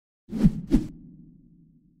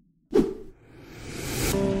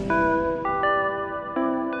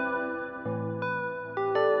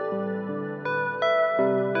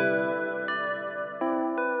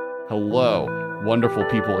hello, wonderful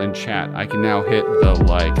people in chat. I can now hit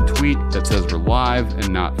the tweet that says we're live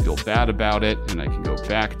and not feel bad about it. And I can go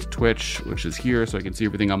back to Twitch, which is here, so I can see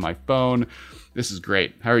everything on my phone. This is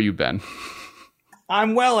great. How are you, Ben?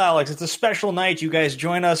 I'm well, Alex. It's a special night. You guys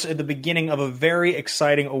join us at the beginning of a very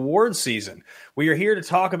exciting awards season. We are here to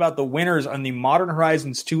talk about the winners on the Modern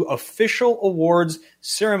Horizons 2 official awards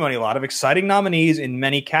ceremony. A lot of exciting nominees in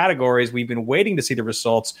many categories. We've been waiting to see the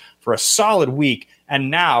results for a solid week, and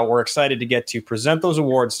now we're excited to get to present those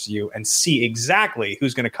awards to you and see exactly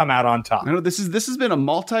who's going to come out on top. I know this has been a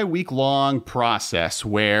multi-week long process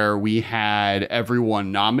where we had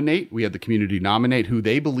everyone nominate. We had the community nominate who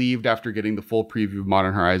they believed, after getting the full preview of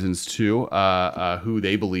Modern Horizons 2, who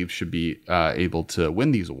they believed should be able to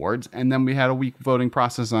win these awards. And then we had a week voting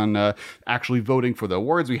process on actually voting for the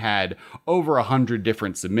awards. We had over 100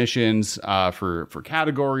 different submissions for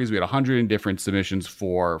categories. We had 100 different submissions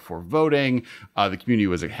for voting. The community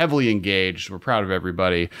was heavily engaged. We're proud of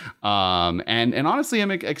everybody. And honestly,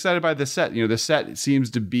 I'm excited by this set. You know, this set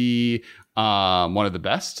seems to be one of the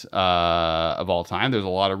best of all time. There's a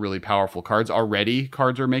lot of really powerful cards already.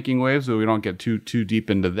 Cards are making waves, so we don't get too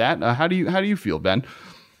deep into that. How do you feel, Ben?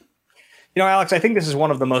 You know, Alex, I think this is one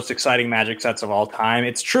of the most exciting Magic sets of all time.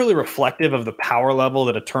 It's truly reflective of the power level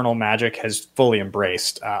that Eternal Magic has fully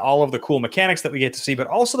embraced. All of the cool mechanics that we get to see, but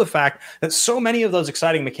also the fact that so many of those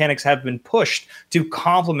exciting mechanics have been pushed to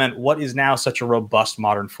complement what is now such a robust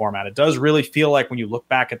modern format. It does really feel like, when you look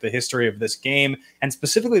back at the history of this game, and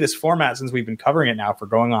specifically this format, since we've been covering it now for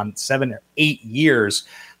going on 7 or 8 years,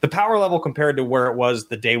 the power level compared to where it was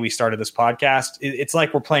the day we started this podcast, it's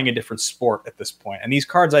like we're playing a different sport at this point. And these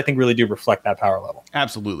cards, I think, really do reflect that power level.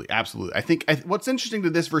 Absolutely. Absolutely. I think what's interesting to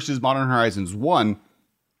this versus Modern Horizons 1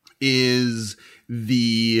 is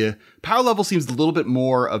the power level seems a little bit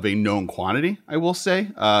more of a known quantity, I will say.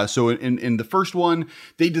 So in the first one,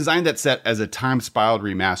 they designed that set as a time-spiraled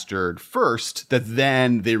remastered first that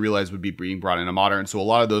then they realized would be being brought into Modern. So a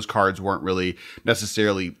lot of those cards weren't really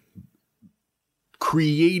necessarily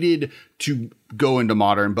created to go into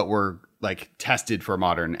Modern, but were tested for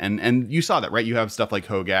Modern. And you saw that, right? You have stuff like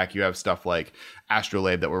Hogak, you have stuff like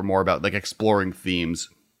Astrolabe that were more about exploring themes.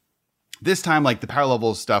 This time, the power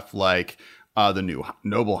level stuff the new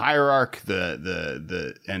Noble Hierarch,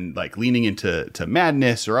 the leaning into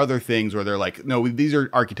madness or other things where they're no, these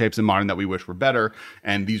are archetypes in Modern that we wish were better,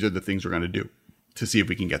 and these are the things we're going to do to see if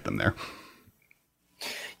we can get them there.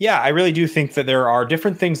 Yeah, I really do think that there are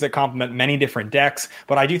different things that complement many different decks,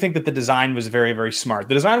 but I do think that the design was very, very smart.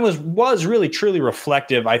 The design was really, truly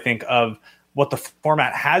reflective, I think, of what the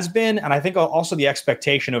format has been, and I think also the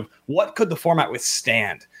expectation of what could the format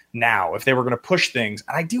withstand now if they were going to push things.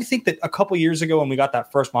 And I do think that a couple years ago when we got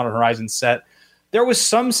that first Modern Horizons set, there was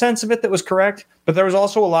some sense of it that was correct, but there was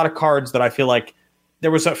also a lot of cards that I feel like there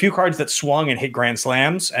was a few cards that swung and hit Grand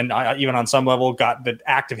Slams, and even on some level got the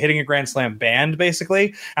act of hitting a Grand Slam banned, basically.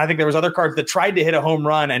 And I think there was other cards that tried to hit a home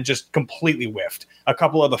run and just completely whiffed. A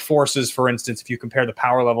couple of the forces, for instance, if you compare the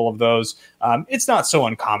power level of those, it's not so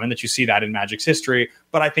uncommon that you see that in Magic's history.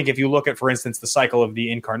 But I think if you look at, for instance, the cycle of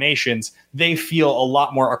the incarnations, they feel a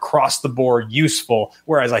lot more across the board useful.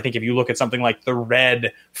 Whereas I think if you look at something like the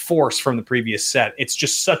red force from the previous set, it's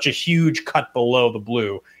just such a huge cut below the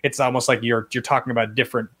blue. It's almost like you're talking about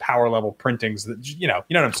different power level printings that, you know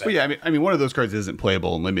what I'm saying? Well, yeah, I mean, one of those cards isn't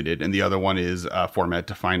playable and limited, and the other one is format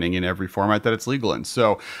defining in every format that it's legal in.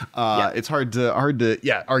 So it's hard to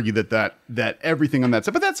argue that everything on that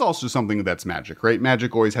set, but that's also something that's Magic, right?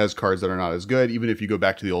 Magic always has cards that are not as good, even if you go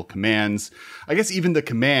back to the old commands. I guess even the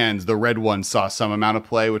commands, the red one saw some amount of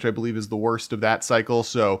play, which I believe is the worst of that cycle.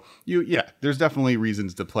 So there's definitely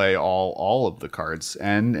reasons to play all of the cards,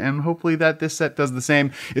 and hopefully that this set does the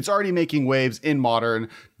same. It's already making waves in Modern.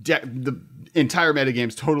 The entire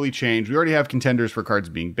metagame's totally changed. We already have contenders for cards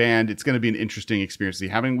being banned. It's going to be an interesting experience to be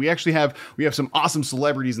having. We actually have some awesome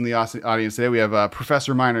celebrities in the audience today. We have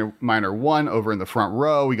Professor Minor 1 over in the front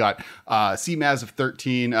row. We got CMaz of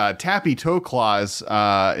 13. Tappy Toe Claws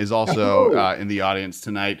is also in the audience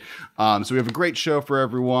tonight. So we have a great show for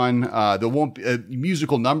everyone. There won't be,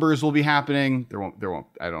 musical numbers will be happening. There won't.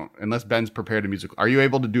 Unless Ben's prepared a musical. Are you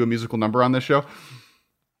able to do a musical number on this show?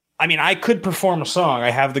 I mean, I could perform a song.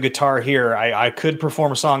 I have the guitar here. I could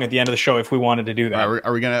perform a song at the end of the show if we wanted to do that.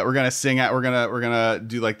 Are we gonna sing it? We're gonna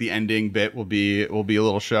do the ending bit. Will be a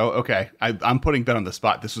little show. Okay, I'm putting Ben on the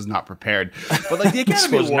spot. This was not prepared. But the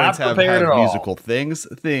Academy Awards have musical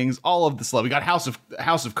things. All of the stuff. We got House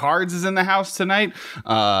of Cards is in the house tonight.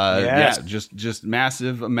 Yes. Yeah, just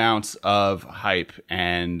massive amounts of hype,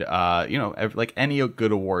 and any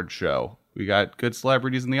good award show. We got good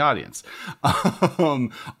celebrities in the audience.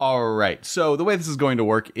 All right. So the way this is going to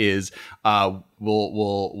work is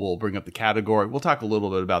we'll bring up the category. We'll talk a little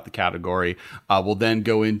bit about the category. We'll then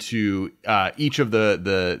go into each of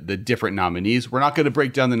the different nominees. We're not going to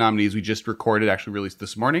break down the nominees. We just recorded, actually released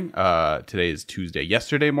this morning. Today is Tuesday.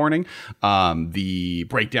 Yesterday morning, the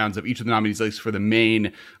breakdowns of each of the nominees, at least for the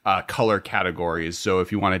main color categories. So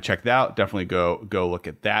if you want to check that out, definitely go look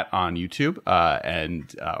at that on YouTube.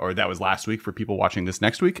 Or that was last week for people watching this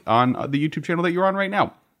next week on the YouTube channel that you're on right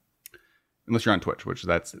now. Unless you're on Twitch, which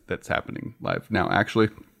that's happening live now, actually.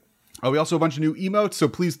 We also have a bunch of new emotes, so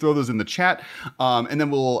please throw those in the chat. And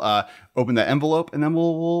then we'll open that envelope, and then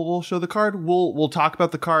we'll show the card. We'll talk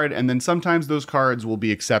about the card, and then sometimes those cards will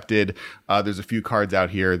be accepted. There's a few cards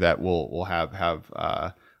out here that we'll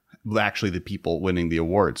have actually the people winning the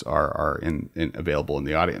awards are in available in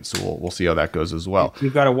the audience, so we'll see how that goes as well.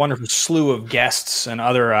 We've got a wonderful slew of guests and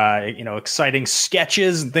other exciting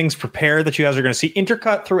sketches and things prepared that you guys are going to see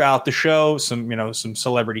intercut throughout the show. Some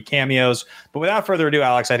celebrity cameos. But without further ado,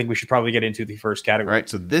 Alex, I think we should probably get into the first category. All right,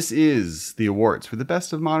 so this is the awards for the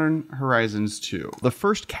Best of Modern Horizons 2. The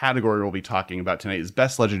first category we'll be talking about tonight is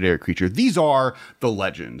Best Legendary Creature. These are the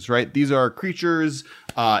legends, right? These are creatures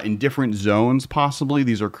in different zones, possibly.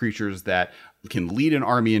 These are creatures that can lead an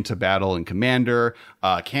army into battle and Commander,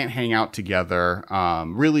 can't hang out together.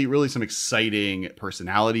 Really some exciting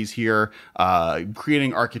personalities here.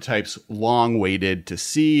 Creating archetypes long waited to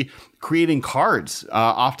see. Creating cards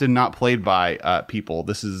often not played by people.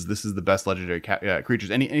 This is the best legendary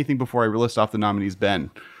creatures. Anything before I list off the nominees,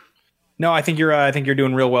 Ben? No, I think you're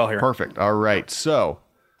doing real well here. Perfect. All right. So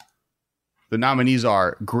the nominees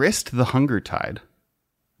are Grist the Hunger Tide,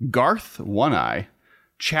 Garth One Eye,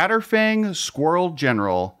 Chatterfang Squirrel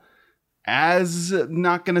General, as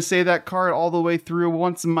not going to say that card all the way through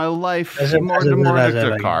once in my life,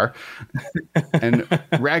 Mordekar, and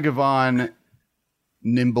Ragavan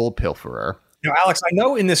Nimble Pilferer. Now, Alex, I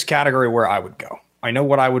know in this category where I would go. I know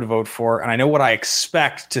what I would vote for, and I know what I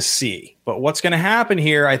expect to see. But what's going to happen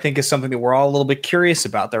here, I think, is something that we're all a little bit curious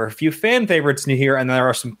about. There are a few fan favorites in here, and there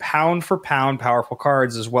are some pound-for-pound powerful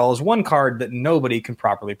cards, as well as one card that nobody can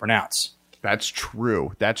properly pronounce. That's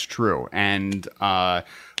true. And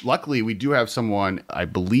luckily, we do have someone, I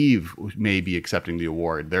believe, who may be accepting the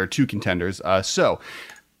award. There are two contenders. And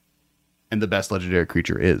the best legendary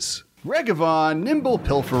creature is Ragavan Nimble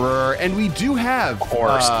Pilferer. And we do have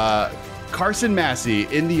Carson Massey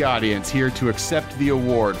in the audience here to accept the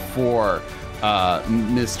award for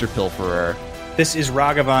Mr. Pilferer. This is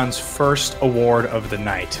Ragavan's first award of the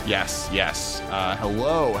night. Yes.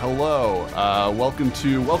 Hello. Welcome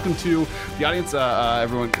to the audience.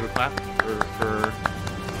 Everyone, give a clap for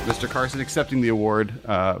Mr. Carson accepting the award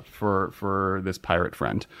for this pirate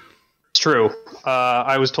friend. It's true.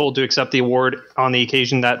 I was told to accept the award on the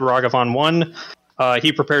occasion that Ragavan won.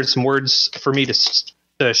 He prepared some words for me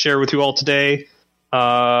to share with you all today,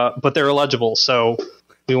 but they're illegible, so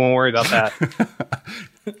we won't worry about that.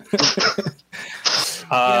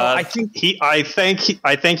 I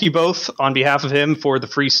thank you both on behalf of him for the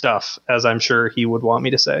free stuff, as I'm sure he would want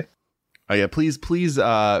me to say. Please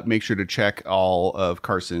make sure to check all of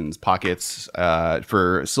Carson's pockets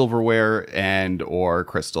for silverware and or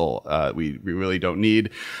crystal. We really don't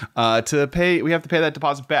need to pay. We have to pay that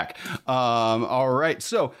deposit back. All right.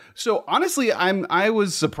 So honestly, I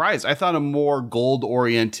was surprised. I thought a more gold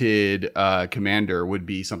oriented commander would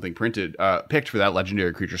be something picked for that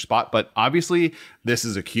legendary creature spot. But obviously, this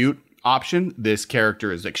is a cute option. This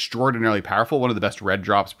character is extraordinarily powerful, one of the best red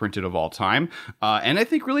drops printed of all time, and I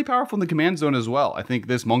think really powerful in the command zone as well. I think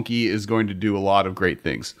this monkey is going to do a lot of great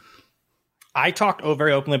things. I talked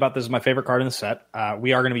very openly about this as my favorite card in the set.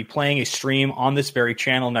 We are going to be playing a stream on this very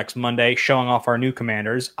channel next Monday, showing off our new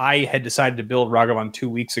commanders. I had decided to build Ragavan 2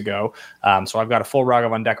 weeks ago, so I've got a full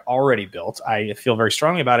Ragavan deck already built. I feel very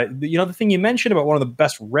strongly about it. You know, the thing you mentioned about one of the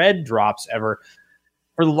best red drops ever,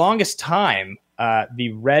 for the longest time,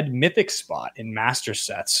 the red mythic spot in master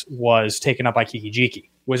sets was taken up by Kiki-Jiki.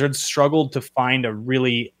 Wizards struggled to find a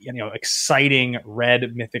really exciting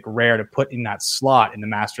red mythic rare to put in that slot in the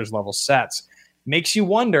masters level sets. Makes you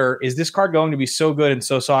wonder, is this card going to be so good and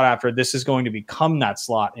so sought after this is going to become that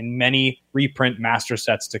slot in many reprint master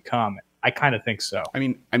sets to come? I kind of think so. I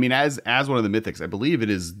mean, as one of the mythics, I believe it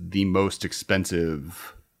is the most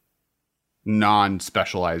expensive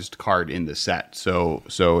non-specialized card in the set. So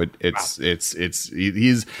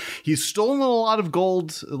he's stolen a lot of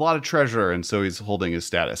gold, a lot of treasure, and so he's holding his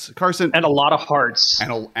status. Carson, and a lot of hearts,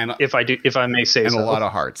 and if I may say, and so. A lot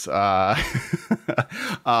of hearts.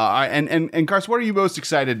 And Carson, what are you most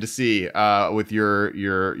excited to see with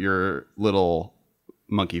your little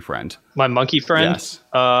monkey friend. My monkey friend. Yes.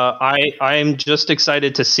 I am just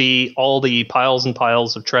excited to see all the piles and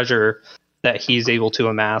piles of treasure that he's able to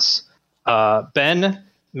amass. Ben,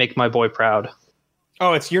 make my boy proud.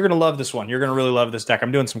 Oh, you're gonna love this one. You're gonna really love this deck.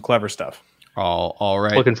 I'm doing some clever stuff. All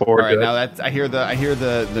right. Looking forward to it. Now I hear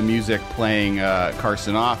the music playing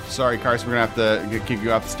Carson off. Sorry, Carson, we're gonna have to kick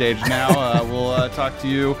you off the stage now. We'll talk to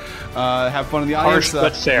you. Have fun in the audience. Harsh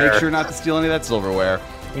but fair. Make sure not to steal any of that silverware.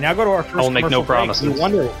 We now go to our first. I'll make no commercial break. promises. You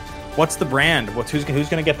wonder what's the brand? Who's going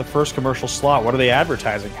to get the first commercial slot? What are they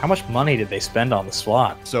advertising? How much money did they spend on the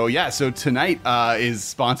slot? So tonight is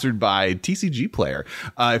sponsored by TCG Player.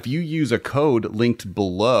 If you use a code linked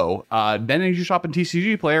below, then as you shop in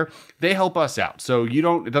TCG Player, they help us out. So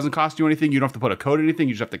it doesn't cost you anything. You don't have to put a code or anything.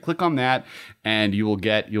 You just have to click on that, and you will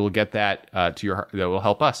get that that will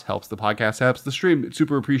help us, helps the podcast, helps the stream. It's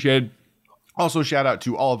super appreciated. Also, shout out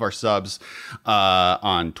to all of our subs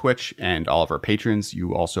on Twitch and all of our patrons.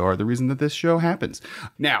 You also are the reason that this show happens.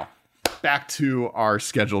 Now, back to our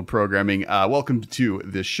scheduled programming. Welcome to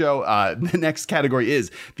this show. The next category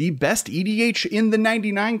is the best EDH in the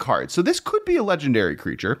 99 card. So this could be a legendary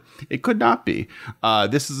creature. It could not be.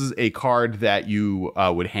 This is a card that you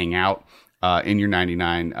would hang out in your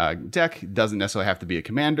 99 deck. Doesn't necessarily have to be a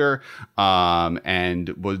commander, and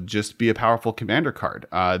would just be a powerful commander card.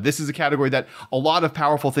 This is a category that a lot of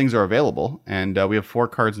powerful things are available, and we have 4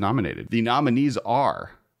 cards nominated. The nominees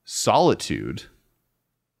are Solitude,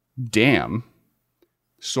 Dam,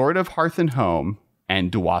 Sword of Hearth and Home,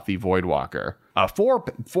 and Dwathi Voidwalker.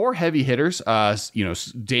 Four heavy hitters.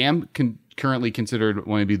 Dam currently considered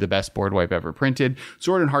one to be the best board wipe ever printed.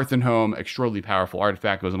 Sword and Hearth and Home, extraordinarily powerful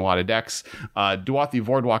artifact, goes in a lot of decks. Dwathi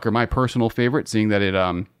Voidwalker, my personal favorite, seeing that it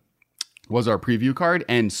was our preview card,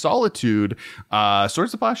 and Solitude.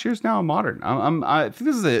 Swords of Plowshare is now a modern. I think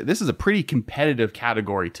this is a pretty competitive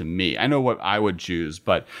category to me. I know what I would choose,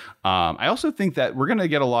 but I also think that we're gonna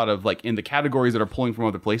get a lot of, like, in the categories that are pulling from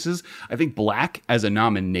other places. I think black as a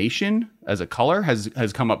nomination, as a color,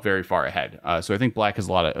 has come up very far ahead. So I think black has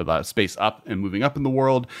a lot of space up and moving up in the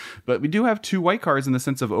world. But we do have 2 white cards in the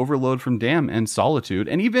sense of Overload from Dam and Solitude,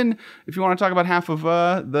 and even if you want to talk about half of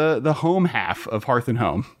the home half of Hearth and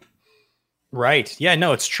Home. Right. Yeah,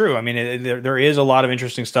 no, it's true. I mean, there is a lot of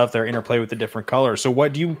interesting stuff there, interplay with the different colors. So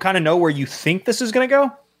what do you kind of know where you think this is going to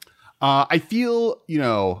go? I feel,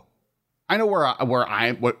 I know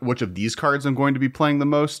which of these cards I'm going to be playing the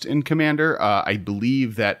most in Commander. I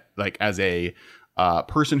believe that, like, as a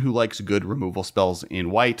person who likes good removal spells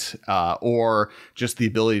in white, or just the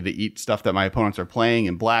ability to eat stuff that my opponents are playing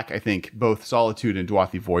in black, I think both Solitude and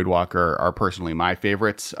Dwathi Voidwalker are personally my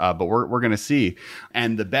favorites, but we're going to see.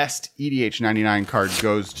 And the best EDH 99 card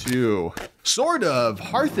goes to Sword of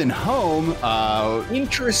Hearth and Home.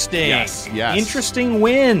 Interesting. Yes. Interesting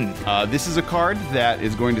win. This is a card that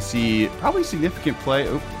is going to see probably significant play.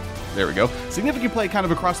 There we go. Significant play kind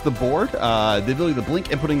of across the board. The ability to blink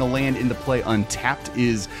and putting a land into play untapped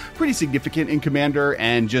is pretty significant in Commander,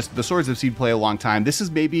 and just the swords have seen play a long time. This is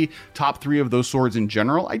maybe top 3 of those swords in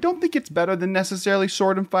general. I don't think it's better than necessarily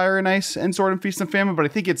Sword and Fire and Ice and Sword and Feast and Famine, but I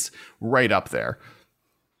think it's right up there.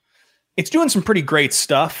 It's doing some pretty great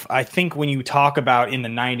stuff. I think when you talk about in the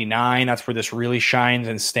 99, that's where this really shines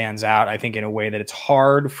and stands out. I think in a way that it's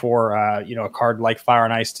hard for a card like Fire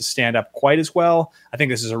and Ice to stand up quite as well. I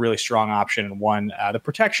think this is a really strong option, and one. The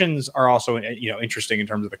protections are also interesting in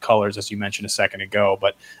terms of the colors, as you mentioned a second ago.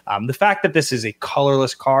 But the fact that this is a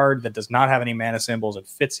colorless card that does not have any mana symbols and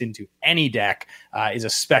fits into any deck is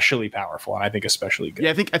especially powerful, and I think especially good.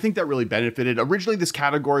 Yeah, I think that really benefited. Originally, this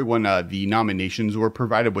category, when the nominations were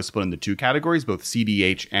provided, was split into 2 categories, both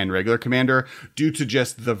CDH and regular Commander. Due to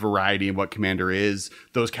just the variety of what Commander is,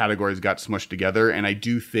 those categories got smushed together, and I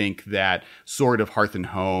do think that Sword of Hearth and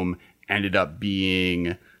Home ended up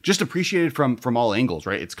being just appreciated from all angles,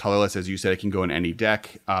 right? It's colorless, as you said. It can go in any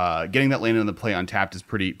deck. Getting that land in the play untapped is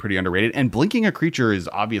pretty underrated, and blinking a creature is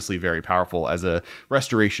obviously very powerful. As a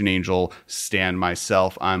Restoration Angel stan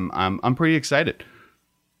myself, I'm pretty excited.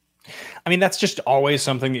 I mean, that's just always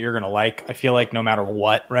something that you're going to like. I feel like no matter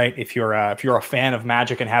what, right? If you're a fan of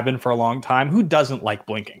Magic and have been for a long time, who doesn't like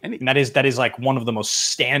blinking? And that is like one of the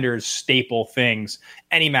most standard staple things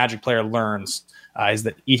any Magic player learns. Is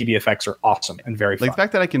that ETB effects are awesome and very fun. Like the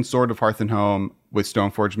fact that I can Sword of Hearth and Home with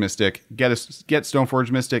Stoneforge Mystic, get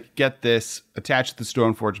Stoneforge Mystic, get this, attach the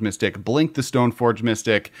Stoneforge Mystic, blink the Stoneforge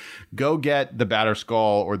Mystic, go get the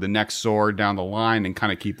Batterskull or the next sword down the line, and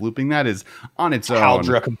kind of keep looping. That is on its own.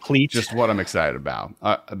 Haldra complete. Just what I'm excited about.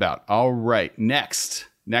 All right, next,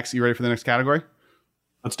 you ready for the next category?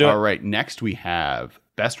 Let's do it. All right, next we have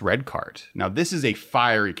Best red card. Now, this is a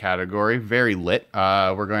fiery category, very lit.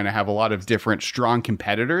 We're going to have a lot of different strong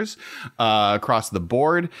competitors across the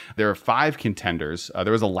board. There are 5 contenders.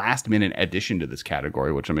 There was a last-minute addition to this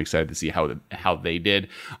category, which I'm excited to see how they did.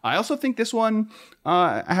 I also think this one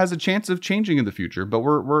has a chance of changing in the future, but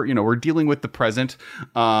we're dealing with the present,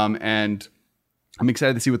 and I'm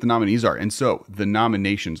excited to see what the nominees are. And so the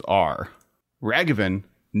nominations are Ragavan,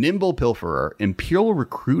 Nimble Pilferer, Imperial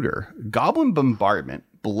Recruiter, Goblin Bombardment,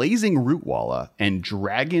 Blazing Rootwalla, and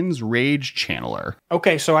Dragon's Rage Channeler.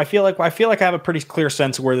 Okay, so I feel like I have a pretty clear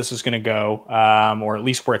sense of where this is going to go, or at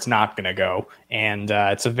least where it's not going to go. And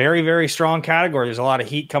it's a very, very strong category. There's a lot of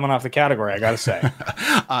heat coming off the category, I got to say.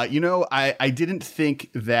 I didn't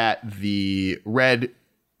think that the red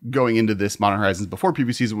going into this Modern Horizons before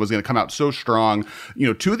previous season was going to come out so strong.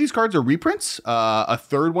 2 of these cards are reprints. A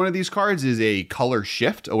third one of these cards is a color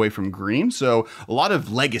shift away from green. So a lot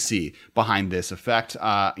of legacy behind this effect.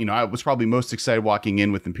 I was probably most excited walking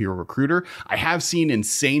in with Imperial Recruiter. I have seen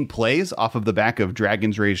insane plays off of the back of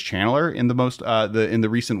Dragon's Rage Channeler in the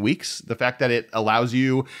recent weeks. The fact that it allows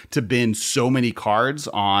you to bin so many cards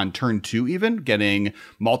on turn 2, even getting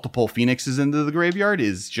multiple Phoenixes into the graveyard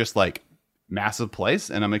is just like massive place,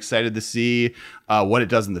 and I'm excited to see what it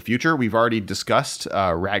does in the future. We've already discussed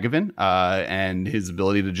Ragavan and his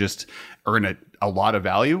ability to just earn a lot of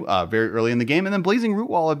value very early in the game, and then Blazing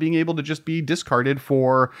Rootwalla being able to just be discarded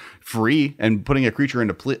for free and putting a creature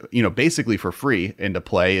into play, basically for free into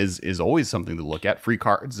play is always something to look at. Free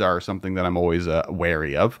cards are something that I'm always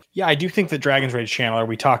wary of. Yeah, I do think that Dragon's Rage Channeler,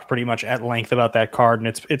 we talked pretty much at length about that card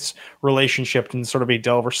and its relationship in sort of a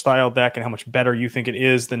Delver style deck and how much better you think it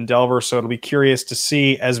is than Delver. So it'll be curious to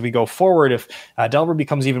see as we go forward if Delver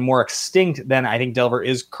becomes even more extinct than I think Delver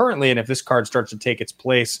is currently, and if this card starts to take its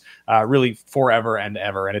place really forever and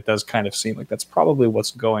ever. And it does kind of seem like that's probably what's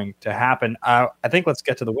going to happen. I think let's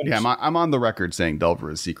get to the winners. Yeah, I'm on the record saying Delver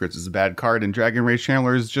of Secrets is a bad card and Dragon Rage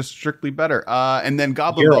Channeler is just strictly better. And then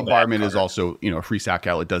Goblin Bombardment is also, a free sack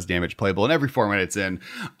outlet, does damage, playable in every format it's in.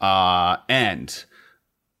 And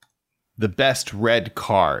the best red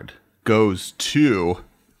card goes to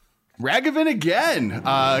Ragavan again,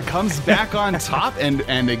 comes back on top,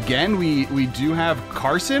 and again we do have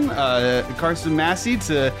Carson Massey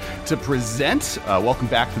to present. Welcome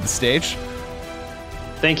back to the stage.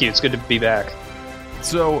 Thank you. It's good to be back.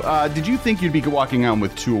 So, did you think you'd be walking out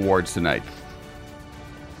with 2 awards tonight?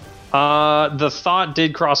 The thought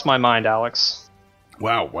did cross my mind, Alex.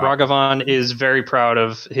 Wow. Ragavan is very proud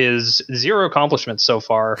of his 0 accomplishments so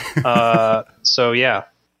far. So yeah.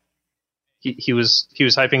 He was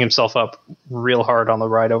hyping himself up real hard on the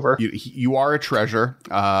ride over. You are a treasure.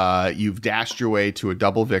 You've dashed your way to a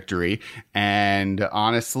double victory, and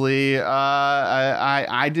honestly,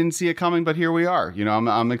 I didn't see it coming, but here we are.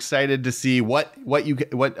 I'm excited to see what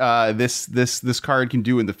this card can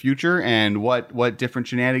do in the future, and what different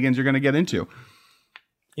shenanigans you're going to get into.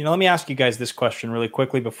 Let me ask you guys this question really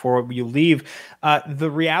quickly before you leave. The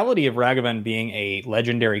reality of Ragavan being a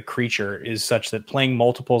legendary creature is such that playing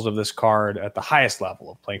multiples of this card at the highest level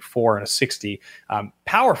of playing 4 and a 60,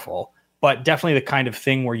 powerful, but definitely the kind of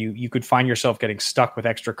thing where you could find yourself getting stuck with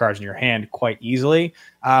extra cards in your hand quite easily.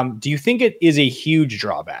 Do you think it is a huge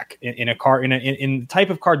drawback in a card in the type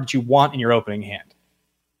of card that you want in your opening hand?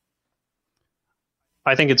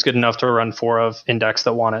 I think it's good enough to run 4 of in decks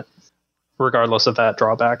that want it, regardless of that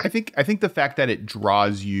drawback. I think the fact that it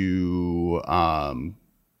draws you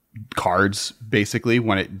cards basically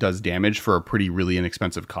when it does damage for a really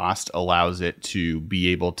inexpensive cost allows it to be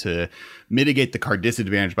able to mitigate the card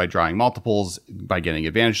disadvantage by drawing multiples, by getting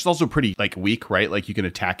advantage. It's also pretty weak, right? Like you can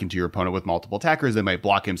attack into your opponent with multiple attackers. They might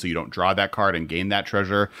block him so you don't draw that card and gain that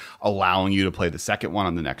treasure, allowing you to play the second one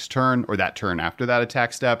on the next turn or that turn after that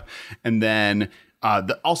attack step. And then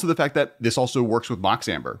also the fact that this also works with Mox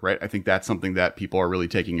Amber, right? I think that's something that people are really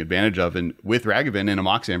taking advantage of. And with Ragavan in a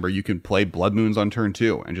Mox Amber, you can play Blood Moons on turn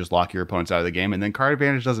 2 and just lock your opponents out of the game. And then card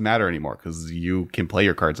advantage doesn't matter anymore because you can play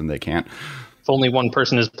your cards and they can't. If only one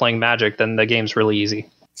person is playing Magic, then the game's really easy.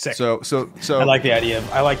 Sick. So I like the idea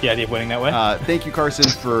of winning that way. Thank you, Carson,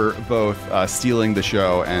 for both stealing the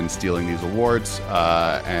show and stealing these awards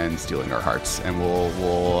and stealing our hearts. And we'll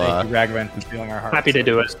thank you, Ragavan, for stealing our hearts. Happy to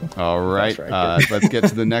do it. All right, let's get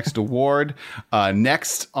to the next award.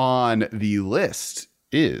 Next on the list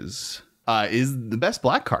is is the best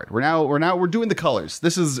black card. We're doing the colors.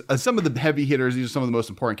 This is some of the heavy hitters. These are some of the most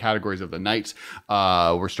important categories of the night.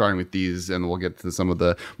 We're starting with these, and we'll get to some of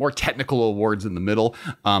the more technical awards in the middle.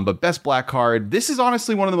 But best black card. This is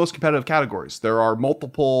honestly one of the most competitive categories. There are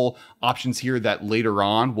multiple options here that later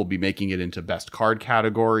on will be making it into best card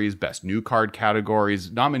categories, best new card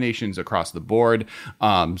categories, nominations across the board.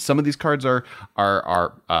 Some of these cards are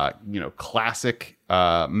classic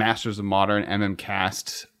Masters of Modern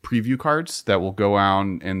MMCast preview cards that will go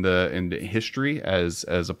on into history as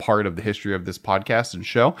a part of the history of this podcast and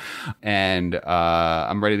show. And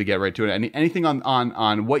I'm ready to get right to it. Anything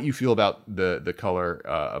on what you feel about the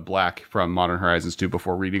color black from Modern Horizons 2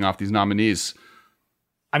 before reading off these nominees?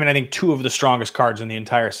 I mean, I think two of the strongest cards in the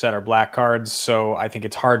entire set are black cards, so I think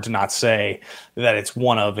it's hard to not say that it's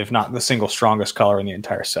one of, if not the single strongest color in the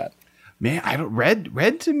entire set. Man, I don't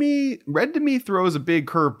red to me throws a big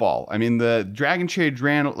curveball. I mean, the Dragon Shade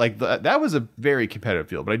ran that was a very competitive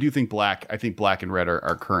field, but I think black and red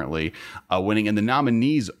are currently winning, and the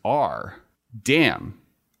nominees are Dam,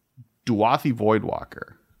 Duathi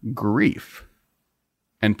Voidwalker, Grief,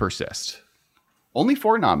 and Persist. Only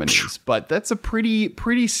 4 nominees, but that's a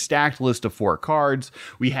pretty stacked list of 4 cards.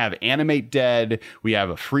 We have Animate Dead, we have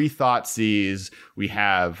a Free Thoughtseize, we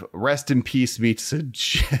have Rest in Peace meets a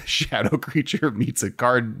Shadow Creature meets a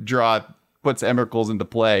card draw, puts Emrakul's into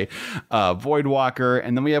play, Voidwalker,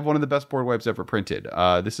 and then we have one of the best board wipes ever printed.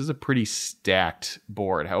 This is a pretty stacked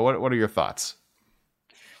board. What are your thoughts?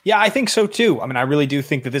 Yeah, I think so too. I mean, I really do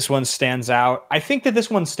think that this one stands out. I think that this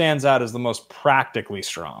one stands out as the most practically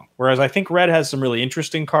strong. Whereas I think red has some really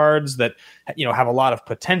interesting cards that, have a lot of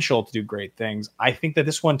potential to do great things. I think that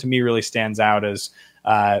this one to me really stands out as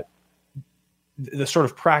the sort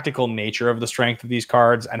of practical nature of the strength of these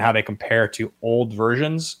cards and how they compare to old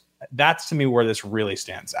versions. That's to me where this really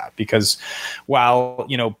stands out, because while,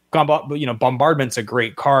 Bombardment's a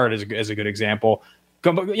great card as a good example.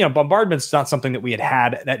 Bombardment's not something that we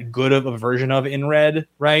had that good of a version of in red,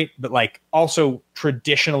 right? But also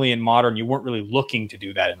traditionally in modern, you weren't really looking to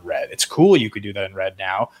do that in red. It's cool you could do that in red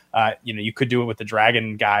now. You could do it with the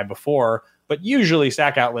dragon guy before, but usually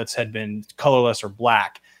stack outlets had been colorless or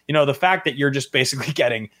black. The fact that you're just basically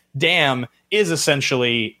getting Dam is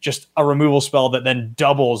essentially just a removal spell that then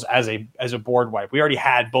doubles as a board wipe. We already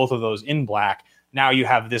had both of those in black. Now you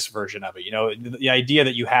have this version of it. The idea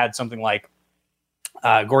that you had something like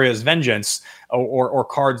Goryo's Vengeance or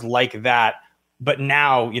cards like that, but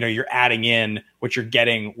now you're adding in what you're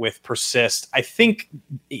getting with Persist. I think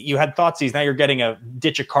you had Thoughtseize, now you're getting a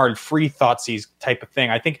ditch a card free Thoughtseize type of thing.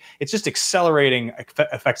 I think it's just accelerating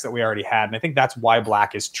effects that we already had, and I think that's why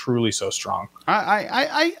black is truly so strong.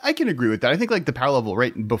 I can agree with that. I think the power level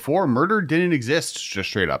right before Murder didn't exist just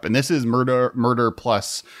straight up, and this is murder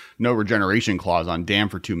plus no regeneration clause on Dam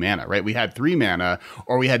for 2 mana, right? We had 3 mana,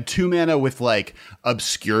 or we had 2 mana with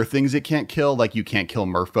obscure things it can't kill, you can't kill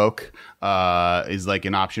Merfolk is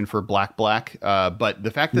an option for black. But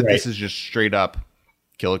the fact that this is just straight up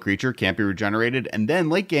kill a creature, can't be regenerated, and then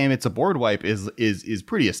late game it's a board wipe is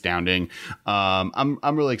pretty astounding. I'm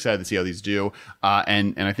really excited to see how these do,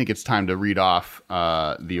 and I think it's time to read off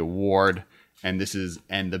the award. And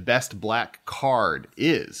the best black card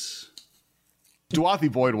is Duathi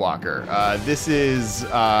Voidwalker. This is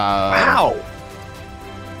wow.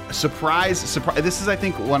 Surprise. This is, I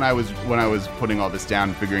think, when I was putting all this down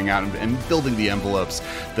and figuring out and building the envelopes,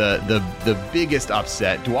 the biggest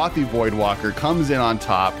upset. Duathi Voidwalker comes in on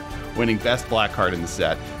top, winning best black card in the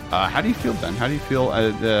set. How do you feel, Ben? How do you feel?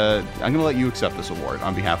 I'm going to let you accept this award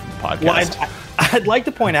on behalf of the podcast. Well, I'd like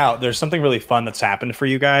to point out there's something really fun that's happened for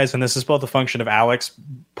you guys, and this is both a function of Alex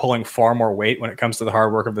pulling far more weight when it comes to the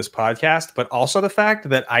hard work of this podcast, but also the fact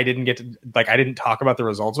that I didn't talk about the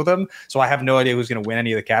results with him, so I have no idea who's going to win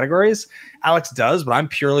any of the categories. Alex does, but I'm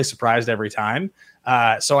purely surprised every time.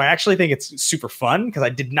 So I actually think it's super fun because I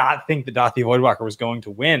did not think that Duathi Voidwalker was going to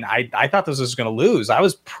win. I thought this was going to lose. I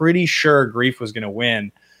was pretty sure Grief was going to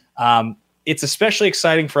win. It's especially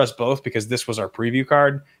exciting for us both because this was our preview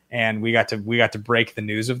card, and we got to break the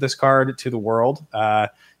news of this card to the world.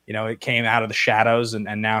 It came out of the shadows,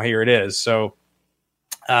 and now here it is. So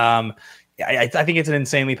I think it's an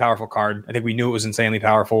insanely powerful card. I think we knew it was insanely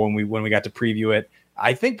powerful when we got to preview it.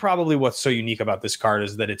 I think probably what's so unique about this card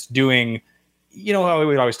is that it's doing, how we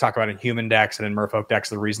would always talk about in human decks and in Merfolk decks,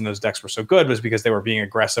 the reason those decks were so good was because they were being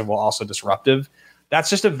aggressive while also disruptive. That's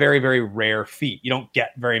just a very, very rare feat. You don't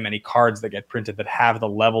get very many cards that get printed that have the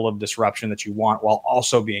level of disruption that you want while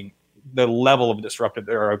also being the level of disruptive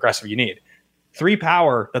or aggressive you need. 3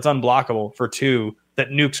 power that's unblockable for 2 that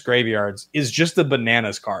nukes graveyards is just a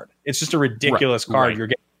bananas card. It's just a ridiculous card. Right. You're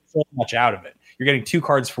getting so much out of it. you're getting 2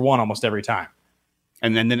 cards for 1 almost every time.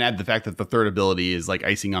 And then add the fact that the third ability is like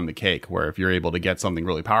icing on the cake, where if you're able to get something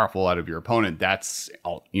really powerful out of your opponent, that's,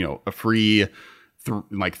 a free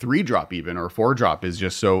 3-drop even, or 4-drop is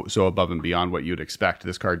just so above and beyond what you'd expect.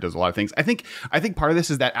 This card does a lot of things. I think part of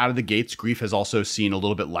this is that out of the gates, Grief has also seen a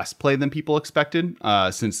little bit less play than people expected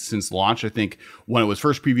since launch. I think when it was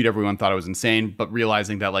first previewed, everyone thought it was insane, but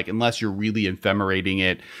realizing that like unless you're really ephemerating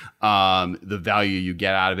it, the value you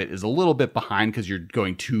get out of it is a little bit behind because you're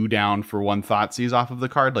going 2 down for 1 Thoughtseize off of the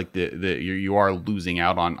card. Like you are losing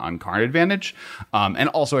out on card advantage, and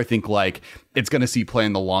also I think like it's going to see play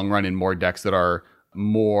in the long run in more decks that are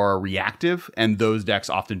more reactive, and those decks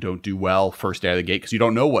often don't do well first out of the gate because you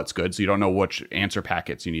don't know what's good, so you don't know which answer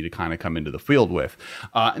packets you need to kind of come into the field with.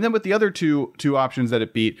 And then with the other two options that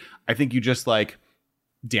it beat, I think you just like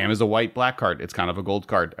Damn is a white-black card. It's kind of a gold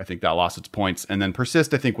card. I think that lost its points, and then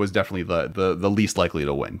Persist I think was definitely the least likely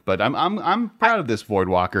to win. But I'm proud of this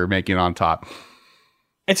Voidwalker making it on top.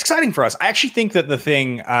 It's exciting for us. I actually think that the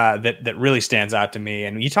thing that really stands out to me,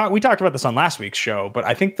 and we talked about this on last week's show, but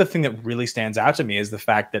I think the thing that really stands out to me is the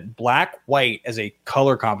fact that black-white as a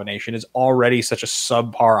color combination is already such a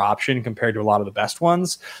subpar option compared to a lot of the best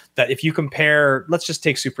ones, that if you compare, let's just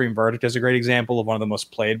take Supreme Verdict as a great example of one of the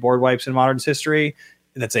most played board wipes in Modern's history,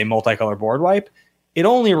 that's a multicolor board wipe, it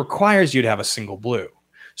only requires you to have a single blue.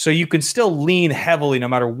 So you can still lean heavily no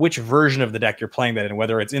matter which version of the deck you're playing that in,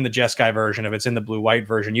 whether it's in the Jeskai version, if it's in the blue-white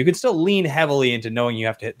version, you can still lean heavily into knowing you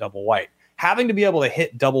have to hit double white. Having to be able to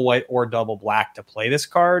hit double white or double black to play this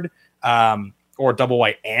card, or double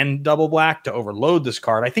white and double black to overload this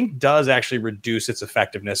card, I think does actually reduce its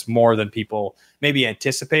effectiveness more than people maybe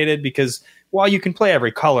anticipated, because while you can play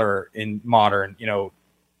every color in Modern,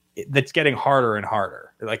 that's getting harder and harder.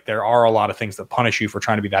 Like there are a lot of things that punish you for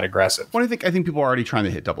trying to be that aggressive. Well, I think people are already trying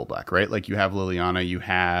to hit double black, right? Like you have Liliana, you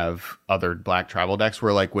have other black tribal decks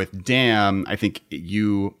where like with Damn, I think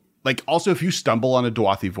you like also if you stumble on a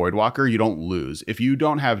Dwathi Voidwalker, you don't lose. If you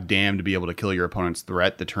don't have Damn to be able to kill your opponent's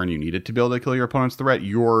threat the turn you need it to be able to kill your opponent's threat,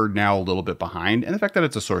 you're now a little bit behind. And the fact that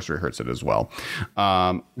it's a sorcery hurts it as well.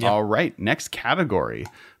 Yep. All right, next category.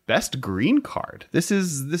 Best green card. This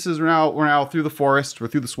is we're now through the forest. We're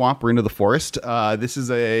through the swamp. We're into the forest. This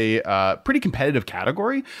is a pretty competitive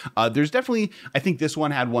category. There's definitely, I think this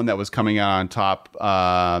one had one that was coming out on top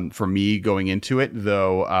for me going into it,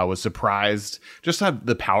 though I was surprised just at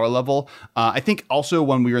the power level. I think also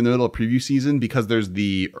when we were in the middle of preview season, because there's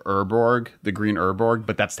the Urborg, the green Urborg,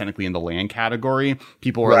 but that's technically in the land category.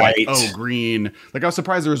 People were like, oh, green. Like I was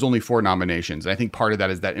surprised there was only 4 nominations. And I think part of that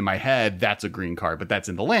is that in my head, that's a green card, but that's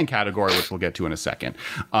in the land category, which we'll get to in a second.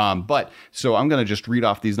 But so I'm going to just read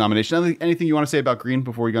off these nominations. Anything you want to say about green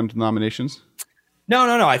before we go into the nominations?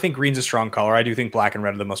 No. I think green's a strong color. I do think black and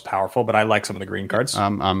red are the most powerful, but I like some of the green cards.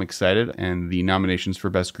 I'm excited. And the nominations for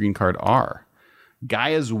best green card are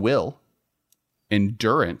Gaia's Will,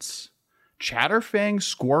 Endurance, Chatterfang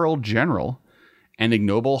Squirrel General, and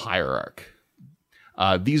Ignoble Hierarch.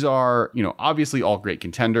 These are, obviously all great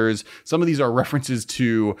contenders. Some of these are references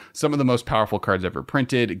to some of the most powerful cards ever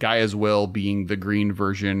printed. Gaia's Will being the green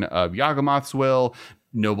version of Yawgmoth's Will.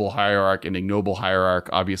 Noble Hierarch and Ignoble Hierarch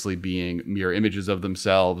obviously being mirror images of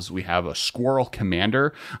themselves. We have a Squirrel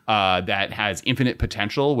Commander that has infinite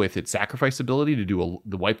potential with its sacrifice ability to do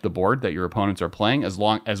the wipe the board that your opponents are playing, as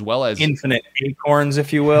well as infinite acorns,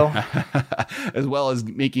 if you will, as well as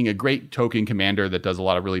making a great token commander that does a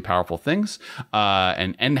lot of really powerful things,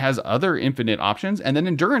 and has other infinite options. And then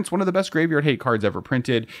Endurance, one of the best graveyard hate cards ever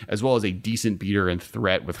printed, as well as a decent beater and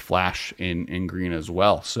threat with flash in green as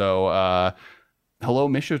well. So hello,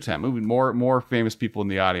 Mishotem. More famous people in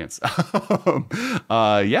the audience.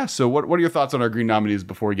 So what are your thoughts on our green nominees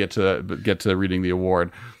before we get to reading the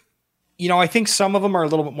award? I think some of them are a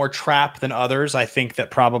little bit more trapped than others. I think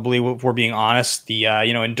that probably, if we're being honest, the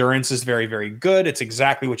Endurance is very, very good. It's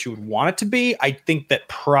exactly what you would want it to be. I think that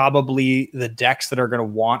probably the decks that are going to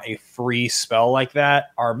want a free spell like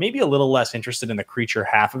that are maybe a little less interested in the creature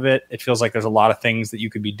half of it. It feels like there's a lot of things that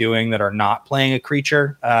you could be doing that are not playing a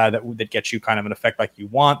creature that gets you kind of an effect like you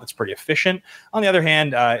want. That's pretty efficient. On the other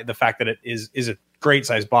hand, the fact that it is a great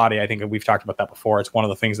size body, I think we've talked about that before. It's one of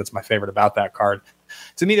the things that's my favorite about that card.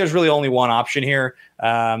 To me, there's really only one option here,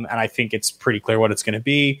 and I think it's pretty clear what it's going to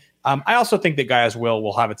be. I also think that Gaia's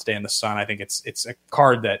Will have its day in the sun. I think it's a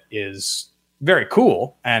card that is very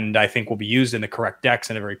cool, and I think will be used in the correct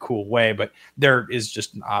decks in a very cool way, but there is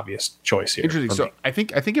just an obvious choice here. Interesting. So I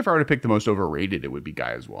think if I were to pick the most overrated, it would be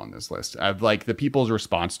Gaia's Will on this list. I've like the people's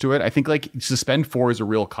response to it. I think like Suspend 4 is a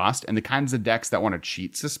real cost, and the kinds of decks that want to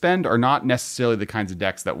cheat Suspend are not necessarily the kinds of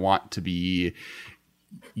decks that want to be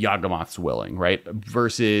Yawgmoth's Willing, right?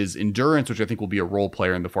 Versus Endurance, which I think will be a role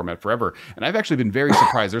player in the format forever. And I've actually been very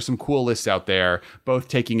surprised. There's some cool lists out there, both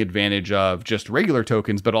taking advantage of just regular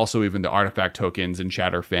tokens, but also even the artifact tokens and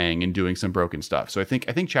Chatterfang and doing some broken stuff. So I think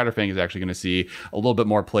Chatterfang is actually going to see a little bit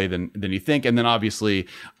more play than you think. And then obviously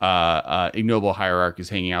Ignoble Hierarch is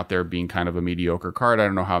hanging out there being kind of a mediocre card. I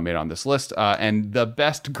don't know how it made on this list. And the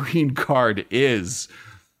best green card is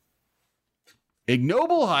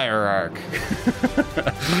Ignoble Hierarch.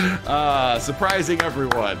 Surprising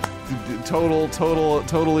everyone.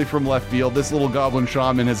 Totally from left field. This little goblin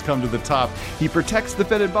shaman has come to the top. He protects the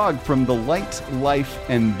fetid bog from the light, life,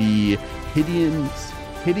 and the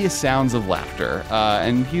hideous sounds of laughter.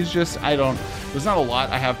 And he's just, there's not a lot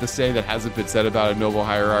I have to say that hasn't been said about Ignoble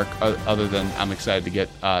Hierarch other than I'm excited to get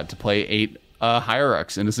to play 8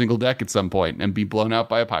 Hierarchs in a single deck at some point and be blown out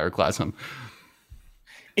by a Pyroclasm.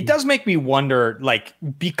 It does make me wonder, like,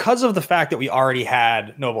 because of the fact that we already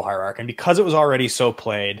had Noble Hierarch and because it was already so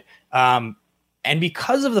played, and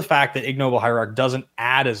because of the fact that Ignoble Hierarch doesn't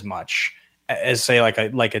add as much as, say, like a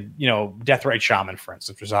Deathrite Shaman, for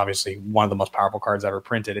instance, which is obviously one of the most powerful cards ever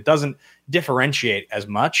printed. It doesn't differentiate as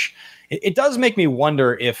much. It does make me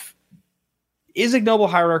wonder is Ignoble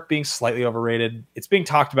Hierarch being slightly overrated? It's being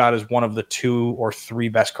talked about as one of the 2 or 3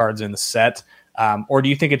 best cards in the set. Or do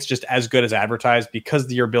you think it's just as good as advertised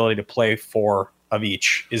because your ability to play 4 of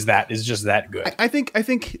each is just that good? I think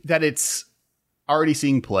that it's already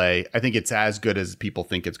seeing play. I think it's as good as people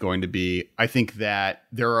think it's going to be. I think that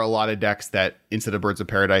there are a lot of decks that instead of Birds of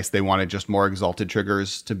Paradise, they wanted just more exalted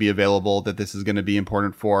triggers to be available that this is going to be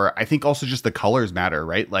important for. I think also just the colors matter,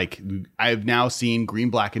 right? Like I've now seen green,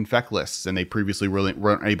 black, and Feck lists, and they previously really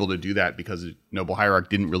weren't able to do that because Noble Hierarch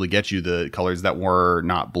didn't really get you the colors that were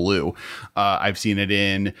not blue. I've seen it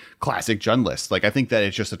in classic Jund lists. Like I think that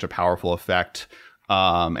it's just such a powerful effect.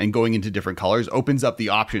 And going into different colors opens up the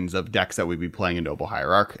options of decks that we'd be playing in Noble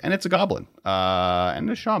Hierarch, and it's a goblin and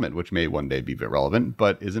a shaman, which may one day be relevant,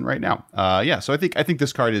 but isn't right now. So I think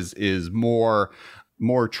this card is more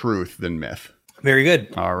truth than myth. Very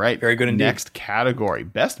good. All right, very good indeed. Next category,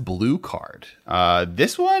 best blue card.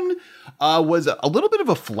 This one was a little bit of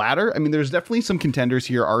a flatter. I mean, there's definitely some contenders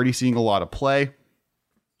here already seeing a lot of play.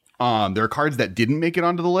 There are cards that didn't make it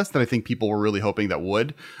onto the list that I think people were really hoping that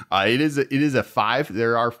would. It is a 5.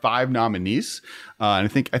 There are 5 nominees, and I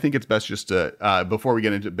think it's best just to before we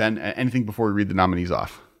get into Ben, anything before we read the nominees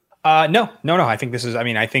off. No. I think this is. I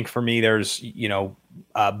mean, I think for me, there's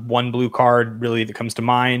one blue card really that comes to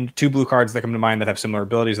mind, 2 blue cards that come to mind that have similar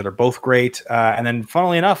abilities that are both great, and then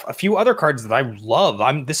funnily enough, a few other cards that I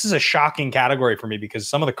love. This is a shocking category for me because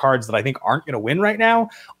some of the cards that I think aren't going to win right now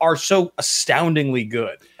are so astoundingly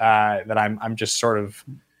good that I'm just sort of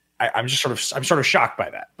shocked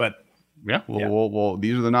by that. But yeah, well,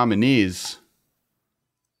 these are the nominees: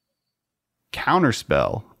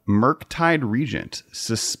 Counterspell, Murktide Regent,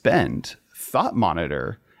 Suspend, Thought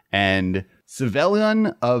Monitor, and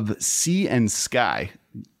Civilian of Sea and Sky.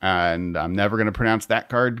 And I'm never going to pronounce that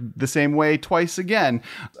card the same way twice again.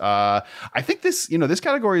 I think this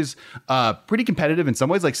category is pretty competitive in some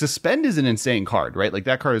ways. Like Suspend is an insane card, right? Like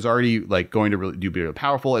that card is already like going to really be really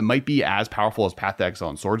powerful. It might be as powerful as Path to Exile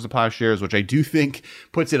and Swords of Plowshares, which I do think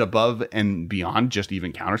puts it above and beyond just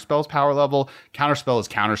even Counterspell's power level. Counterspell is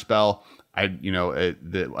Counterspell.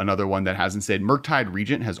 Another one that hasn't said Murktide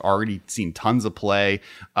Regent has already seen tons of play,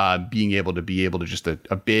 being able to just a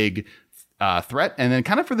big threat. And then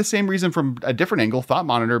kind of for the same reason from a different angle, Thought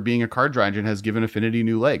Monitor being a card draw engine has given Affinity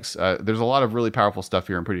new legs. There's a lot of really powerful stuff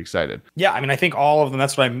here. I'm pretty excited. Yeah, I mean, I think all of them,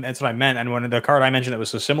 that's what I meant. And when the card I mentioned that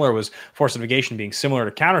was so similar was Force of Negation being similar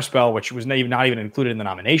to Counterspell, which was not even included in the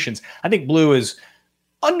nominations. I think blue is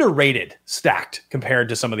underrated stacked compared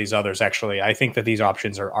to some of these others. Actually, I think that these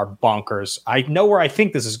options are bonkers. I know where I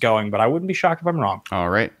think this is going, but I wouldn't be shocked if I'm wrong.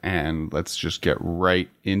 All right, and let's just get right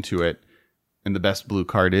into it. And the best blue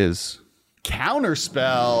card is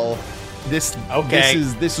Counterspell. This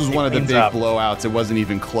is one of the big blowouts. It wasn't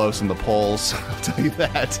even close in the polls. I'll tell you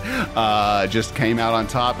that. Just came out on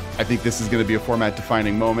top. I think this is going to be a format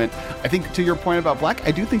defining moment. I think to your point about black,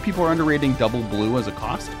 I do think people are underrating double blue as a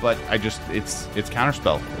cost, but it's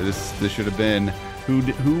Counterspell. This should have been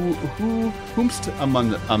whomst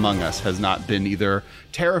among us has not been either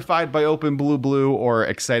terrified by open blue or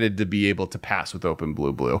excited to be able to pass with open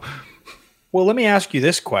blue. Well, let me ask you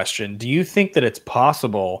this question. Do you think that it's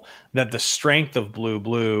possible that the strength of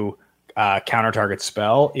blue counter target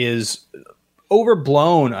spell is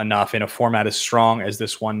overblown enough in a format as strong as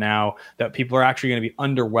this one now that people are actually going to be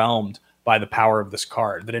underwhelmed by the power of this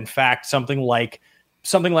card? That in fact, something like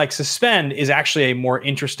something like Suspend is actually a more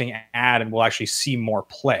interesting ad and will actually see more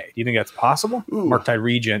play. Do you think that's possible? Murktide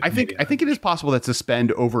Regent. I think it is possible that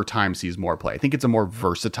Suspend over time sees more play. I think it's a more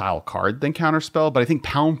versatile card than Counterspell, but I think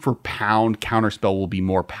pound for pound, Counterspell will be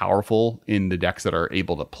more powerful in the decks that are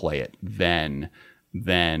able to play it than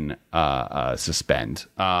Suspend.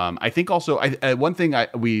 I think also one thing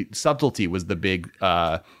Subtlety was the big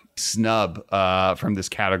snub from this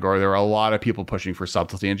category. There were a lot of people pushing for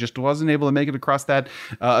Subtlety and just wasn't able to make it across that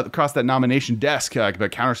nomination desk.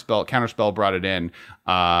 But Counterspell brought it in.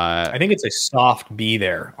 I think it's a soft B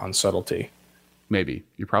there on Subtlety. Maybe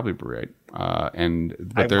you're probably right. But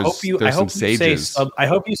I some sages. I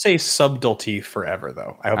hope you say Subtlety forever,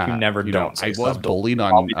 though. I hope you never don't. I was bullied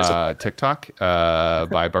on TikTok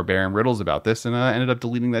by Barbarian Riddles about this, and I ended up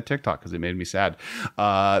deleting that TikTok because it made me sad.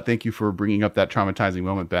 Thank you for bringing up that traumatizing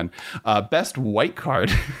moment, Ben. Best white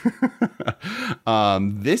card.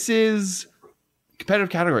 This is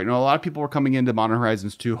competitive category. A lot of people were coming into Modern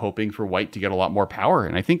Horizons 2 hoping for white to get a lot more power,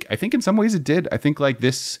 and I think in some ways it did. I think like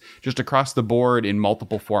this, just across the board in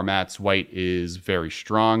multiple formats, white is very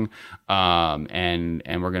strong, and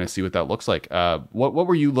we're going to see what that looks like. What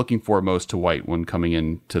were you looking for most to white when coming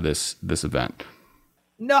into this event?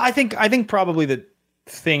 No, I think probably the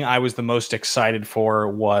thing I was the most excited for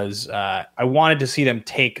was I wanted to see them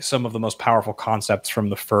take some of the most powerful concepts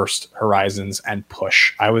from the first Horizons and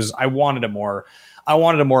push. I wanted a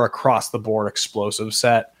more across the board explosive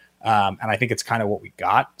set. And I think it's kind of what we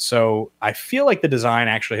got. So I feel like the design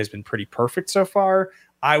actually has been pretty perfect so far.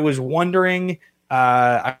 I was wondering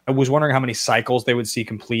how many cycles they would see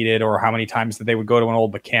completed, or how many times that they would go to an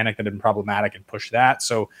old mechanic that had been problematic and push that.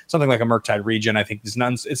 So something like a Murktide Regent, I think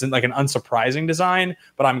isn't like an unsurprising design,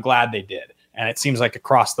 but I'm glad they did. And it seems like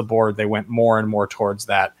across the board, they went more and more towards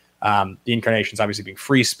that. The incarnations obviously being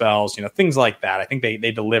free spells, things like that. I think they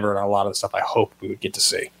delivered on a lot of the stuff I hoped we would get to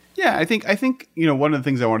see. Yeah, I think one of the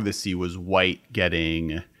things I wanted to see was white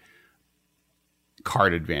getting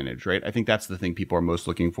card advantage, right? I think that's the thing people are most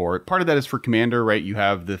looking for. Part of that is for Commander, right? You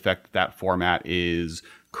have the fact that format is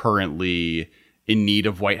currently in need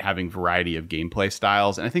of white having variety of gameplay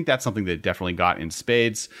styles, and I think that's something that definitely got in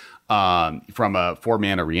spades. From a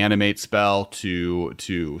 4-mana reanimate spell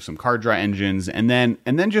to some card draw engines, and then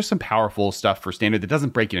just some powerful stuff for standard that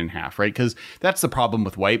doesn't break it in half, right? Because that's the problem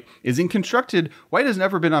with white, is in constructed, white has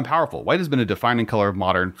never been unpowerful. White has been a defining color of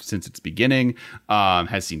Modern since its beginning,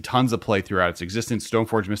 has seen tons of play throughout its existence.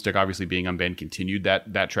 Stoneforge Mystic obviously being unbanned continued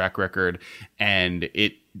that track record, and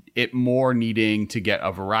it more needing to get a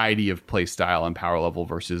variety of play style and power level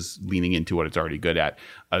versus leaning into what it's already good at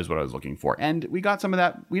is what I was looking for. And we got some of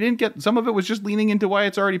that. We didn't get some of it was just leaning into why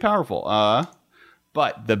it's already powerful.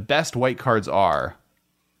 But the best white cards are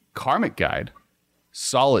Karmic Guide,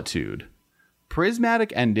 Solitude,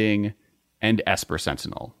 Prismatic Ending, and Esper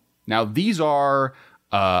Sentinel. Now, these are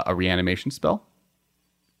a reanimation spell,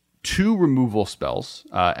 2 removal spells,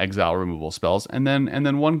 exile removal spells, and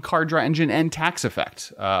then 1 card draw engine and tax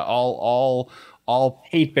effect. All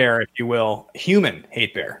hate bear, if you will, human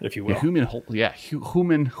hate bear, if you will. Human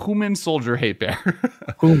soldier hate bear.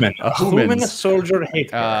 Human soldier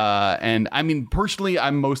hate bear. And I mean, personally,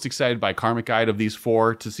 I'm most excited by Karmic Guide of these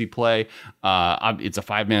 4 to see play. It's a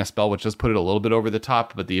 5-mana spell, which does put it a little bit over the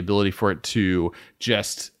top, but the ability for it to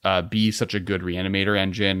just be such a good reanimator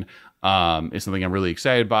engine is something I'm really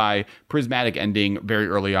excited by. Prismatic Ending very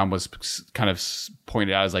early on was kind of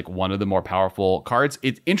pointed out as like one of the more powerful cards.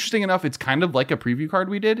 It's interesting enough. It's kind of like a preview card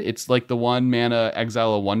we did. It's like the 1-mana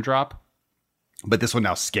exile a 1-drop. But this one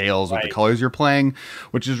now scales with the colors you're playing,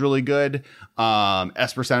 which is really good.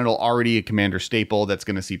 Esper Sentinel, already a Commander staple that's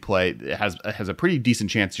going to see play. It has a pretty decent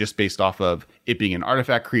chance just based off of it being an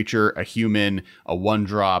artifact creature, a human, a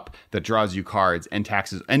 1-drop that draws you cards and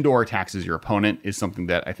or taxes your opponent is something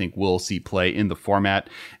that I think we'll see play in the format.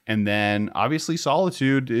 And then obviously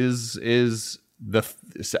Solitude is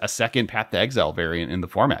a second Path to Exile variant in the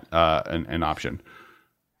format, an option.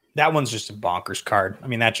 That one's just a bonkers card. I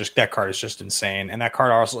mean, that card is just insane. And that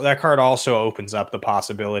card also opens up the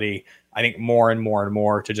possibility, I think, more and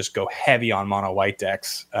more to just go heavy on mono white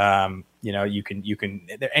decks. You can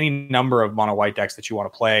any number of mono white decks that you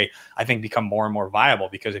want to play, I think, become more and more viable,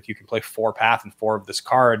 because if you can play 4 path and 4 of this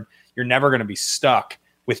card, you're never going to be stuck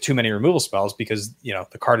with too many removal spells, because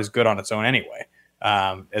the card is good on its own anyway.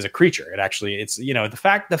 As a creature, it's the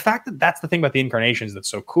fact that that's the thing about the incarnations that's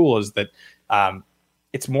so cool is that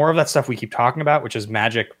it's more of that stuff we keep talking about, which is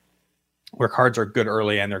Magic, where cards are good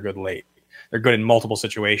early and they're good late. They're good in multiple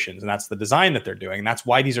situations, and that's the design that they're doing. And that's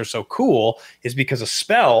why these are so cool, is because a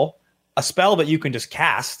spell that you can just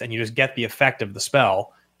cast and you just get the effect of the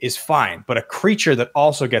spell is fine. But a creature that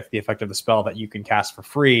also gets the effect of the spell that you can cast for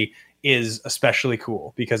free is especially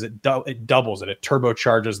cool because it doubles it. It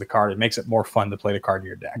turbocharges the card. It makes it more fun to play the card in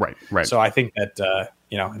your deck. Right. So I think that,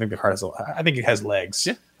 I think the card I think it has legs.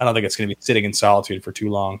 Yeah. I don't think it's going to be sitting in solitude for too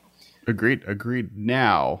long. Agreed.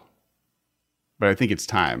 Now, but I think it's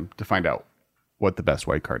time to find out what the best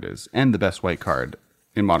white card is. And the best white card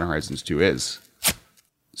in Modern Horizons 2 is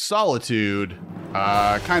Solitude.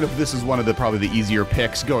 This is one of probably the easier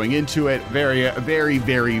picks going into it. Very, very,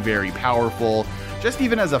 very, very powerful. Just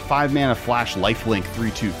even as a 5-mana flash lifelink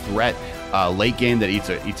 3/2 threat, late game that eats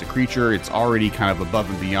a creature, it's already kind of above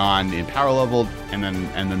and beyond in power level, and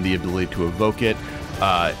then the ability to evoke it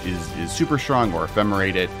is super strong, or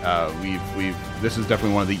ephemerate it. This is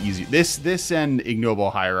definitely one of the easy. This and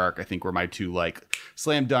Ignoble Hierarch, I think, were my two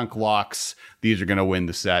slam dunk locks. These are going to win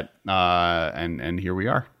the set, and here we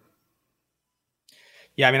are.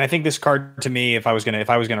 Yeah, I mean, I think this card to me, if I was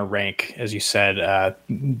gonna rank, as you said,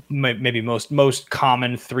 maybe most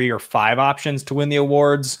common 3 or 5 options to win the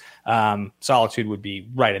awards, Solitude would be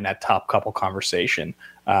right in that top couple conversation.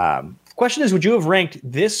 Question is, would you have ranked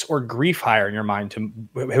this or Grief higher in your mind to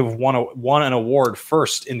have won an award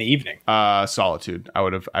first in the evening? Solitude. I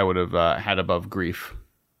would have had above Grief.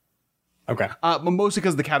 Okay. Mostly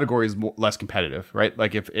because the category is less competitive, right?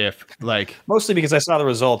 Mostly because I saw the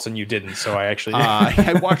results and you didn't, so I actually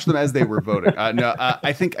I watched them as they were voting.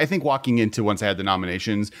 I think walking into once I had the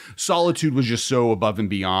nominations, Solitude was just so above and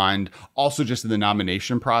beyond. Also, just in the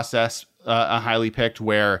nomination process, highly picked,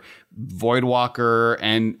 where Voidwalker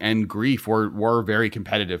and Grief were very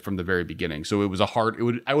competitive from the very beginning. So it was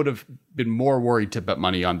I would have been more worried to bet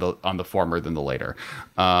money on the former than the later,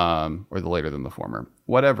 or the later than the former.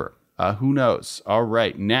 Whatever. Who knows? All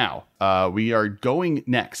right. Now, we are going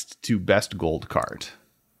next to Best Gold Card.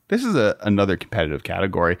 This is another competitive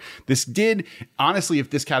category. Honestly, if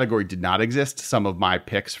this category did not exist, some of my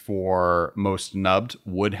picks for most snubbed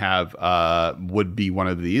would be one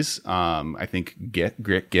of these. I think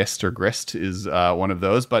Grist is one of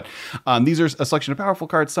those. But these are a selection of powerful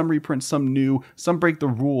cards. Some reprints, some new, some break the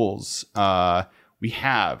rules. We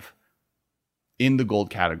have, in the gold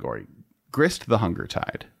category, Grist the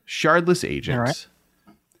Hungertide, Shardless Agent, right.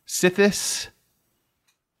 Sithis,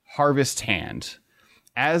 Harvest Hand,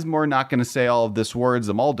 Asmore, not going to say all of this words,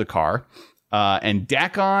 Amaldakar, and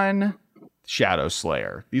Dakon, Shadow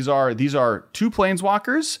Slayer. These are 2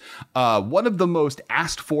 planeswalkers, one of the most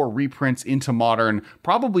asked for reprints into Modern,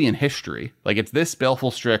 probably in history. It's this,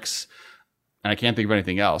 Baleful Strix, and I can't think of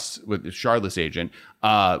anything else with Shardless Agent.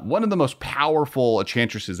 One of the most powerful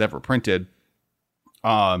Enchantresses ever printed.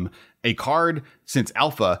 A card since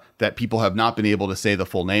Alpha that people have not been able to say the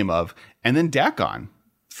full name of. And then Dakon,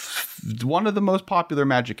 one of the most popular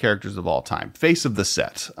Magic characters of all time, face of the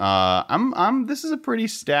set. This is a pretty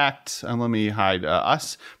stacked, let me hide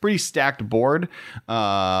us, pretty stacked board.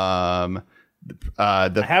 I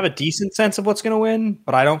have a decent sense of what's going to win,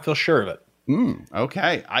 but I don't feel sure of it.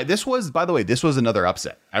 Okay. This was another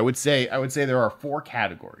upset. I would say there are 4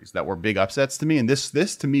 categories that were big upsets to me, and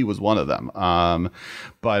this to me was one of them.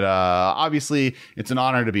 But obviously it's an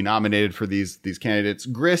honor to be nominated for these candidates.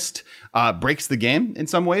 Grist breaks the game in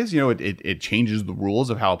some ways. It changes the rules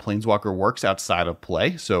of how a planeswalker works outside of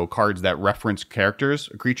play. So cards that reference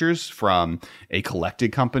creatures from a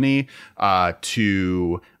collected company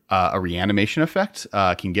to a reanimation effect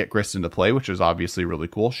can get Grist into play, which is obviously really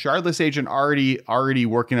cool. Shardless Agent already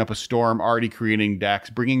working up a storm, already creating decks,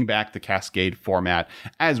 bringing back the Cascade format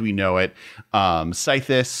as we know it.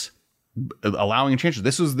 Sithis, allowing Enchantress.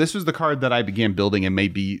 This was the card that I began building and may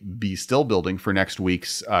be still building for next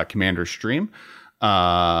week's Commander stream.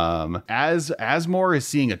 As Asmore is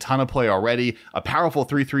seeing a ton of play already. A powerful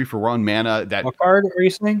 3/3 for 1 mana. What card are you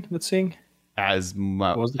seeing? Let's see. It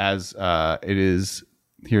is.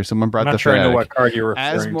 Here, someone brought I'm not the sure I know what card you're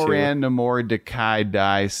referring Asmoran Namor Dekai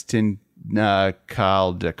Dai Stinkal.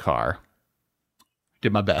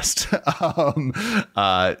 Did my best.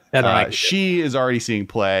 She is already seeing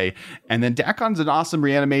play. And then Dakon's an awesome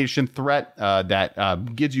reanimation threat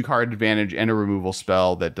that gives you card advantage and a removal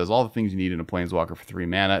spell that does all the things you need in a Planeswalker for 3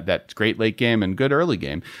 mana. That's great late game and good early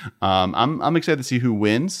game. I'm excited to see who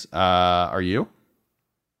wins. Are you?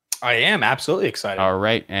 I am absolutely excited. All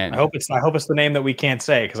right, and I hope it's the name that we can't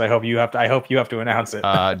say because I hope you have to announce it.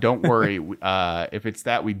 Don't worry. If it's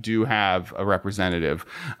that, we do have a representative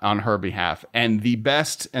on her behalf, and the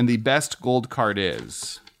best gold card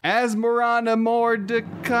is Asmorana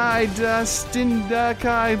Mordecai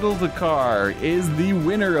Dustindakai Bildakar is the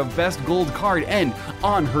winner of best gold card, and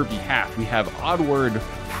on her behalf, we have Oddward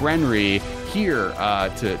Frenry here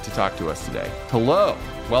to talk to us today. Hello,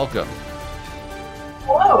 welcome.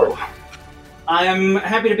 Hello. I'm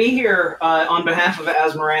happy to be here on behalf of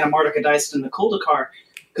Asmarana, Martika Dyson, and Nicole Dakar,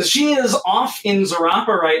 because she is off in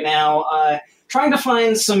Zarapa right now, trying to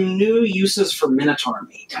find some new uses for Minotaur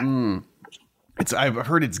meat. I've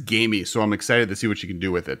heard it's gamey, so I'm excited to see what you can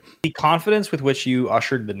do with it. The confidence with which you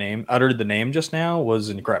uttered the name just now was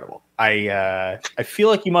incredible. I feel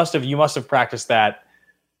like you must have practiced that,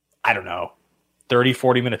 I don't know, 30,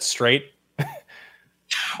 40 minutes straight.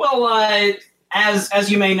 Well, as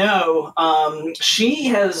you may know, she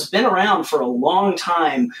has been around for a long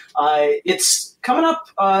time. It's coming up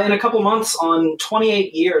in a couple months on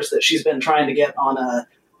 28 years that she's been trying to get on a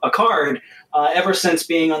card, ever since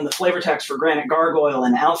being on the flavor text for Granite Gargoyle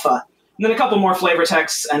and Alpha. And then a couple more flavor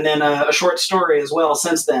texts, and then a short story as well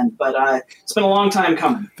since then. But it's been a long time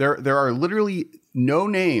coming. There are literally no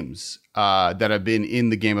names that have been in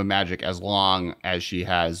the game of Magic as long as she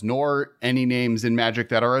has, nor any names in Magic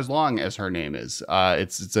that are as long as her name is.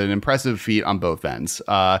 It's an impressive feat on both ends.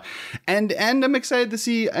 And I'm excited to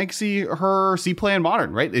see her play in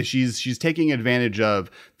Modern, right? She's taking advantage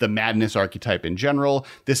of the madness archetype in general.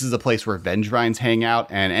 This is a place where Vengevines hang out,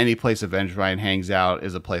 and any place a Vengevine hangs out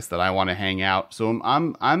is a place that I want to hang out. So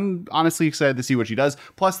I'm honestly excited to see what she does.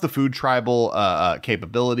 Plus the food tribal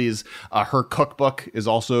capabilities. Her cookbook is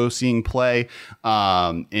also seeing play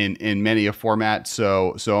in many a format.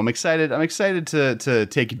 So I'm excited. I'm excited to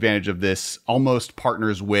take advantage of this. Almost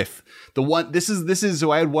partners with the one. This is so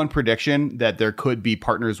I had one prediction that there could be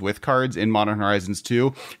partners with cards in Modern Horizons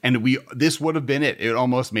 2, and this would have been it. It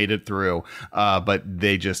almost made it through, but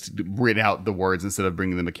they just writ out the words instead of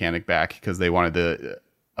bringing the mechanic back because they wanted to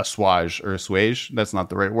assuage or assuage. That's not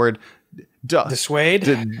the right word. Dissuade?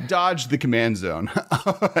 To dodge the command zone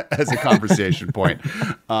as a conversation point.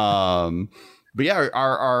 But yeah,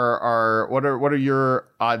 what are your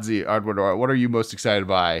oddsy? What are you most excited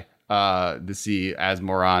by to see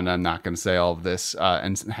Asmoran? I'm not going to say all of this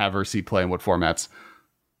and have her see play in what formats.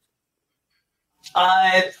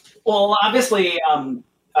 Well, obviously,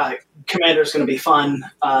 Commander's going to be fun.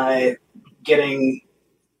 Getting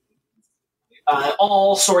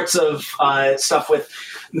all sorts of stuff with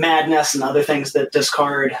madness and other things that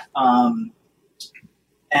discard.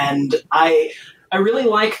 And I really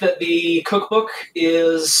like that the cookbook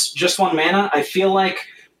is just 1 mana. I feel like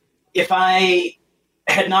if I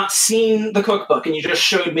had not seen the cookbook and you just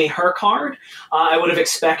showed me her card, I would have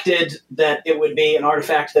expected that it would be an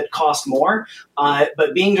artifact that cost more.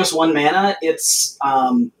 But being just 1 mana, it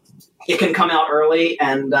can come out early,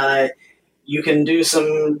 and you can do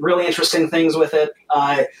some really interesting things with it.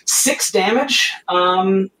 6 damage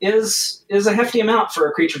is a hefty amount for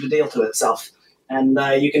a creature to deal to itself. And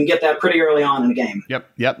you can get that pretty early on in the game.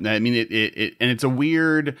 Yep. I mean,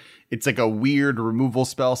 it's like a weird removal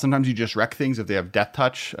spell. Sometimes you just wreck things if they have Death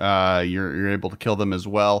Touch. You're able to kill them as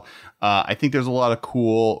well. I think there's a lot of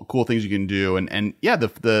cool things you can do. And yeah,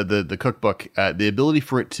 the cookbook, the ability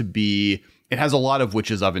for it to be. It has a lot of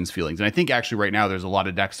Witch's Ovens feelings. And I think actually right now there's a lot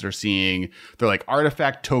of decks that are they're like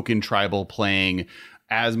artifact token tribal playing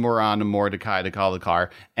Asmoran, Mordecai, Dakar,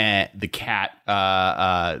 and the cat,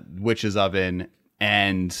 Witch's Oven,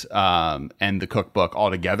 and the cookbook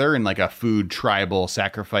all together in like a food tribal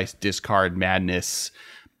sacrifice discard madness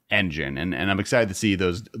engine. And I'm excited to see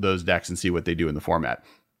those decks and see what they do in the format.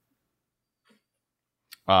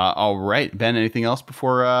 All right, Ben, anything else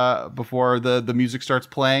before the music starts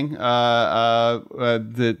playing to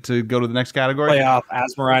go to the next category? Play off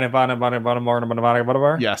Asmarana.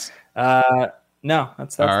 Yes. No,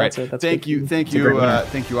 that's all right. That's it. That's thank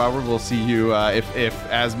you, Albert. We'll see you if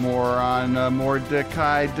Asmoran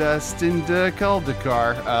Mordecai Dustin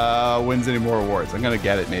Dakar wins any more awards. I'm gonna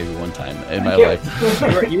get it maybe one time in my life.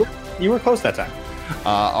 You were close that time.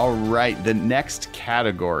 All right. The next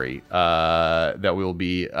category that we'll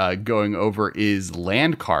be going over is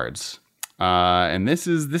land cards. And this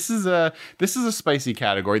is a spicy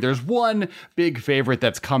category. There's one big favorite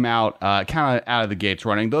that's come out kind of out of the gates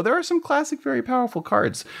running, though there are some classic, very powerful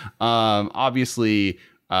cards. Obviously,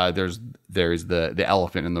 there's the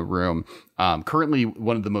elephant in the room. Currently,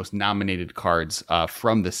 one of the most nominated cards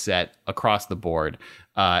from the set across the board.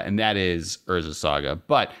 And that is Urza Saga.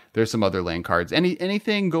 But there's some other land cards.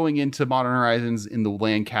 Anything going into Modern Horizons in the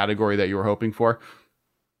land category that you were hoping for?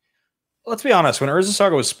 Let's be honest. When Urza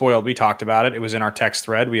Saga was spoiled, we talked about it. It was in our text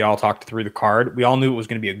thread. We all talked through the card. We all knew it was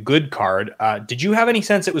going to be a good card. Did you have any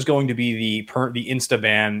sense it was going to be the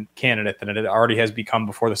insta-ban candidate that it already has become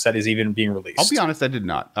before the set is even being released? I'll be honest, I did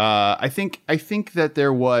not. I think that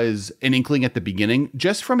there was an inkling at the beginning,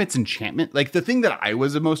 just from its enchantment. Like, the thing that I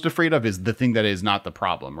was the most afraid of is the thing that is not the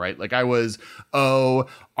problem, right? Like, I was,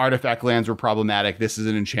 artifact lands were problematic. This is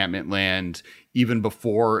an enchantment land. even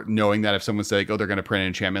before knowing that if someone said, like, oh, they're going to print an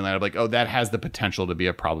enchantment land, I'm like, oh, that has the potential to be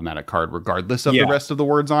a problematic card regardless of the rest of the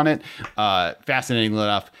words on it. Fascinating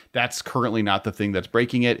enough, that's currently not the thing that's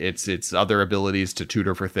breaking it. It's other abilities to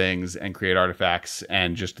tutor for things and create artifacts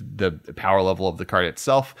and just the power level of the card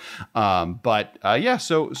itself. But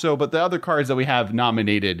the other cards that we have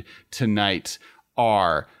nominated tonight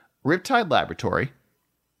are Riptide Laboratory,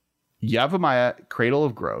 Yavimaya, Cradle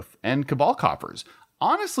of Growth, and Cabal Coffers.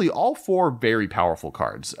 Honestly, all 4 very powerful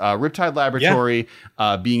cards. Riptide Laboratory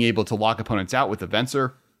being able to lock opponents out with a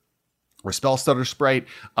Venser or Spellstutter Sprite.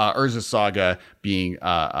 Urza's Saga being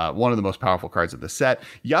one of the most powerful cards of the set.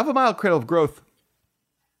 Yavimaya, Cradle of Growth,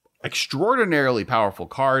 extraordinarily powerful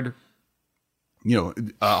card.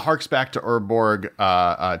 Harks back to Urborg,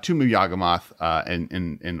 to Yawgmoth,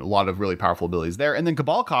 and a lot of really powerful abilities there. And then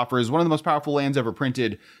Cabal Coffer is one of the most powerful lands ever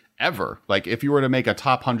printed ever. Like, if you were to make a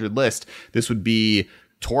top 100 list, this would be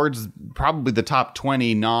towards probably the top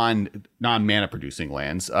 20 non-mana producing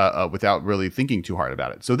lands without really thinking too hard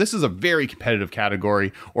about it. So this is a very competitive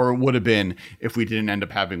category, or it would have been if we didn't end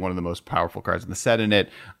up having one of the most powerful cards in the set in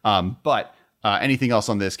it. But anything else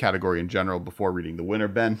on this category in general before reading the winner,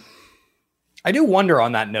 Ben? I do wonder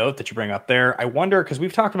on that note that you bring up there. I wonder, because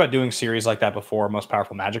we've talked about doing series like that before, most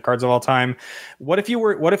powerful Magic cards of all time. What if you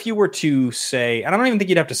were to say, and I don't even think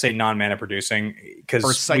you'd have to say non-mana producing,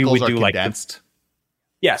 because cycles we would are do condensed.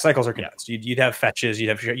 Cycles are condensed. You'd have fetches, you'd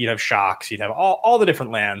have shocks, you'd have all the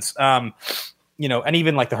different lands. And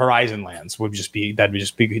even like the Horizon lands would just be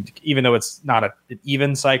even though it's not an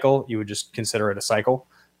even cycle, you would just consider it a cycle.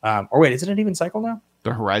 Or wait, is it an even cycle now?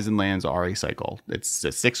 The Horizon lands are a cycle. It's a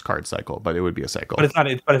 6-card cycle, but it would be a cycle. But it's not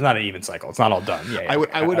an even cycle. It's not all done. Yeah.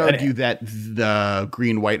 I would argue that the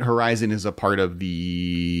Green-White Horizon is a part of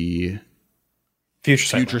the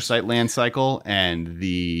Future Sight land cycle, and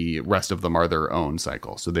the rest of them are their own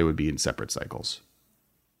cycle. So they would be in separate cycles.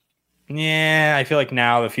 Yeah, I feel like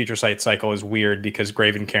now the Future Sight cycle is weird because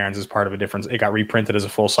Graven Cairns is part of a different. It got reprinted as a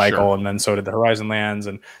full cycle, and then so did the Horizon lands,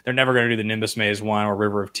 and they're never going to do the Nimbus Maze one or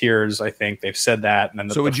River of Tears. I think they've said that.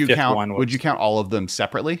 And then would you count all of them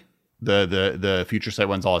separately? The Future Sight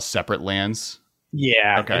ones all as separate lands?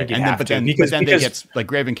 Yeah. Okay. But then they get like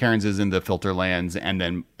Graven Cairns is in the filter lands, and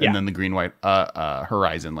then the Green-White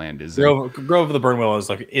Horizon land is Grove of the Burnwell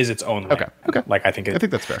is its own land. Okay. Like I think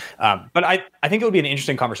that's fair. But I think it would be an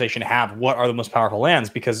interesting conversation to have. What are the most powerful lands?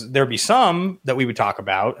 Because there'd be some that we would talk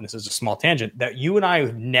about, and this is a small tangent, that you and I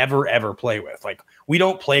would never ever play with. Like, we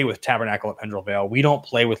don't play with Tabernacle at Pendrell Vale. We don't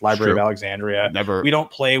play with Library of Alexandria. Never. We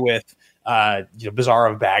don't play with Bazaar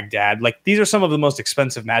of Baghdad. Like, these are some of the most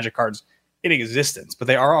expensive Magic cards in existence, but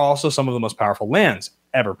they are also some of the most powerful lands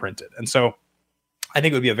ever printed. And so I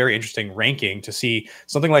think it would be a very interesting ranking to see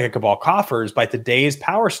something like a Cabal Coffers by today's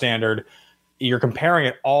power standard. You're comparing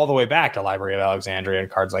it all the way back to Library of Alexandria and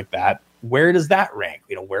cards like that. Where does that rank?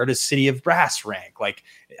 Where does City of Brass rank? Like,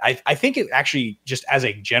 I think it actually, just as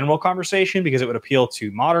a general conversation, because it would appeal to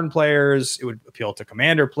modern players, it would appeal to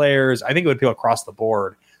Commander players. I think it would appeal across the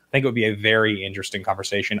board. I think it would be a very interesting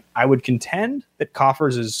conversation. I would contend that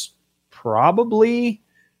Coffers is probably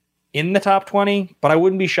in the top 20, but I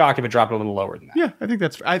wouldn't be shocked if it dropped a little lower than that. Yeah,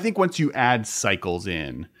 I think once you add cycles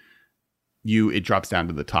in, it drops down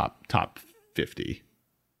to the top 50.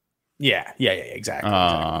 Yeah, exactly.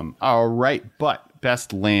 All right, but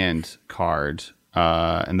best land card,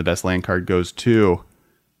 and the best land card goes to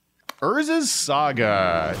Urza's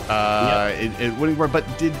Saga. It wouldn't work, but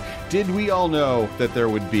did we all know that there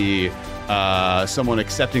would be someone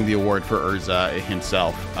accepting the award for Urza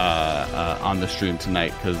himself on the stream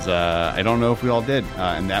tonight? Because I don't know if we all did,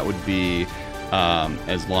 and that would be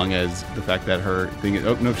as long as the fact that her thing is,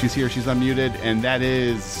 oh no, she's here, she's unmuted, and that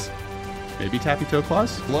is maybe Tappy Toe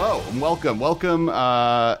Claus. Hello and welcome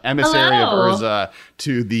emissary of Urza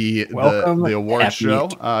to the award show.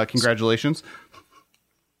 Congratulations.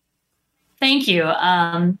 Thank you.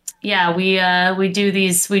 We do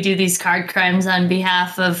these card crimes on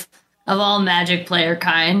behalf of all Magic player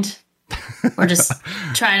kind. We're just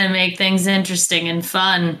trying to make things interesting and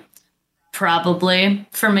fun, probably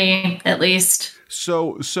for me at least.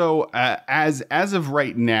 So as of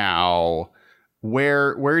right now,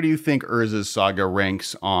 where do you think Urza's Saga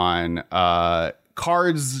ranks on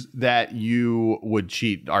cards that you would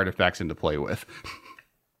cheat artifacts into play with?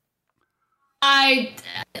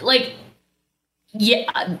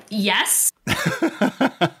 Yes.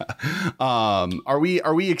 Are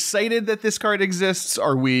we excited that this card exists?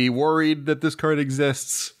 Are we worried that this card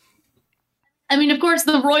exists? I mean, of course,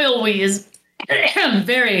 the royal we is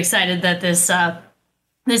very excited that this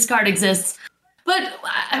card exists, but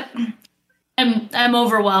I'm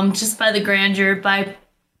overwhelmed just by the grandeur, by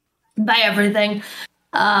by everything.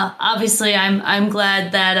 Obviously, I'm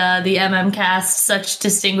glad that the MM cast, such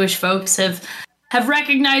distinguished folks, have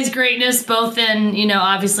recognized greatness, both in,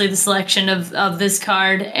 obviously the selection of this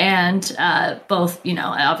card and both,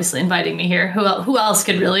 obviously inviting me here. Who else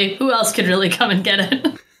could really come and get it?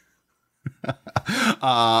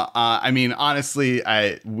 I mean, honestly,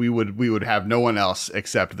 we would have no one else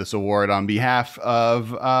accept this award on behalf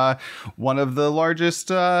of one of the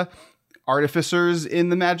largest artificers in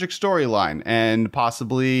the Magic storyline and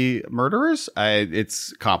possibly murderers.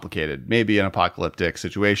 It's complicated. Maybe an apocalyptic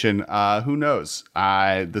situation. Who knows?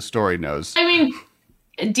 The story knows. I mean,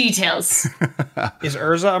 details. Is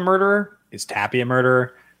Urza a murderer? Is Tappy a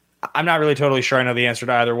murderer? I'm not really totally sure I know the answer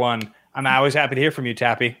to either one. I'm always happy to hear from you,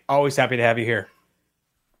 Tappy. Always happy to have you here.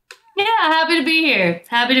 Yeah, happy to be here.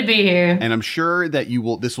 Happy to be here. And I'm sure that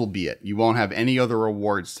this will be it. You won't have any other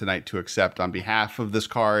awards tonight to accept on behalf of this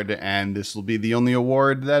card, and this will be the only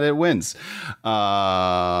award that it wins.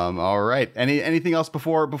 All right. Anything else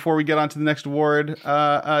before we get on to the next award,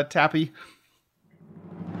 Tappy?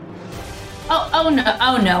 Oh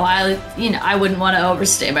no! I wouldn't want to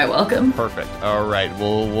overstay my welcome. Perfect. All right.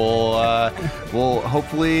 We'll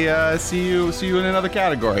hopefully see you in another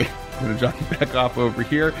category. I'm gonna drop you back off over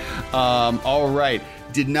here. All right.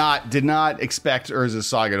 Did not expect Urza's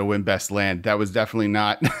Saga to win Best Land. That was definitely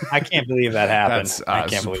not. I can't believe that happened. I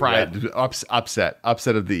can't believe that.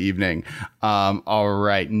 Upset of the evening. All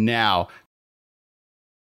right. Now,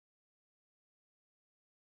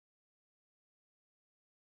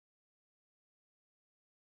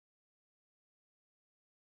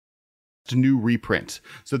 new reprint.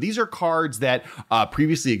 So these are cards that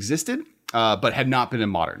previously existed but had not been in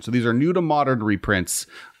Modern. So these are new to Modern reprints.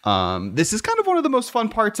 This is kind of one of the most fun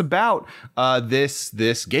parts about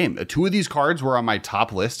this game. Two of these cards were on my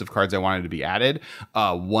top list of cards I wanted to be added.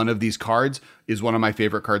 One of these cards is one of my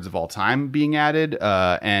favorite cards of all time being added,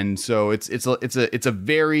 and so it's a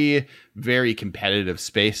very, very competitive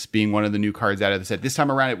space being one of the new cards out of the set. This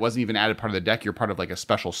time around, it wasn't even added part of the deck. You're part of like a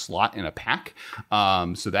special slot in a pack.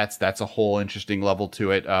 So that's a whole interesting level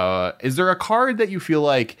to it. Is there a card that you feel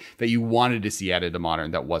like that you wanted to see added to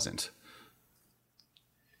Modern that wasn't?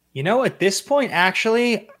 At this point,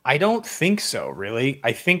 actually, I don't think so, really.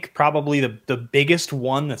 I think probably the biggest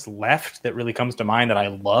one that's left that really comes to mind that I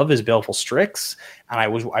love is Baleful Strix. And I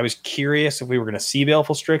was curious if we were going to see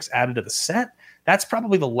Baleful Strix added to the set. That's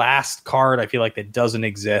probably the last card I feel like that doesn't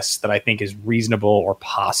exist that I think is reasonable or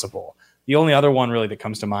possible. The only other one really that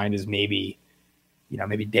comes to mind is maybe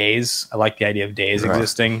Days. I like the idea of Days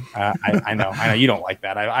existing. I know you don't like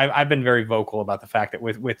that. I've been very vocal about the fact that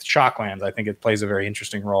with Shocklands, I think it plays a very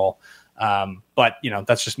interesting role. But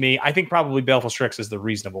that's just me. I think probably Baleful Strix is the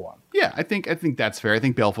reasonable one. Yeah, I think that's fair. I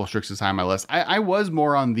think Baleful Strix is high on my list. I was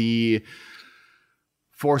more on the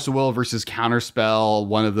Force of Will versus Counterspell,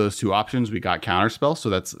 one of those two options. We got Counterspell, so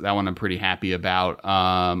that one I'm pretty happy about.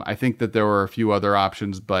 I think that there were a few other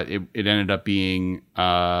options, but it ended up being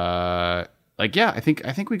I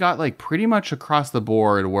think we got like pretty much across the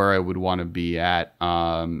board where I would want to be at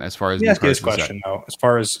as far as. Let me ask you this question though, as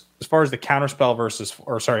far as the Counterspell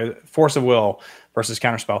Force of Will versus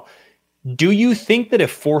Counterspell. Do you think that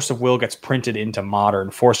if Force of Will gets printed into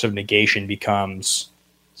Modern, Force of Negation becomes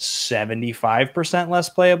 75% less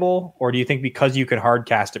playable, or do you think because you could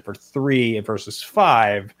hardcast it for 3 versus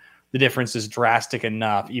 5? The difference is drastic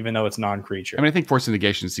enough, even though it's non-creature. I mean, I think Force of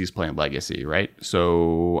Negation sees play in Legacy, right?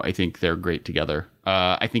 So I think they're great together.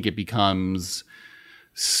 I think it becomes,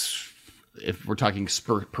 if we're talking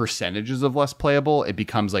percentages of less playable, it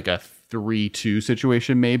becomes like a 3-2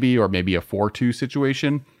 situation maybe, or maybe a 4-2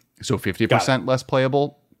 situation. So 50% less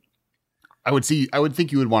playable. I would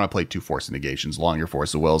think you would want to play 2 Force of Negations along your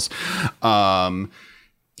Force of Wills.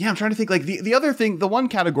 Yeah, I'm trying to think like the other thing, the one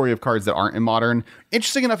category of cards that aren't in Modern,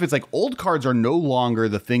 interesting enough, it's like old cards are no longer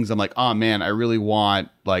the things I'm like, oh man, I really want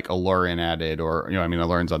like Alurin added, or,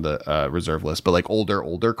 Alurin's on the reserve list, but like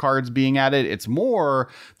older cards being added. It's more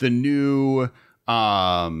the new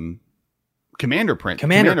commander cards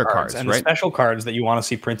and right? The special cards that you want to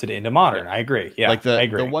see printed into Modern. I agree. Yeah, like I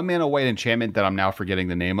agree. The 1-mana white enchantment that I'm now forgetting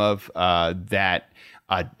the name of, that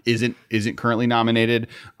isn't currently nominated.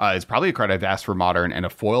 It's probably a card I've asked for Modern and a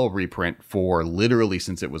foil reprint for literally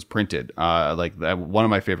since it was printed. One of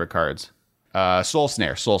my favorite cards. Soul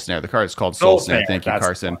Snare. The card is called Soul Snare. Thank you,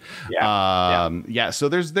 Carson. Yeah. So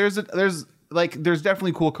there's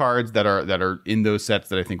definitely cool cards that are in those sets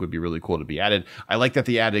that I think would be really cool to be added. I like that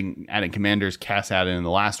the adding commanders Cass added in the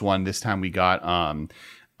last one. This time we got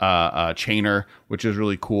Chainer, which is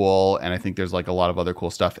really cool, and I think there's like a lot of other cool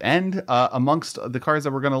stuff. And amongst the cards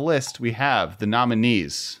that we're going to list, we have the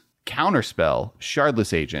nominees Counterspell,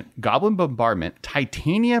 Shardless Agent, Goblin Bombardment,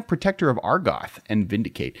 Titania, Protector of Argoth, and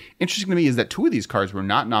Vindicate. Interesting to me is that 2 of these cards were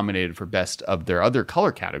not nominated for best of their other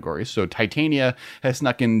color categories. So Titania has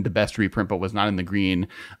snuck in the best reprint, but was not in the green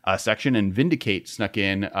section, and Vindicate snuck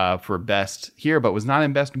in for best here, but was not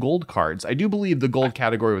in best gold cards. I do believe the gold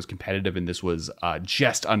category was competitive, and this was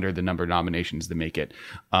just under the number of nominations to make it.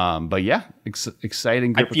 But yeah,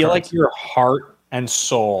 exciting group I feel of cards. like your heart and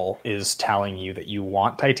soul is telling you that you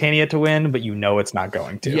want Titania to win, but you know it's not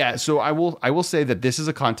going to. Yeah, so I will say that this is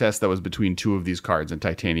a contest that was between 2 of these cards, and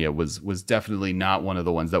Titania was definitely not one of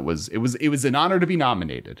the ones that was. It was an honor to be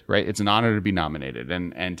nominated, right? It's an honor to be nominated,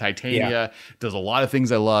 and Titania does a lot of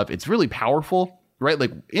things I love. It's really powerful, right?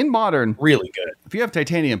 Like in Modern, Really good. if you have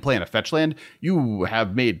Titania and play in a fetch land, you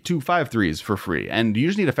have made 2 5/3s for free, and you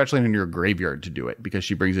just need a fetch land in your graveyard to do it because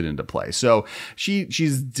she brings it into play. So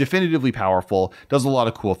she's definitively powerful, does a lot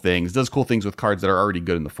of cool things, does cool things with cards that are already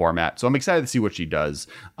good in the format. So I'm excited to see what she does.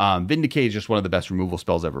 Vindicate is just one of the best removal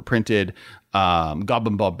spells ever printed.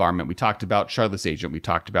 Goblin Bombardment we talked about, Shardless Agent we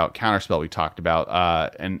talked about, Counterspell we talked about,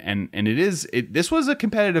 and this was a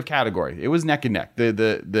competitive category. It was neck and neck.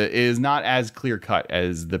 It is not as clear cut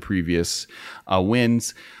as the previous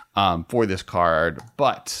wins for this card,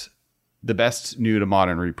 but the best new to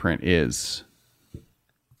Modern reprint is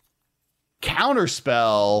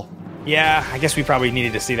Counterspell. Yeah, I guess we probably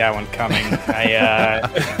needed to see that one coming.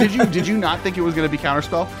 Did you not think it was going to be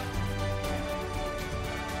Counterspell?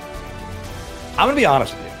 I'm going to be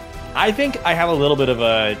honest with you. I think I have a little bit of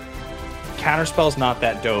a Counterspell's not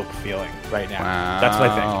that dope feeling right now. Wow. That's what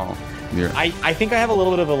I think. I think I have a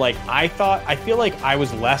little bit of a I feel like I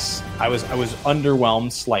was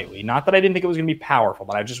underwhelmed slightly. Not that I didn't think it was going to be powerful,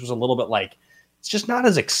 but I just was a little bit it's just not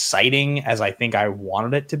as exciting as I think I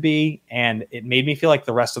wanted it to be. And it made me feel like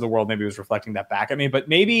the rest of the world maybe was reflecting that back at me, but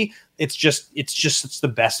maybe it's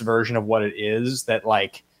the best version of what it is that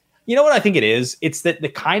you know what I think it is? It's that the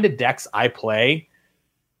kind of decks I play,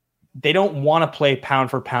 they don't want to play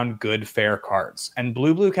pound for pound good fair cards. And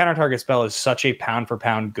blue counter target spell is such a pound for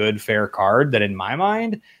pound good fair card that in my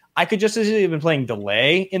mind, I could just as easily have been playing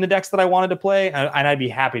delay in the decks that I wanted to play, and I'd be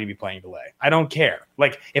happy to be playing delay. I don't care.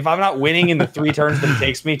 If I'm not winning in the 3 turns that it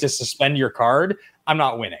takes me to suspend your card, I'm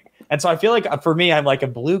not winning. And so I feel like for me, I'm a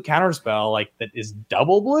blue counter spell that is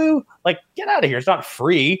double blue. Get out of here. It's not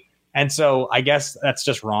free. And so I guess that's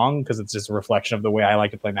just wrong because it's just a reflection of the way I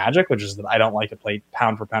like to play Magic, which is that I don't like to play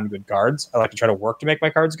pound for pound good cards. I like to try to work to make my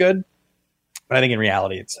cards good. But I think in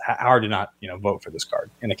reality, it's hard to not vote for this card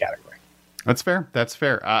in the category. That's fair.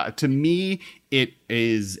 To me, it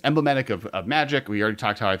is emblematic of Magic. We already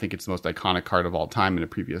talked how I think it's the most iconic card of all time in a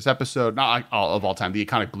previous episode. Not all of all time, the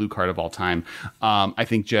iconic blue card of all time. I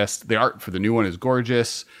think just the art for the new one is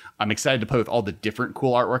gorgeous. I'm excited to play with all the different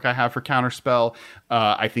cool artwork I have for Counterspell.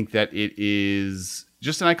 I think that it is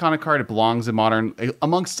just an iconic card. It belongs in Modern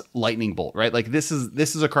amongst Lightning Bolt, right? This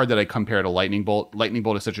is a card that I compare to Lightning Bolt. Lightning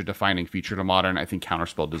Bolt is such a defining feature to Modern. I think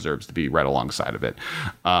Counterspell deserves to be right alongside of it.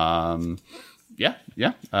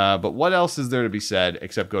 Yeah. But what else is there to be said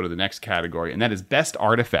except go to the next category, and that is Best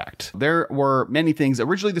Artifact. There were many things.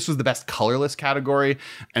 Originally, this was the Best Colorless category,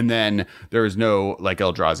 and then there was no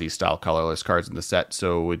Eldrazi style colorless cards in the set,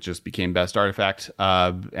 so it just became Best Artifact.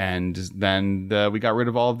 And then we got rid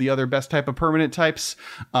of all of the other best type of permanent types.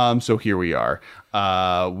 So here we are.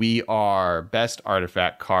 We are Best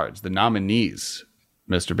Artifact cards. The nominees,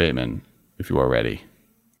 Mr. Bateman, if you are ready.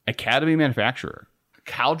 Academy Manufacturer,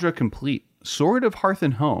 Kaldra Complete, Sword of Hearth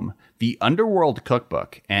and Home, The Underworld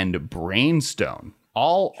Cookbook, and Brainstone.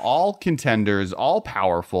 All contenders, all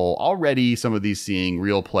powerful. Already some of these seeing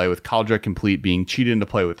real play, with Kaldra Complete being cheated into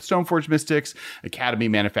play with Stoneforge Mystics, Academy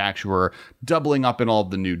Manufacturer doubling up in all of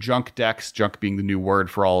the new junk decks, junk being the new word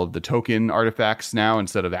for all of the token artifacts now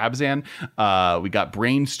instead of Abzan. We got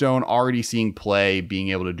Brainstone already seeing play, being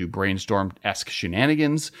able to do Brainstorm-esque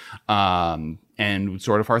shenanigans. And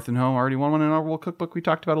Sword of Hearth and Home already won one in our World Cookbook. We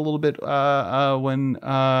talked about a little bit when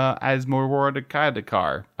Asmorward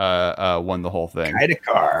Kaidakar won the whole thing.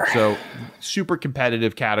 Kaidakar. So super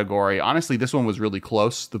competitive category. Honestly, this one was really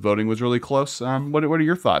close. The voting was really close. What are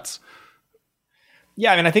your thoughts?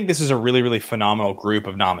 Yeah, I think this is a really, really phenomenal group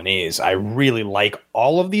of nominees. I really like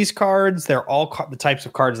all of these cards. They're all the types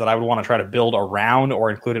of cards that I would want to try to build around or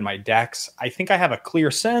include in my decks. I think I have a clear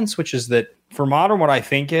sense, which is that for Modern, what I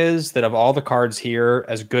think is that of all the cards here,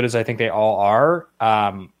 as good as I think they all are,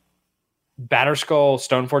 Batterskull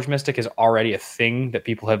Stoneforge Mystic is already a thing that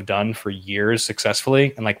people have done for years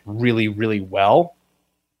successfully and really, really well.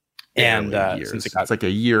 And since it's like a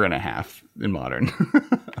year and a half in Modern.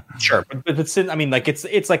 Sure, but it's, I mean, like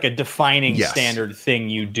it's like a defining standard thing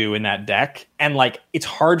you do in that deck, and like it's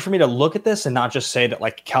hard for me to look at this and not just say that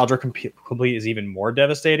like Kaldra Complete is even more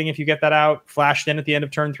devastating if you get that out flashed in at the end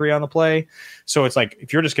of turn 3 on the play. So it's like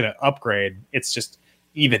if you're just going to upgrade, it's just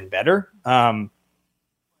even better.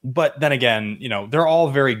 But then again, you know, they're all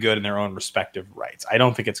very good in their own respective rights. I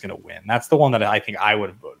don't think it's going to win. That's the one that I think I would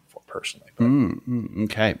have voted for personally.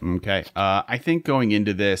 Okay. I think going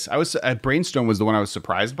into this, I was Brainstorm was the one I was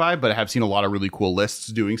surprised by, but I have seen a lot of really cool lists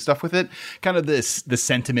doing stuff with it. Kind of the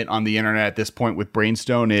sentiment on the internet at this point with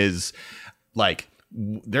Brainstone is like,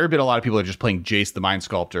 there have been a lot of people that are just playing Jace the Mind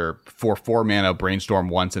Sculptor for 4 mana, Brainstorm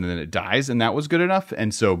once, and then it dies, and that was good enough.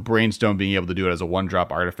 And so Brainstorm being able to do it as a 1-drop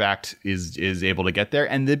artifact is able to get there.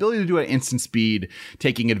 And the ability to do it at instant speed,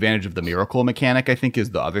 taking advantage of the Miracle mechanic, I think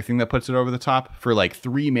is the other thing that puts it over the top. For like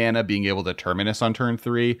 3 mana, being able to Terminus on turn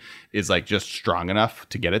 3 is like just strong enough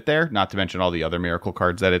to get it there. Not to mention all the other Miracle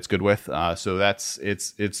cards that it's good with. So that's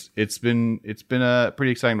it's been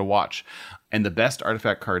pretty exciting to watch. And the best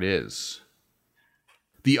artifact card is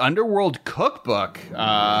the Underworld Cookbook.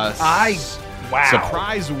 Surprise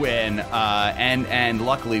win. And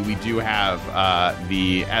luckily we do have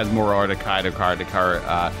the Asmorada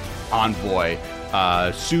Kardakar envoy,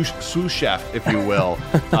 sous chef, if you will,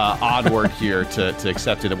 Oddward here to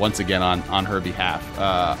accept it once again on her behalf.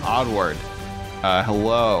 Oddward,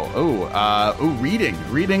 hello.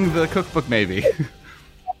 Reading the cookbook maybe.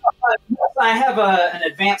 I have an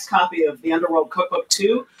advanced copy of the Underworld Cookbook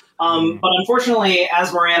too. But unfortunately,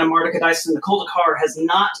 Asmarana, Martika Dyson, and the Kuldakar has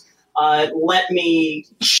not let me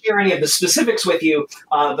share any of the specifics with you.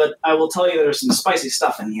 But I will tell you there's some spicy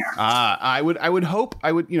stuff in here. I'd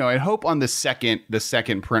hope on the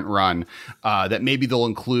second print run that maybe they'll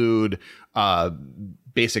include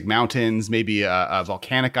basic mountains, maybe a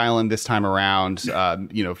volcanic island this time around.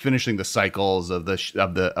 Finishing the cycles of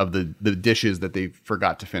the dishes that they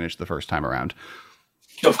forgot to finish the first time around.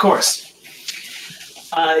 Of course.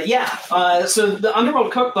 So the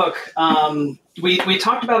Underworld Cookbook, we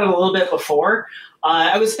talked about it a little bit before.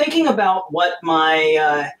 I was thinking about what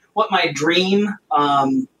my dream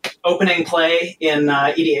opening play in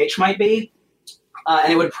EDH might be,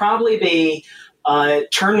 and it would probably be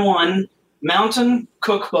turn 1 Mountain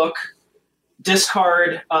Cookbook,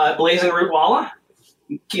 discard Blazing Root Walla,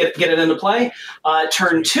 get it into play.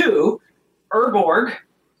 Turn 2 Urborg,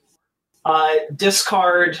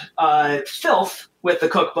 discard Filth with the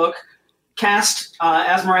cookbook, cast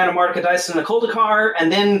Asmarana, Martika Dyson, and the Kuldakar,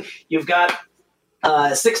 and then you've got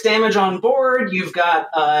 6 damage on board. You've got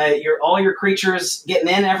all your creatures getting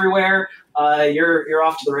in everywhere. You're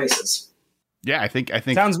off to the races. Yeah, I think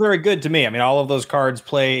sounds very good to me. I mean, all of those cards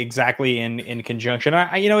play exactly in conjunction.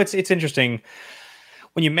 It's interesting.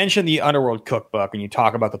 When you mention the Underworld Cookbook and you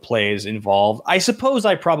talk about the plays involved, I suppose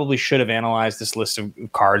I probably should have analyzed this list of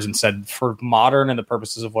cards and said, for Modern and the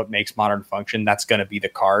purposes of what makes Modern function, that's going to be the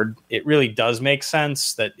card. It really does make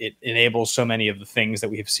sense that it enables so many of the things that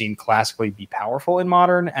we have seen classically be powerful in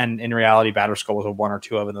Modern. And in reality, Batterskull was a 1 or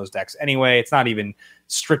 2 of in those decks anyway. It's not even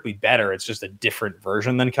strictly better. It's just a different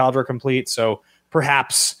version than Kaldra Complete. So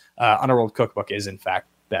perhaps Underworld Cookbook is, in fact,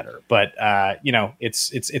 better, but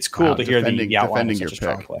it's cool to hear the outline of such a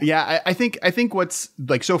strong play. Yeah, I think what's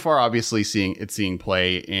like so far, obviously seeing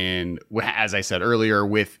play in, as I said earlier,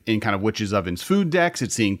 in kind of Witches Oven's food decks.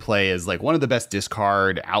 It's seeing play as like one of the best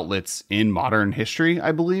discard outlets in Modern history,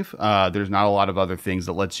 I believe. There's not a lot of other things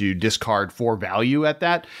that lets you discard for value at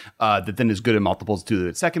that then is good in multiples to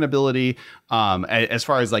its second ability. As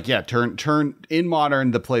far as like, turn in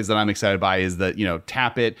Modern, the plays that I'm excited by is that,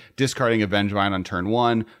 tap it, discarding a Vengevine on turn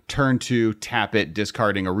 1, turn 2, tap it,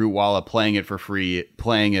 discarding a Root Walla, playing it for free,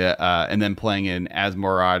 playing it, and then playing in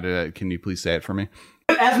Asmorada. Can you please say it for me?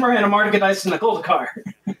 Asmarana, Martika Dyson, and the Kuldakar.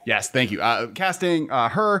 Yes, thank you. Casting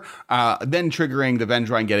her, then triggering the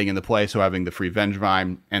Vengevine, getting into play, so having the free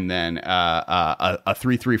Vengevine, and then a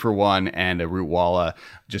 3/3 for 1 and a Root Walla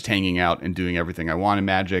just hanging out and doing everything I want in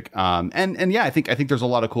Magic. I think there's a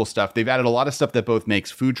lot of cool stuff. They've added a lot of stuff that both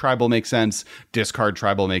makes food tribal make sense, discard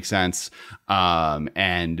tribal make sense,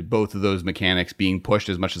 and both of those mechanics being pushed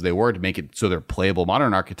as much as they were to make it so they're playable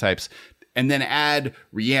Modern archetypes. And then add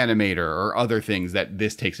Reanimator or other things that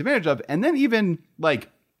this takes advantage of. And then even like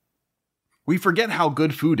we forget how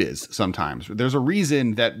good food is sometimes. There's a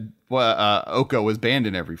reason that Oko was banned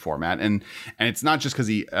in every format. And it's not just because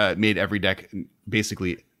he made every deck,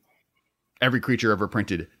 basically every creature ever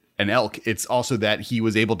printed an elk. It's also that he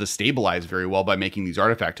was able to stabilize very well by making these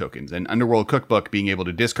artifact tokens. And Underworld Cookbook being able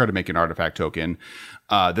to discard to make an artifact token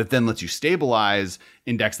that then lets you stabilize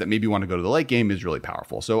in decks that maybe want to go to the late game is really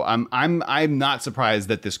powerful. So I'm not surprised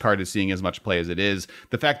that this card is seeing as much play as it is.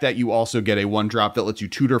 The fact that you also get a 1-drop that lets you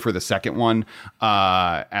tutor for the second one,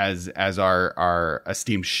 as our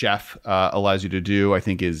esteemed chef allows you to do, I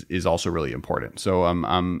think is also really important. So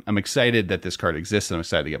I'm excited that this card exists, and I'm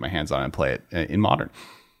excited to get my hands on it and play it in Modern.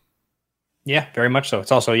 Yeah, very much so.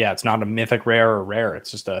 It's also, it's not a mythic rare or rare.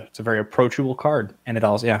 It's just it's a very approachable card, and it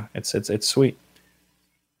also, it's sweet.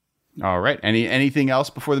 All right. Anything else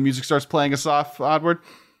before the music starts playing us off, Oddward?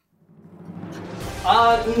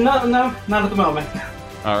 No, not at the moment.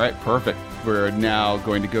 All right, perfect. We're now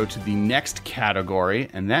going to go to the next category,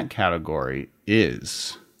 and that category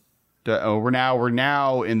is we're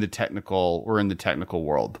now in the technical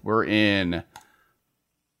world. We're in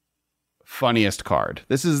funniest card.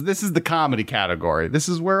 This is the comedy category. This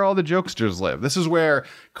is where all the jokesters live. This is where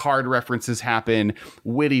card references happen,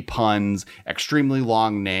 witty puns, extremely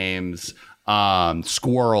long names,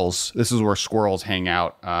 squirrels. This is where squirrels hang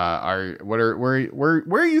out.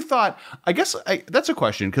 Where you thought? I guess that's a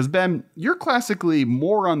question, because Ben, you're classically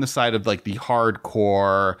more on the side of like the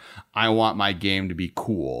hardcore. I want my game to be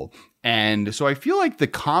cool. And so I feel like the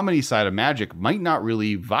comedy side of Magic might not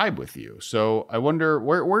really vibe with you. So I wonder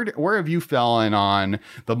where have you fallen on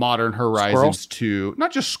the Modern Horizons to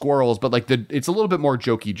not just squirrels, but like it's a little bit more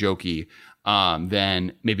jokey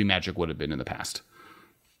than maybe Magic would have been in the past.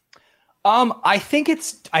 I think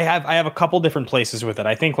I have a couple different places with it.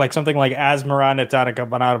 I think like something like Asmarana Tanica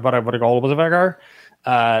Banana Baragola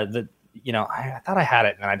that I thought I had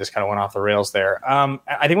it and I just kind of went off the rails there.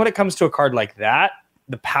 I think when it comes to a card like that,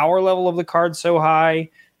 the power level of the card's so high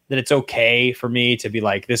that it's okay for me to be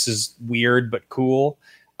like, this is weird but cool.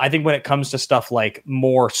 I think when it comes to stuff like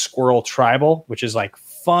more Squirrel Tribal, which is like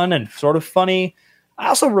fun and sort of funny, I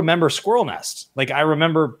also remember Squirrel Nest. Like I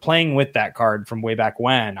remember playing with that card from way back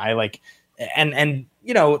when. I like and I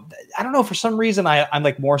don't know, for some reason I'm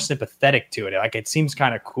like more sympathetic to it. Like it seems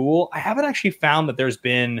kind of cool. I haven't actually found that there's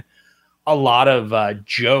been a lot of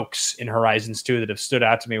jokes in Horizons 2 that have stood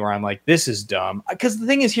out to me where I'm like, this is dumb. Because the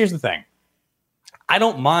thing is, here's the thing. I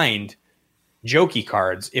don't mind jokey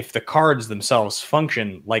cards if the cards themselves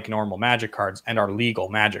function like normal Magic cards and are legal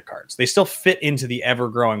Magic cards. They still fit into the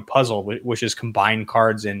ever-growing puzzle, which is combined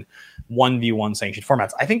cards in 1v1 sanctioned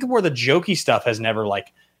formats. I think where the jokey stuff has never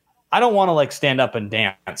I don't want to stand up and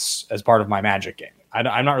dance as part of my Magic game.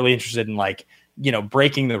 I'm not really interested in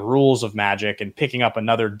breaking the rules of Magic and picking up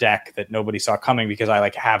another deck that nobody saw coming because I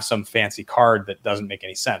have some fancy card that doesn't make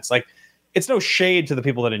any sense. It's no shade to the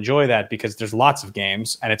people that enjoy that, because there's lots of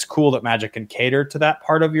games and it's cool that Magic can cater to that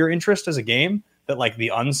part of your interest as a game, that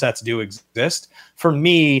the unsets do exist. For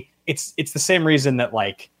me, it's the same reason that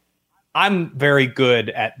I'm very good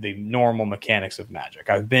at the normal mechanics of Magic.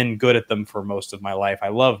 I've been good at them for most of my life. I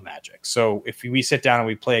love Magic. So if we sit down and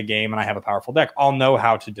we play a game and I have a powerful deck, I'll know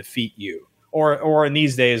how to defeat you. Or in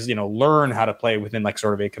these days, learn how to play within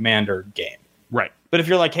sort of a Commander game. Right. But if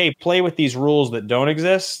you're hey, play with these rules that don't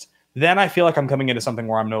exist, then I feel like I'm coming into something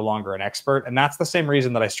where I'm no longer an expert. And that's the same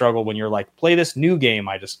reason that I struggle when you're play this new game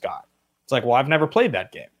I just got. It's well, I've never played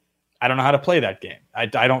that game. I don't know how to play that game. I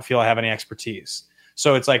don't feel I have any expertise.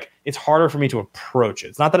 So it's it's harder for me to approach it.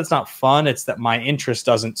 It's not that it's not fun. It's that my interest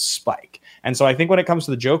doesn't spike. And so I think when it comes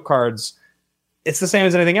to the joke cards, it's the same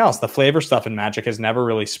as anything else. The flavor stuff in Magic has never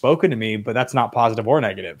really spoken to me, but that's not positive or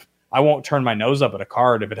negative. I won't turn my nose up at a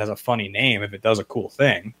card if it has a funny name, if it does a cool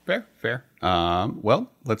thing. Fair. Well,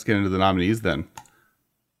 let's get into the nominees then.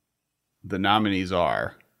 The nominees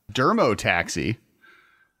are Dermo Taxi,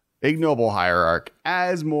 Ignoble Hierarch,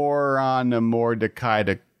 Asmoran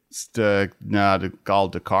Mordecai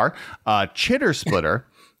Galdakar, Chitter Splitter,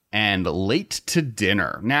 and Late to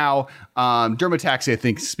Dinner. Now, Dermotaxi, I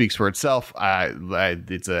think, speaks for itself.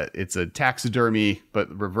 It's a taxidermy,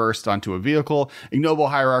 but reversed onto a vehicle. Ignoble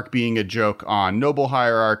Hierarch being a joke on Noble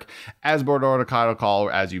Hierarch.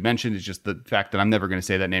 Asbordoricatocol, as you mentioned, is just the fact that I'm never going to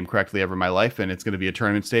say that name correctly ever in my life, and it's going to be a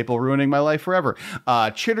tournament staple, ruining my life forever.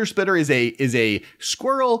 Chitter Splitter is a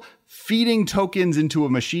squirrel feeding tokens into a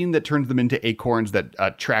machine that turns them into acorns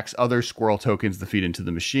that tracks other squirrel tokens to feed into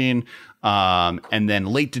the machine. And then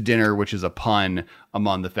Late to Dinner, which is a pun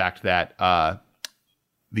among the fact that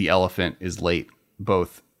the elephant is late,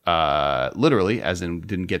 both literally, as in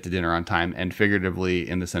didn't get to dinner on time, and figuratively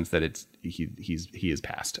in the sense that he is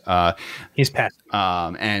passed. He's passed.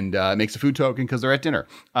 And makes a food token because they're at dinner.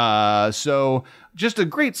 So just a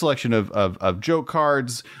great selection of joke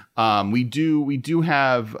cards. We do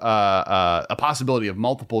have a possibility of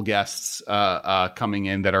multiple guests coming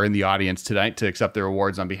in that are in the audience tonight to accept their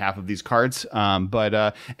awards on behalf of these cards.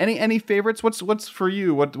 But any favorites? What's for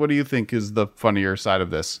you? What do you think is the funnier side of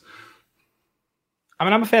this? I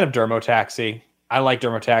mean, I'm a fan of Dermo Taxi. I like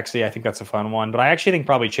Dermo Taxi. I think that's a fun one. But I actually think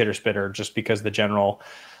probably Chitter Spitter, just because the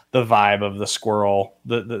vibe of the squirrel,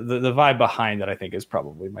 the vibe behind it, I think is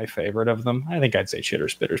probably my favorite of them. I think I'd say Chitter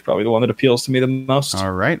Spitter is probably the one that appeals to me the most.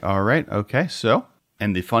 All right. Okay. So,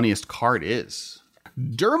 and the funniest card is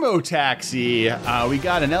Dermo Taxi. We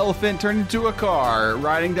got an elephant turned into a car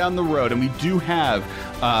riding down the road, and we do have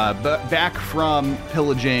back from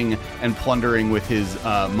pillaging and plundering with his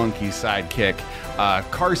monkey sidekick,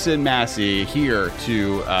 Carson Massey, here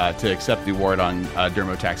to accept the award on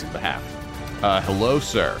Dermo Taxi's behalf. Hello,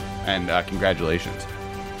 sir, and congratulations.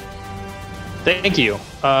 Thank you.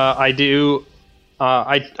 I do.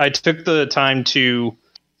 I took the time to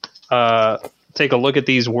take a look at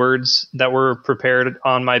these words that were prepared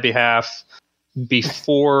on my behalf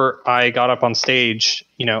before I got up on stage,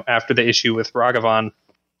 after the issue with Ragavan.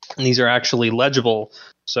 And these are actually legible.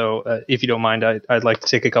 So if you don't mind, I'd like to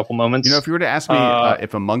take a couple moments. If you were to ask me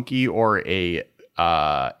if a monkey or a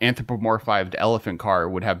anthropomorphized elephant car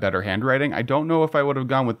would have better handwriting, I don't know if I would have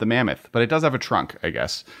gone with the mammoth, but it does have a trunk, I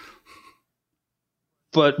guess.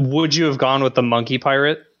 But would you have gone with the monkey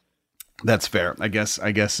pirate? That's fair. I guess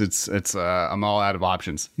it's I'm all out of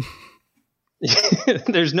options.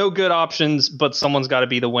 There's no good options, but someone's got to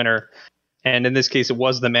be the winner. And in this case, it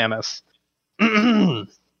was the mammoth.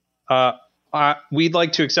 We'd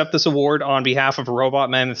like to accept this award on behalf of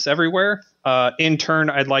robot mammoths everywhere. In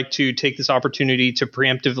turn, I'd like to take this opportunity to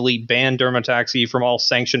preemptively ban Dermo Taxi from all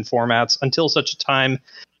sanctioned formats until such a time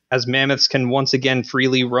as mammoths can once again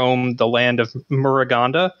freely roam the land of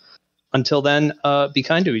Muruganda. Until then, be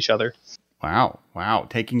kind to each other. Wow.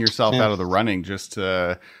 Taking yourself out of the running just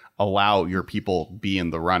to allow your people be in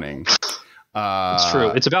the running. It's true.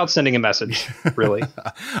 It's about sending a message, really.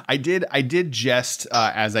 I did just,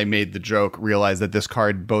 as I made the joke, realize that this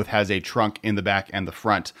card both has a trunk in the back and the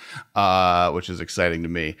front, which is exciting to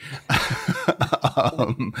me.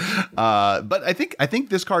 But I think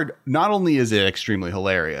this card, not only is it extremely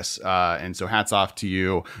hilarious, and so hats off to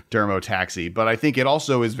you, Dermo Taxi, but I think it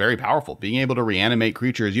also is very powerful. Being able to reanimate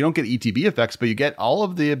creatures, you don't get ETB effects, but you get all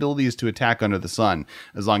of the abilities to attack under the sun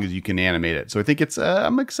as long as you can animate it. So I think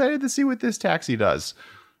I'm excited to see what this Taxi does.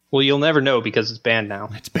 Well, you'll never know because it's banned now.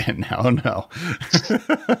 It's banned now. No.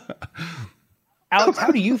 Alex, how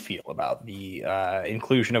do you feel about the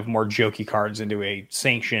inclusion of more jokey cards into a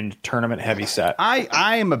sanctioned tournament heavy set?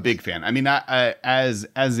 I am a big fan. I mean, as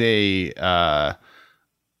a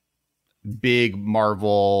big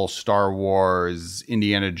Marvel, Star Wars,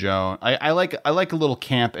 Indiana Jones, I like a little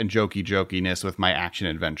camp and jokiness with my action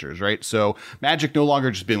adventures, right? So Magic no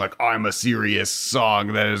longer just being like, I'm a serious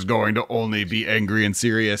song that is going to only be angry and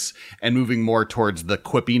serious, and moving more towards the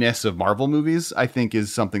quippiness of Marvel movies, I think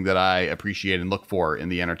is something that I appreciate and look for in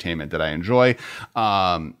the entertainment that I enjoy.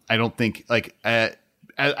 I don't think I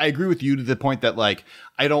agree with you to the point that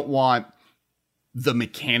I don't want the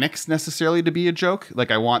mechanics necessarily to be a joke.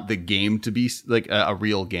 I want the game to be a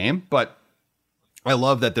real game, but I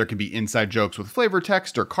love that there can be inside jokes with flavor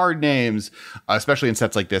text or card names, especially in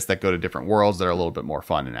sets like this that go to different worlds that are a little bit more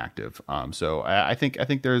fun and active. So I think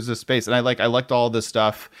there's a space, and I liked all this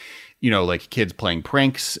stuff, kids playing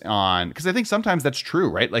pranks on, because I think sometimes that's true,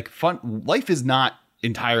 right? Fun life is not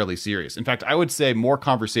entirely serious. In fact, I would say more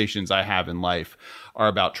conversations I have in life are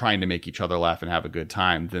about trying to make each other laugh and have a good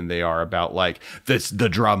time than they are about the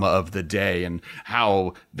drama of the day and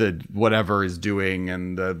how the whatever is doing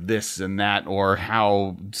and the this and that, or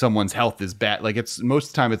how someone's health is bad. It's most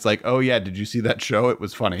of the time it's oh yeah, did you see that show? It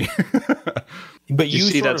was funny. But you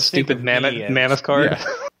see that stupid mammoth card? Yeah.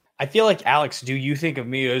 I feel like, Alex, do you think of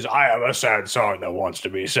me as I am a sad song that wants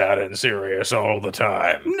to be sad and serious all the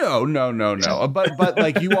time? No.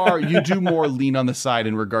 But you do more lean on the side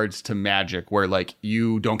in regards to Magic, where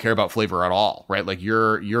you don't care about flavor at all, right?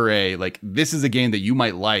 You're this is a game that you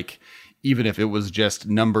might like, even if it was just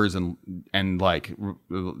numbers and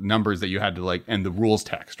numbers that you had to and the rules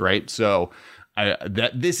text, right? So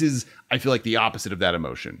I feel like the opposite of that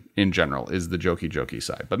emotion in general is the jokey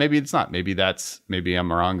side, but maybe it's not. Maybe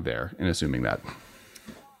I'm wrong there in assuming that.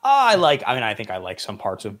 I think I like some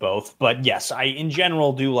parts of both, but yes, I in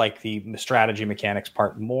general do like the strategy mechanics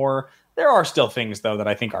part more. There are still things though that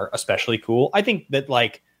I think are especially cool. I think that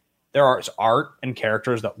there are art and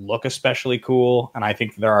characters that look especially cool. And I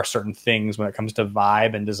think there are certain things when it comes to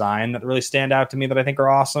vibe and design that really stand out to me that I think are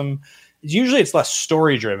awesome. Usually it's less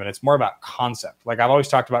story driven. It's more about concept. Like I've always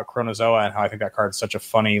talked about Chronozoa and how I think that card is such a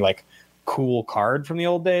funny, like cool card from the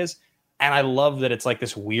old days. And I love that it's like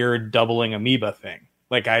this weird doubling amoeba thing.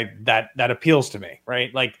 Like that appeals to me,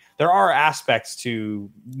 right? Like there are aspects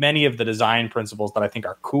to many of the design principles that I think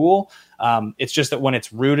are cool. It's just that when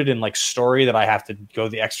it's rooted in like story that I have to go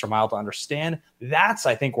the extra mile to understand, that's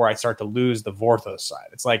I think where I start to lose the Vorthos side.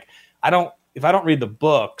 It's like if I don't read the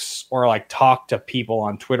books or like talk to people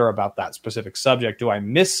on Twitter about that specific subject, do I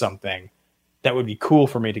miss something that would be cool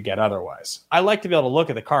for me to get otherwise? I like to be able to look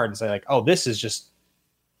at the card and say like, oh, this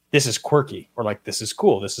is quirky, or like, this is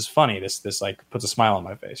cool. This is funny. This like puts a smile on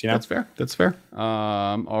my face, you know? That's fair.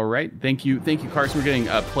 All right. Thank you, Carson. We're getting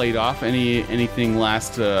played off. Anything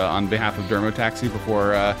last on behalf of Dermotaxi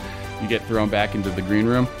before you get thrown back into the green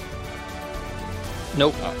room?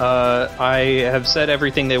 Nope. I have said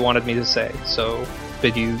everything they wanted me to say. So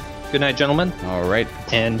bid you good night, gentlemen. All right.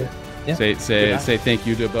 And yeah, say thank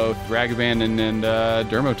you to both Ragavan and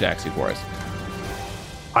Dermotaxi for us.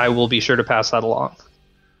 I will be sure to pass that along.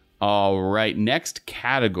 All right, next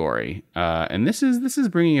category, and this is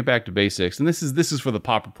bringing it back to basics, and this is for the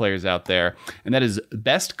Pauper players out there, and that is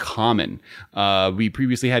best common. We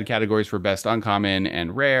previously had categories for best uncommon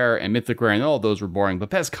and rare and mythic rare, and all of those were boring,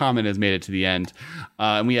 but best common has made it to the end,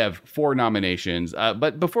 and we have 4 nominations.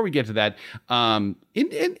 But before we get to that,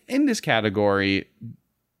 in this category,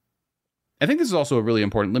 I think this is also a really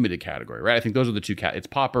important limited category, right? I think those are the two it's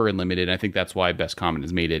Pauper and limited. And I think that's why best common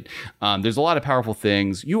has made it. There's a lot of powerful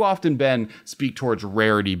things. You often, Ben, speak towards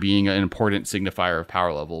rarity being an important signifier of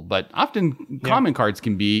power level, but often common cards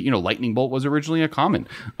can be, Lightning Bolt was originally a common,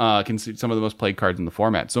 considered some of the most played cards in the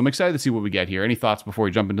format. So I'm excited to see what we get here. Any thoughts before we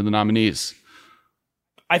jump into the nominees?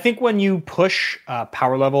 I think when you push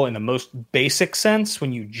power level in the most basic sense,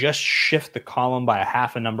 when you just shift the column by a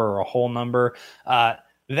half a number or a whole number,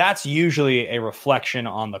 that's usually a reflection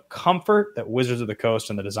on the comfort that Wizards of the Coast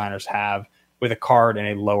and the designers have with a card in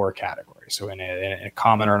a lower category. So in a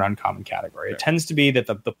common or an uncommon category. It tends to be that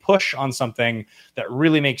the push on something that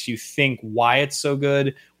really makes you think why it's so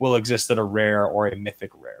good will exist at a rare or a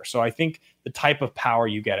mythic rare. So I think the type of power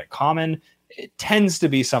you get at common, it tends to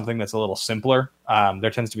be something that's a little simpler. There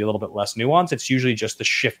tends to be a little bit less nuance. It's usually just the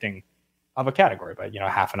shifting of a category by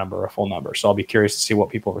half a number or a full number. So I'll be curious to see what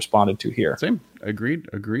people responded to here. Same. Agreed.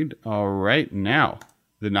 All right. Now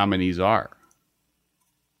the nominees are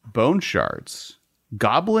Bone Shards,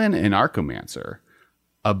 Goblin and Archomancer,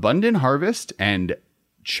 Abundant Harvest, and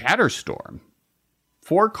Chatterstorm.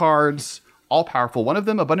 4 cards, all powerful. One of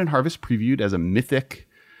them, Abundant Harvest, previewed as a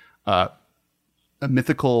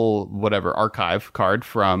mythical whatever archive card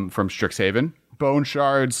from Strixhaven. Bone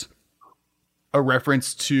Shards, a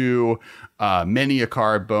reference to many a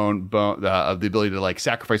card of the ability to like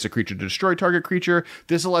sacrifice a creature to destroy target creature.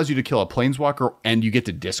 This allows you to kill a planeswalker and you get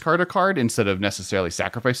to discard a card instead of necessarily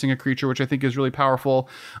sacrificing a creature, which I think is really powerful.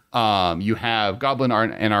 You have Goblin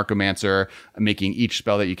and Archomancer, making each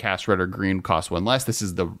spell that you cast red or green cost 1 less. This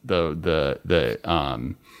is the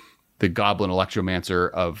Goblin Electromancer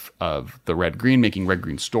of the red-green, making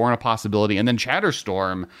red-green Storm a possibility. And then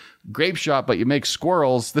Chatterstorm, Grape Shot, but you make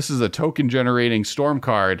squirrels. This is a token-generating Storm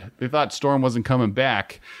card. They thought Storm wasn't coming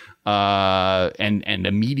back. And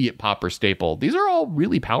immediate Pauper staple. These are all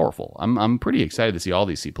really powerful. I'm pretty excited to see all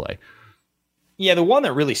these see play. Yeah, the one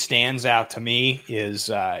that really stands out to me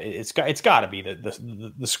is it's got to be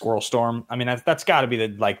the Squirrel Storm. I mean, that's got to be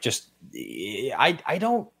I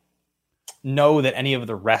don't know that any of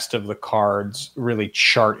the rest of the cards really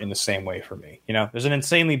chart in the same way for me. There's an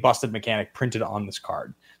insanely busted mechanic printed on this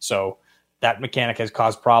card. So that mechanic has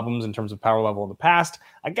caused problems in terms of power level in the past.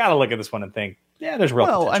 I got to look at this one and think, yeah, there's real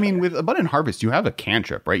potential. Well, I mean, with Abundant Harvest, you have a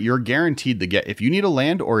cantrip, right? You're guaranteed to get, if you need a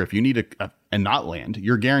land or if you need a not land,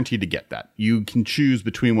 you're guaranteed to get that. You can choose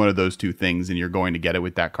between one of those two things and you're going to get it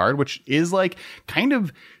with that card, which is like kind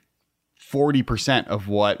of 40% of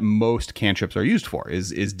what most cantrips are used for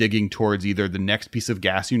is digging towards either the next piece of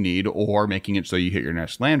gas you need or making it so you hit your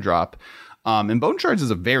next land drop. And Bone Shards is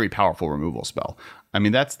a very powerful removal spell. I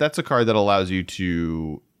mean, that's a card that allows you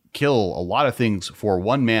to kill a lot of things for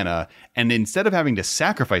 1 mana, and instead of having to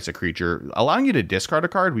sacrifice a creature, allowing you to discard a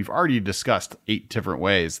card. We've already discussed 8 different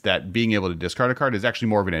ways that being able to discard a card is actually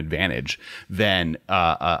more of an advantage than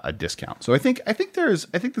a discount. So I think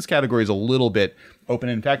this category is a little bit open.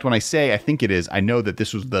 In fact, when I say I think it is, I know that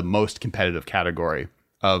this was the most competitive category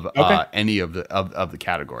of any of the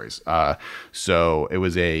categories. So it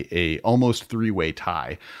was a almost 3-way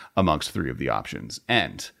tie amongst 3 of the options.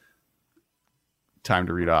 And time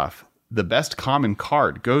to read off. The best common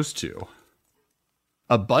card goes to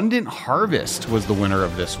Abundant Harvest. Was the winner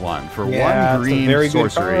of this one for one green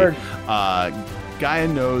sorcery. Gaia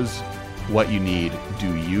knows what you need.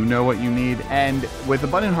 Do you know what you need? And with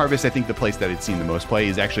Abundant Harvest, I think the place that it's seen the most play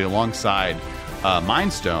is actually alongside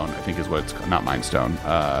Mindstone. I think is what it's called. Not Mindstone.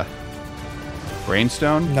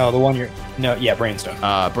 Brainstone? No, the one you're... No, yeah, Brainstone.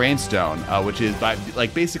 Brainstone, which is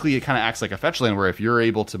basically it kind of acts like a fetch land where if you're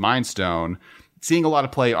able to Mindstone, seeing a lot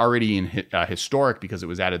of play already in Historic because it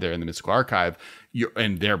was added there in the Mystical Archive,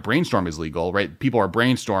 and their Brainstorm is legal, right? People are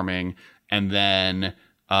brainstorming and then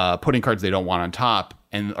putting cards they don't want on top,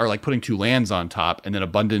 and are like putting 2 lands on top and then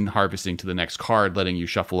abundant harvesting to the next card, letting you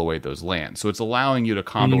shuffle away those lands. So it's allowing you to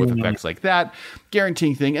combo with effects like that,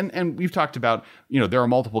 guaranteeing thing. And we've talked about, there are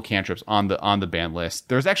multiple cantrips on the ban list.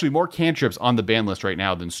 There's actually more cantrips on the ban list right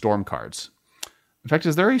now than storm cards. In fact,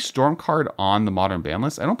 is there a storm card on the modern ban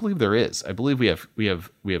list? I don't believe there is. I believe we have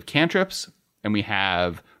cantrips and we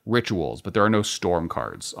have rituals, but there are no storm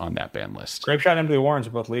cards on that ban list. Grapeshot and Empty the Warrens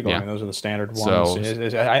are both legal. Yeah. I mean, those are the standard ones. So,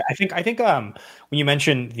 I think when you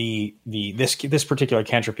mentioned this particular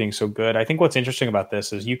cantrip being so good, I think what's interesting about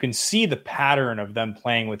this is you can see the pattern of them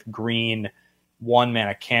playing with green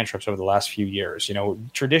 1-mana cantrips over the last few years.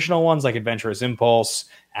 Traditional ones like Adventurous Impulse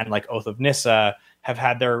and like Oath of Nissa have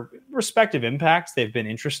had their respective impacts. They've been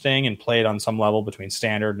interesting and played on some level between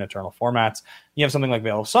standard and eternal formats. You have something like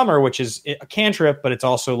Veil of Summer, which is a cantrip, but it's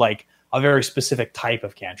also like a very specific type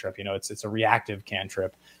of cantrip. It's a reactive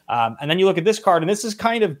cantrip. And then you look at this card, and this is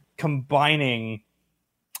kind of combining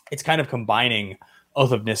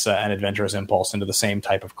Oath of Nissa and Adventurous Impulse into the same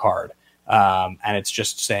type of card. And it's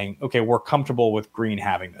just saying, okay, we're comfortable with green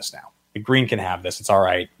having this now. Green can have this. It's all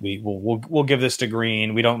right. We'll give this to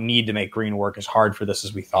green. We don't need to make green work as hard for this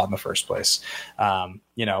as we thought in the first place. And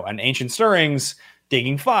Ancient Stirrings,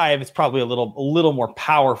 digging 5, it's probably a little more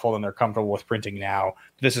powerful than they're comfortable with printing now.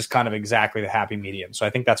 This is kind of exactly the happy medium. So I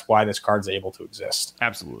think that's why this card's able to exist.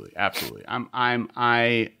 Absolutely. I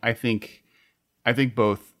think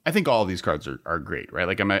all of these cards are great, right?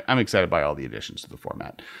 Like I'm excited by all the additions to the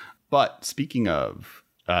format. But speaking of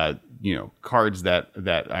cards that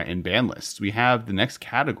are in ban lists, we have the next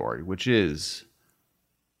category, which is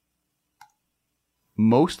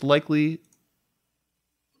most likely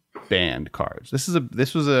banned cards. This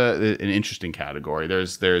was an interesting category.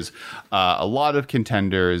 There's a lot of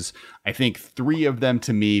contenders. I think 3 of them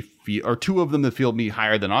to me or 2 of them that feel me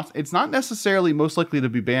higher than us. It's not necessarily most likely to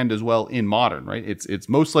be banned as well in modern, right? It's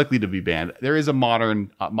most likely to be banned. There is a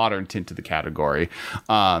modern tint to the category.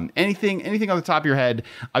 Anything on the top of your head?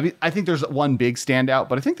 I think there's one big standout,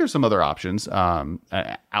 but I think there's some other options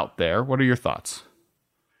out there. What are your thoughts?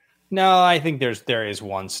 No, I think there is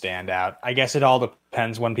one standout. I guess it all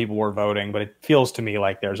depends when people were voting, but it feels to me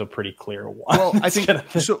like there's a pretty clear one. Well, I think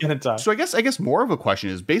so. I guess more of a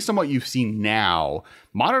question is based on what you've seen now.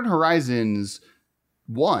 Modern Horizons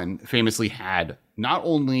 1 famously had not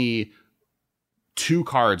only 2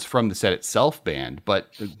 cards from the set itself banned, but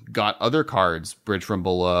got other cards, Bridge from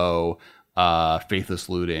Below, Faithless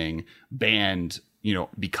Looting, banned.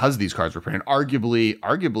 Because these cards were printed,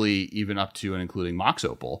 arguably even up to and including Mox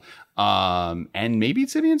Opal, and maybe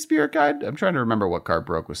Simian Spirit Guide. I'm trying to remember what card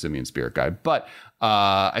broke with Simian Spirit Guide, but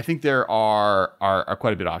I think there are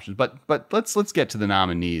quite a bit of options. But let's get to the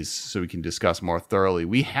nominees so we can discuss more thoroughly.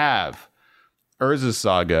 We have Urza's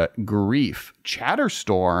Saga, Grief,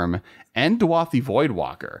 Chatterstorm, and Dwathi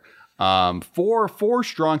Voidwalker. Four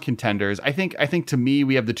strong contenders. I think to me,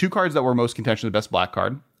 we have the 2 cards that were most contention, the best black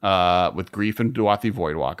card, with Grief and Dwathi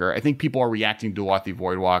Voidwalker. I think people are reacting to Dwathi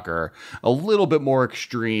Voidwalker a little bit more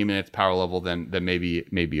extreme in its power level than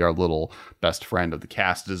maybe our little best friend of the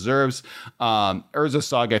cast deserves. Urza's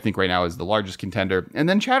Saga, I think right now is the largest contender. And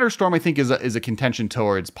then Chatterstorm, I think is a contention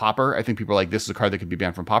towards Pauper. I think people are like, this is a card that could be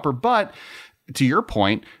banned from Pauper. But to your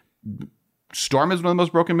point, Storm is one of the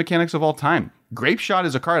most broken mechanics of all time. Grapeshot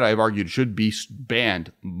is a card I've argued should be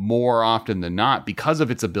banned more often than not because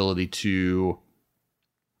of its ability to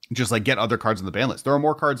just like get other cards on the ban list. There are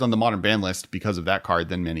more cards on the modern ban list because of that card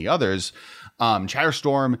than many others.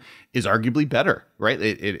 Chatterstorm is arguably better, right?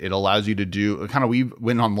 It allows you to do kind of, we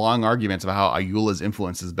went on long arguments about how Ayula's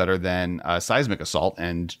influence is better than Seismic Assault,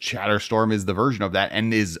 and Chatterstorm is the version of that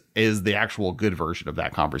and is the actual good version of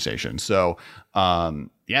that conversation. So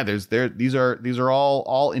these are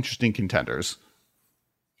all interesting contenders.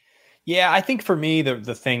 Yeah, I think for me,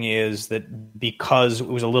 the thing is that because it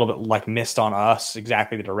was a little bit like missed on us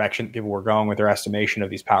exactly the direction people were going with their estimation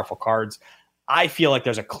of these powerful cards, I feel like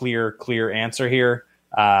there's a clear answer here.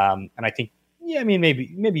 And I think, Yeah, I mean,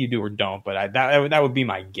 maybe you do or don't, but that would be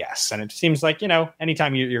my guess. And it seems like,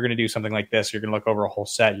 anytime you're going to do something like this, you're going to look over a whole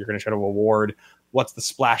set. You're going to try to award what's the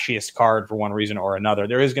splashiest card for one reason or another.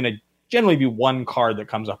 There is going to generally be one card that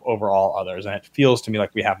comes up over all others, and it feels to me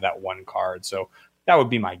like we have that one card. So that would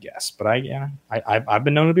be my guess. But I've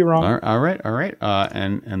been known to be wrong. All right.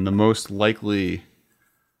 And the most likely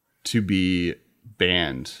to be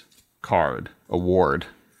banned card award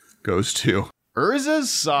goes to Urza's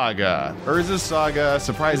Saga. Urza's Saga,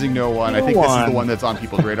 surprising no one. I think this is the one that's on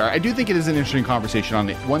people's radar. I do think it is an interesting conversation on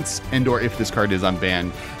it. Once and or if this card is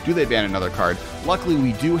unbanned, do they ban another card? Luckily,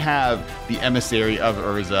 we do have the Emissary of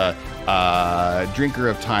Urza, Drinker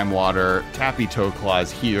of Time Water, Tappy Toe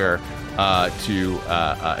Claws here to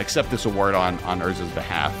accept this award on Urza's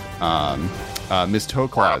behalf. Ms. Toe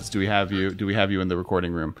Claws, do we have you in the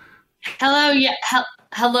recording room? Hello, yeah,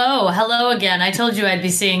 hello again. I told you I'd be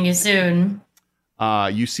seeing you soon.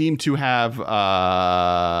 You seem to have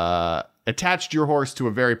attached your horse to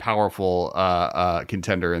a very powerful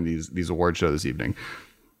contender in these award shows this evening.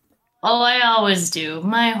 Oh, I always do.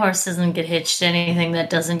 My horse doesn't get hitched to anything that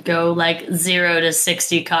doesn't go like 0 to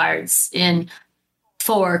 60 cards in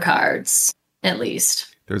 4 cards, at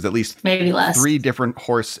least. There's at least maybe less 3 different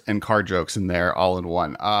horse and car jokes in there, all in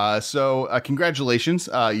one. So congratulations.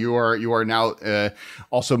 You are now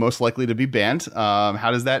also most likely to be banned.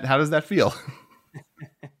 How does that feel?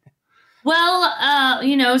 Well,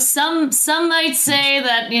 some might say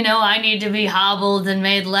that, I need to be hobbled and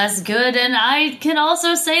made less good. And I can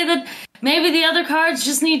also say that maybe the other cards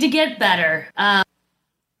just need to get better.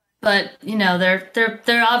 But,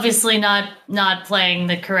 they're obviously not playing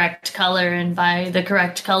the correct color. And by the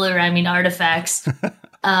correct color, I mean artifacts.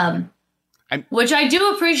 Which I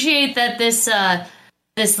do appreciate that this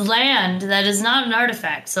land that is not an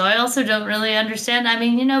artifact. So I also don't really understand. I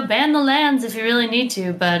mean, ban the lands if you really need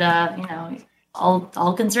to, but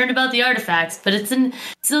all concerned about the artifacts. But it's a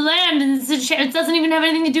land, and it doesn't even have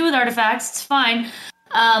anything to do with artifacts. It's fine.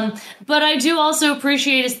 But I do also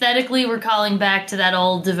appreciate aesthetically we're calling back to that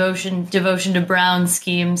old devotion to Brown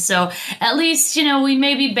scheme. So at least we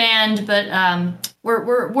may be banned, but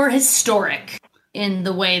we're historic in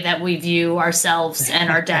the way that we view ourselves and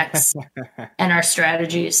our decks and our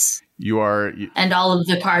strategies. And all of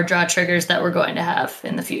the card draw triggers that we're going to have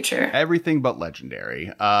in the future. Everything but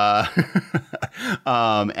legendary. And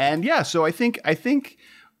yeah, so I think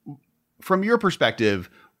from your perspective,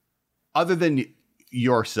 other than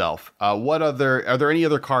yourself, are there any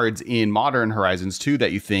other cards in Modern Horizons 2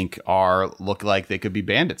 that you think look like they could be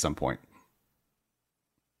banned at some point?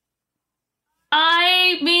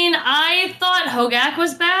 I mean, I thought Hogak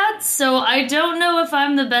was bad, so I don't know if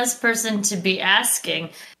I'm the best person to be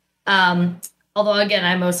asking. Although, again,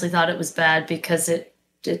 I mostly thought it was bad because it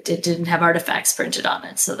didn't have artifacts printed on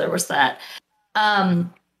it, so there was that.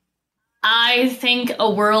 I think a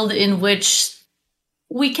world in which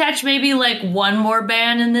we catch maybe like one more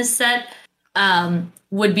ban in this set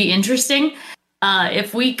would be interesting.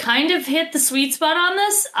 If we kind of hit the sweet spot on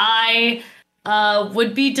this, I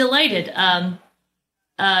would be delighted. Kind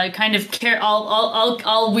of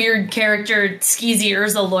all weird character skeezy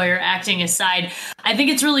Urza lawyer acting aside, I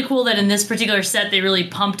think it's really cool that in this particular set they really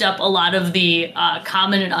pumped up a lot of the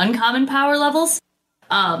common and uncommon power levels.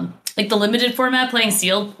 Like the limited format playing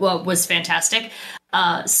sealed was fantastic.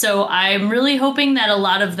 So I'm really hoping that a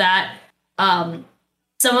lot of that,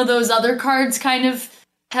 some of those other cards kind of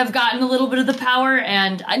have gotten a little bit of the power,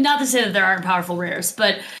 and not to say that there aren't powerful rares,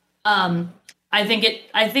 but I think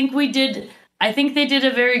they did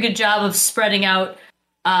a very good job of spreading out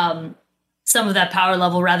some of that power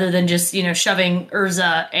level rather than just, shoving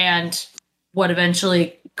Urza and what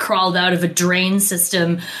eventually crawled out of a drain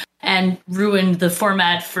system and ruined the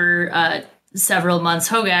format for several months,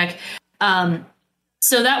 Hogak.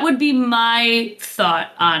 So that would be my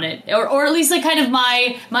thought on it, or at least like kind of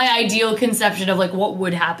my ideal conception of like what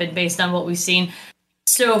would happen based on what we've seen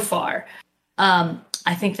so far.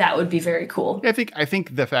 I think that would be very cool. I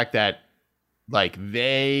think the fact that like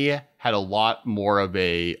they had a lot more of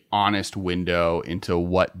a honest window into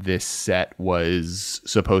what this set was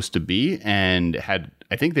supposed to be, and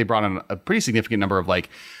I think they brought in a pretty significant number of like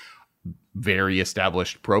very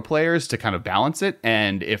established pro players to kind of balance it.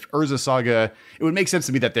 And if Urza Saga, it would make sense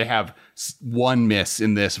to me that they have one miss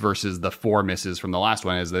in this versus the 4 misses from the last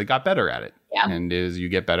one, as they got better at it. Yeah. And as you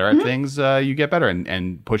get better at things, you get better.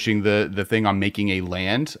 And pushing the thing on making a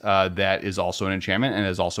land that is also an enchantment and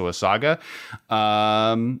is also a saga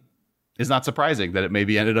is not surprising that it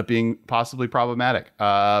maybe ended up being possibly problematic.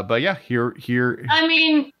 But yeah, here. I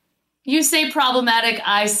mean, you say problematic,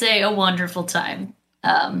 I say a wonderful time.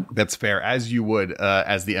 That's fair, as you would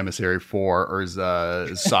as the emissary for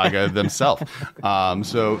Urza Saga themselves.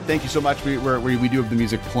 So thank you so much. We do have the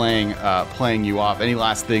music playing you off. Any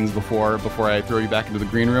last things before I throw you back into the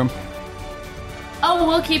green room? Oh,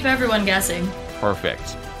 we'll keep everyone guessing.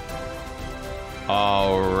 Perfect.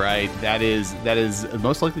 All right, that is the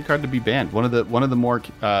most likely card to be banned. One of the more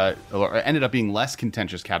ended up being less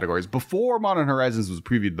contentious categories. Before Modern Horizons was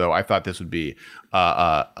previewed, though, I thought this would be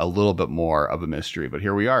a little bit more of a mystery. But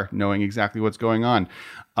here we are, knowing exactly what's going on.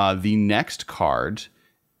 The next card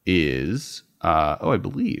is I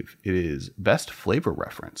believe it is Best Flavor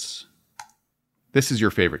Reference. This is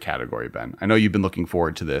your favorite category, Ben. I know you've been looking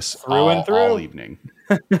forward to this all evening.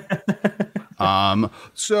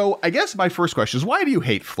 So I guess my first question is, why do you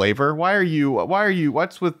hate flavor? Why are you,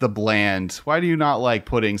 what's with the bland? Why do you not like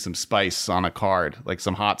putting some spice on a card, like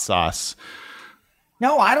some hot sauce?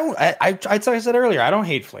 No, I don't. I said earlier, I don't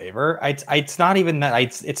hate flavor. It's not even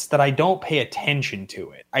that. It's that I don't pay attention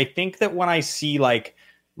to it. I think that when I see like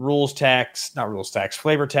flavor text,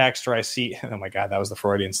 or I see, oh my God, that was the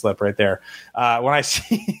Freudian slip right there. When I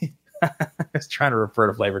see, I was trying to refer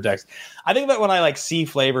to flavor text. I think that when I like see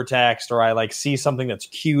flavor text, or I like see something that's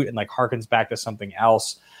cute and like harkens back to something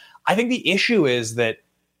else, I think the issue is that,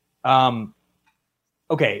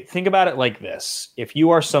 okay, think about it like this. If you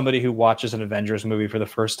are somebody who watches an Avengers movie for the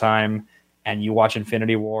first time and you watch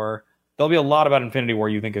Infinity War, there'll be a lot about Infinity War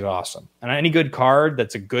you think is awesome. And any good card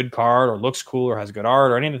that's a good card or looks cool or has good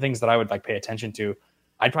art or any of the things that I would like pay attention to,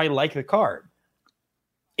 I'd probably like the card.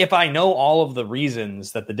 If I know all of the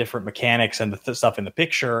reasons that the different mechanics and the stuff in the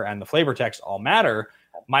picture and the flavor text all matter,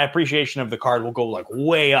 my appreciation of the card will go like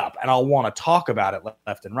way up and I'll want to talk about it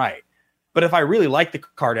left and right. But if I really like the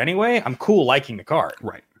card anyway, I'm cool liking the card.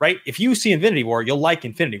 Right? If you see Infinity War, you'll like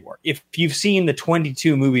Infinity War. If you've seen the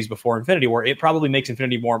 22 movies before Infinity War, it probably makes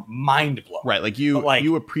Infinity War mind-blowing. Right, like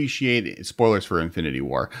you appreciate, spoilers for Infinity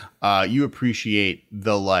War, you appreciate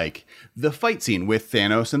the fight scene with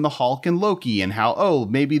Thanos and the Hulk and Loki and how,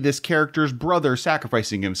 maybe this character's brother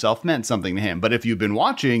sacrificing himself meant something to him. But if you've been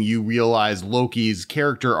watching, you realize Loki's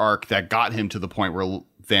character arc that got him to the point where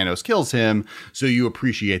Thanos kills him, so you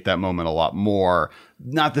appreciate that moment a lot more.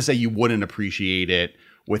 Not to say you wouldn't appreciate it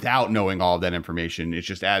without knowing all of that information. It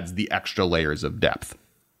just adds the extra layers of depth.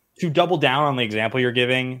 To double down on the example you're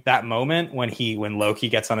giving, that moment when Loki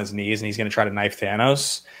gets on his knees and he's going to try to knife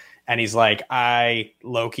Thanos, and he's like,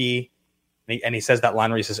 Loki, and he says that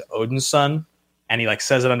line where he says Odin's son, and he like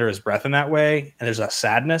says it under his breath in that way, and there's a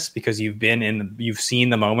sadness because you've seen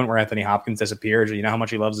the moment where Anthony Hopkins disappeared, or you know how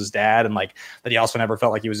much he loves his dad, and like that he also never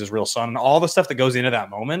felt like he was his real son, and all the stuff that goes into that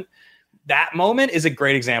moment. That moment is a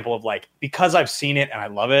great example of like, because I've seen it and I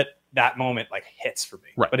love it, that moment like hits for me.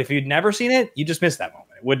 Right. But if you'd never seen it, you just missed that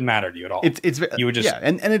moment. It wouldn't matter to you at all. You would just, yeah,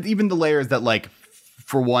 and even the layers that like,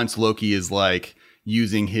 for once Loki is like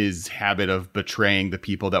using his habit of betraying the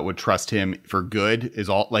people that would trust him for good is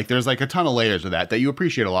all like, there's like a ton of layers of that you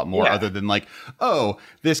appreciate a lot more, other than like,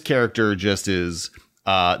 this character just is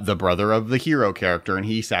the brother of the hero character and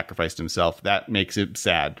he sacrificed himself. That makes it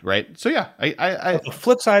sad, right? So yeah, the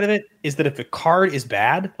flip side of it is that if a card is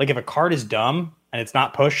bad, like if a card is dumb and it's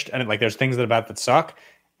not pushed and like there's things about that suck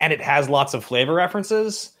and it has lots of flavor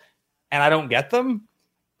references and I don't get them,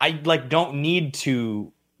 I like don't need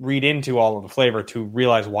to read into all of the flavor to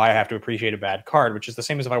realize why I have to appreciate a bad card, which is the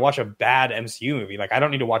same as if I watch a bad MCU movie. Like I don't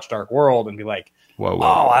need to watch Dark World and be like, whoa.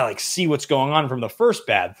 I like see what's going on from the first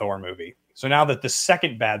bad Thor movie. So now that the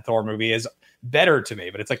second bad Thor movie is better to me,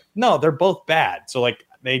 but it's like, no, they're both bad. So like,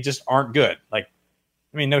 they just aren't good. Like,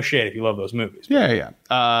 I mean, no shade if you love those movies. Yeah.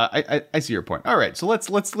 I see your point. All right. So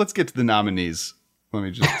let's get to the nominees. Let me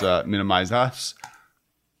just minimize us.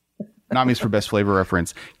 Nominees for Best Flavor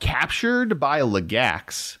Reference: Captured by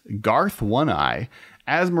Legax, Garth One Eye,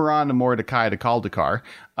 Asmaran Mordecai de Kaldekar,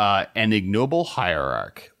 and Ignoble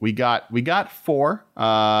Hierarch. We got 4.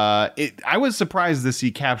 I was surprised to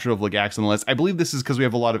see Capture of Legax on the list. I believe this is because we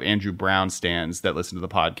have a lot of Andrew Brown stands that listen to the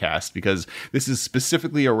podcast, because this is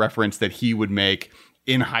specifically a reference that he would make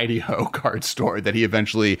in Heidi-Ho card store that he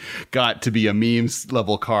eventually got to be a memes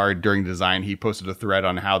level card during design. He posted a thread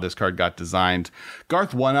on how this card got designed.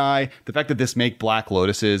 Garth One Eye, the fact that this make Black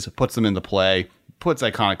Lotuses puts them into play, puts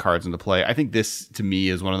iconic cards into play. I think this, to me,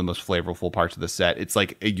 is one of the most flavorful parts of the set. It's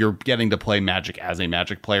like you're getting to play Magic as a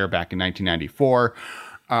Magic player back in 1994.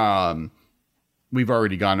 We've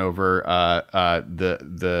already gone over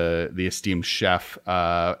the esteemed chef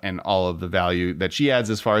and all of the value that she adds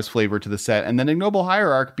as far as flavor to the set, and then Ignoble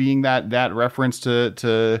Hierarch being that reference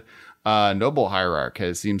to Noble Hierarch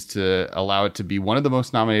seems to allow it to be one of the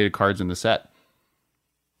most nominated cards in the set.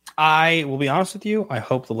 I will be honest with you. I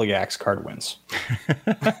hope the Legax card wins.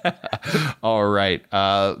 All right.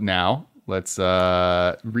 Now let's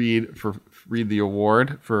read the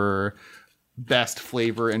award for best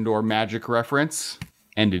flavor and/or magic reference,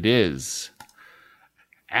 and it is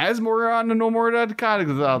Asmoran no Mordadkar.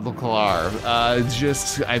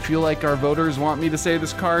 Just I feel like our voters want me to say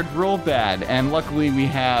this card real bad, and luckily we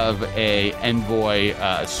have a envoy,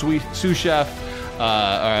 sous chef.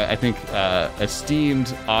 I think esteemed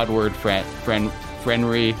Oddword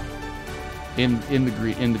Frenry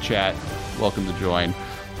in the chat. Welcome to join.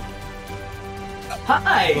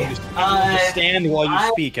 Hi. Stand while you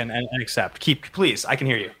speak and accept. Please. I can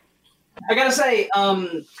hear you. I gotta say,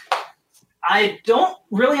 I don't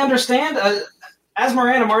really understand.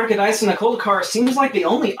 Asmoran, Martika Dice, and Koldakar seems like the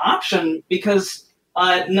only option because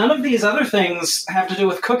none of these other things have to do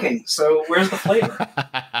with cooking. So where's the flavor?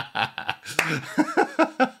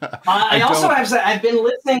 I also have to say, I've been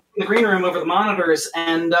listening in the green room over the monitors,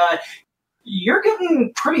 and you're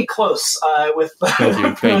getting pretty close with the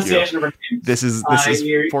pronunciation of her name. This is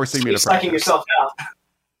forcing me to psyching practice. yourself out.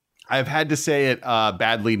 I've had to say it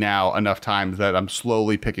badly now enough times that I'm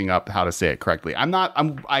slowly picking up how to say it correctly.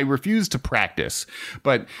 I refuse to practice,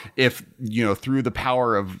 but if, through the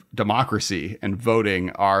power of democracy and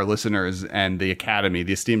voting, our listeners and the Academy,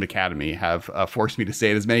 the esteemed Academy, have forced me to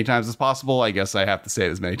say it as many times as possible, I guess I have to say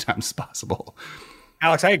it as many times as possible.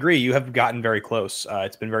 Alex, I agree. You have gotten very close.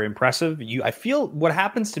 It's been very impressive. I feel what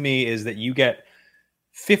happens to me is that you get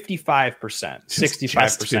 55%,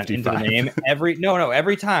 65% into the name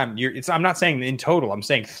every time. I'm not saying in total. I'm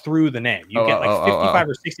saying through the name. You get 55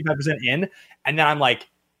 or 65% in, and then I'm like,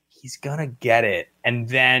 he's gonna get it. And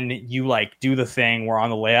then you do the thing where on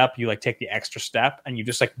the layup you take the extra step, and you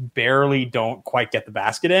just barely don't quite get the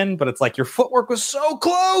basket in, but it's your footwork was so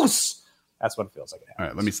close. That's what it feels like. All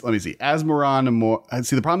right, let me see. Asmoran.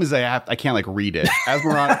 See, the problem is I can't read it.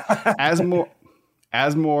 Asmoran.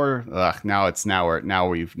 Asmor. Now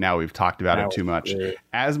we've talked about it too much.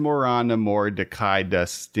 Asmoran Mordecai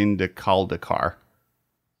Stindakaldakar.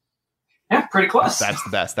 Yeah, pretty close. That's the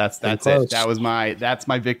best. That's it. That's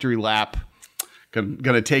my victory lap.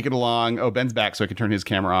 Gonna take it along. Oh, Ben's back, so I can turn his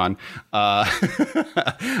camera on.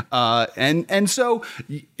 And so,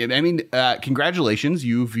 I mean, congratulations.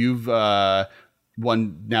 You've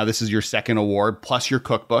won. Now this is your second award plus your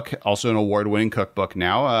cookbook, also an award-winning cookbook.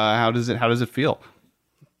 Now, how does it feel?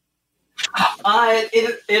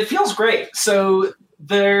 It feels great. So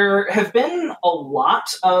there have been a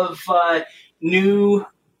lot of new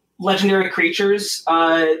legendary creatures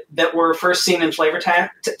that were first seen in flavor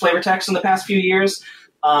text in the past few years.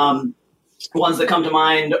 Ones that come to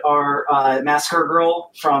mind are Massacre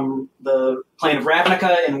Girl from the Plane of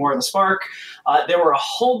Ravnica in War of the Spark. There were a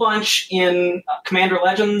whole bunch in Commander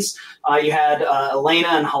Legends. You had Elena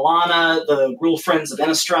and Halana, the Rule Friends of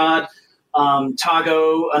Innistrad.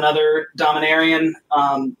 Tago, another Dominarian.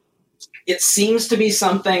 It seems to be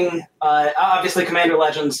something, obviously Commander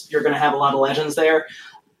Legends, you're going to have a lot of legends there,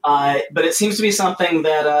 but it seems to be something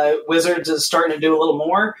that Wizards is starting to do a little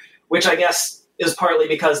more, which I guess is partly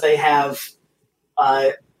because they have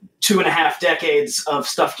 2.5 decades of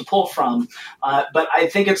stuff to pull from. But I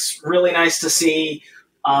think it's really nice to see,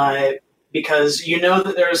 because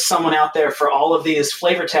that there's someone out there for all of these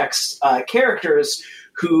flavor text characters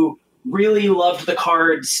who really loved the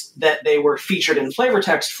cards that they were featured in flavor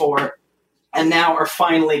text for, and now are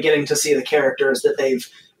finally getting to see the characters that they've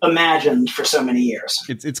imagined for so many years.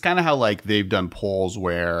 It's kind of how they've done polls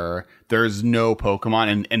where there's no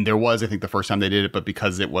Pokemon, and there was, I think, the first time they did it, but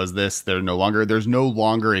because it was this, there's no longer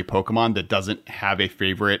a Pokemon that doesn't have a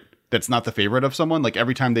favorite. That's not the favorite of someone.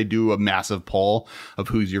 Every time they do a massive poll of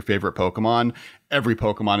who's your favorite Pokemon, every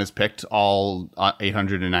Pokemon is picked, all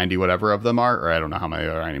 890 whatever of them are, or I don't know how many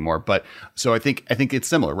there are anymore. But so I think it's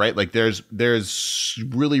similar, right? There's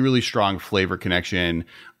really, really strong flavor connection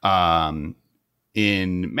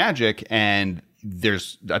in Magic, and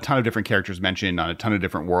there's a ton of different characters mentioned on a ton of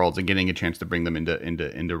different worlds, and getting a chance to bring them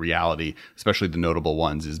into reality, especially the notable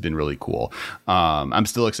ones, has been really cool. I'm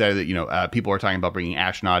still excited that people are talking about bringing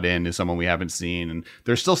Ashnod in as someone we haven't seen, and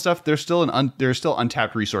there's still stuff. There's still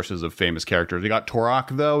untapped resources of famous characters. We got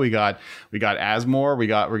Torok though. We got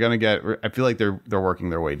Asmor. I feel like they're working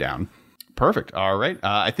their way down. Perfect. All right.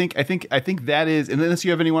 I think that is. And unless you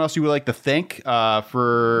have anyone else you would like to thank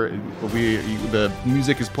for the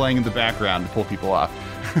music is playing in the background to pull people off.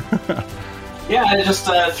 Yeah, I just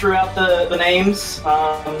threw out the names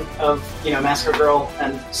of Massacre Girl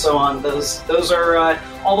and so on. Those are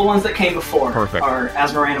all the ones that came before. Perfect. Are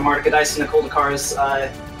Asmoran, Martika Dice, and Nicole Dakar's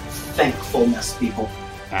thankfulness people.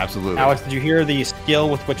 Absolutely. Alex, did you hear the skill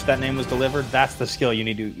with which that name was delivered? That's the skill you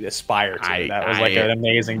need to aspire to. That was like an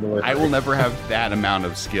amazing delivery. I will never have that amount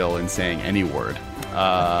of skill in saying any word in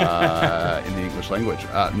the English language,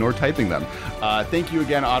 nor typing them. Thank you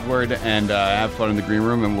again, Oddward, and have fun in the green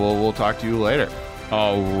room, and we'll talk to you later.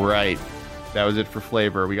 All right. That was it for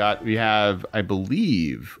flavor. We have, I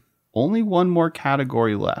believe, only one more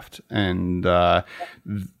category left. And,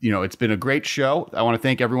 it's been a great show. I want to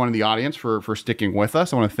thank everyone in the audience for sticking with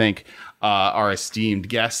us. I want to thank our esteemed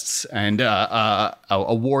guests and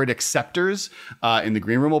award acceptors in the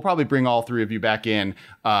green room. We'll probably bring all three of you back in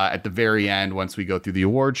at the very end once we go through the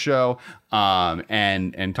award show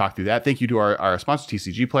and talk through that. Thank you to our sponsor,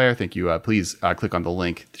 TCG Player. Thank you. Please click on the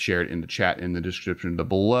link, share it in the chat in the description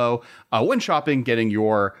below. When shopping, getting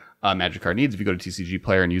your Magic card needs, if you go to TCG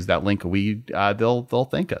Player and use that link, they'll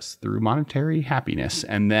thank us through monetary happiness.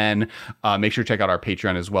 And then make sure to check out our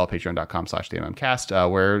Patreon as well,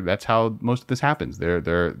 patreon.com/DMMcast, where that's how most of this happens. They are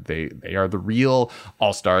the real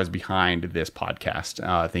all-stars behind this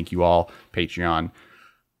podcast. Thank you all, Patreon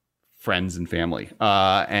friends and family.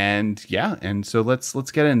 And so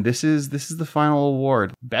let's get in. This is the final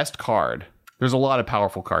award. Best card. There's a lot of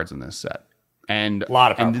powerful cards in this set. And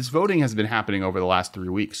this voting has been happening over the last 3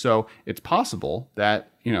 weeks. So it's possible that,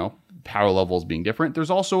 power levels being different. There's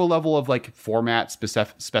also a level of like format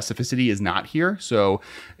specificity is not here. So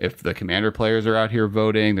if the commander players are out here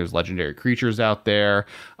voting, there's legendary creatures out there.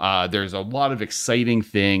 There's a lot of exciting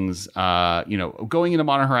things. Going into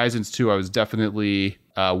Modern Horizons 2, I was definitely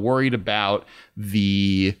worried about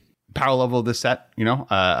the power level of the set.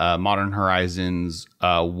 Modern Horizons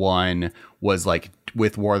 1 was like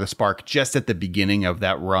with War of the Spark just at the beginning of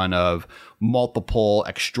that run of multiple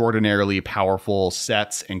extraordinarily powerful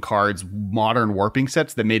sets and cards, modern warping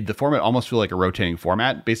sets that made the format almost feel like a rotating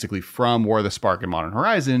format. Basically from War of the Spark and Modern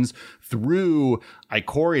Horizons through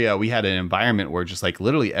Ikoria, we had an environment where just like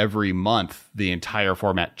literally every month the entire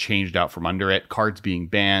format changed out from under it, cards being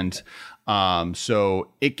banned.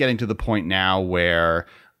 So it getting to the point now where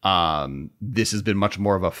this has been much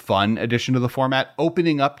more of a fun addition to the format,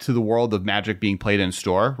 opening up to the world of Magic being played in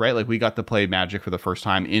store, right? Like we got to play Magic for the first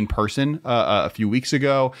time in person a few weeks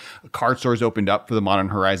ago. Card stores opened up for the Modern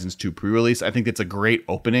Horizons 2 pre-release. I think it's a great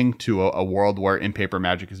opening to a world where in-paper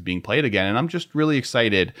Magic is being played again. And I'm just really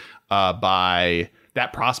excited by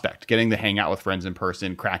that prospect, getting to hang out with friends in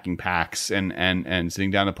person, cracking packs and sitting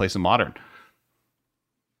down to play some Modern.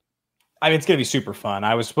 I mean, it's going to be super fun.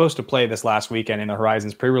 I was supposed to play this last weekend in the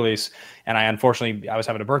Horizons pre-release, and I was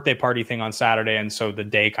having a birthday party thing on Saturday, and so the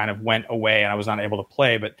day kind of went away, and I was not able to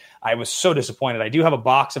play, but I was so disappointed. I do have a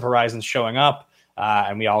box of Horizons showing up,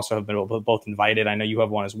 and we also have been both invited. I know you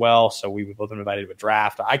have one as well, so we've both been invited to a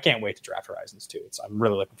draft. I can't wait to draft Horizons 2. I'm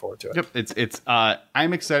really looking forward to it. Yep,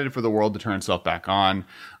 I'm excited for the world to turn itself back on.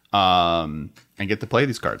 And get to play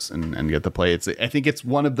these cards and get to play. I think it's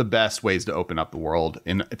one of the best ways to open up the world.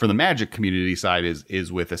 And for the Magic community side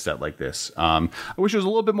is with a set like this. I wish it was a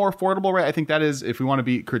little bit more affordable, right? I think that is, if we want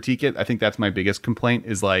to critique it, I think that's my biggest complaint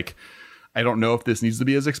is like, I don't know if this needs to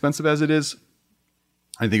be as expensive as it is.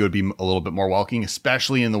 I think it would be a little bit more welcoming,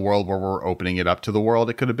 especially in the world where we're opening it up to the world.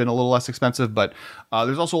 It could have been a little less expensive, but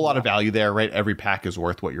there's also a lot of value there, right? Every pack is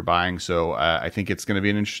worth what you're buying. So I think it's going to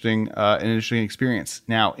be an interesting experience.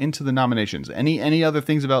 Now into the nominations. Any other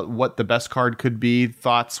things about what the best card could be?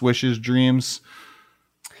 Thoughts, wishes, dreams?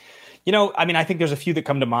 I think there's a few that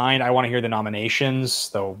come to mind. I want to hear the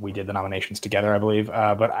nominations, though we did the nominations together, I believe.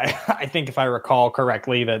 But I think if I recall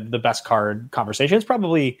correctly, the best card conversation is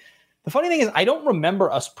probably. The funny thing is, I don't remember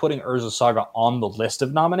us putting Urza Saga on the list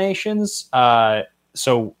of nominations. But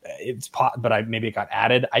maybe it got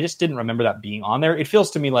added. I just didn't remember that being on there. It feels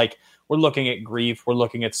to me like we're looking at Grief, we're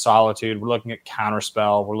looking at Solitude, we're looking at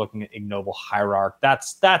Counterspell, we're looking at Ignoble Hierarch.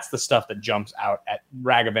 That's the stuff that jumps out at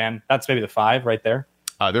Ragavan. That's maybe the 5 right there.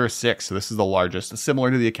 There are 6, so this is the largest. Similar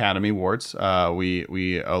to the Academy Awards,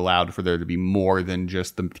 we allowed for there to be more than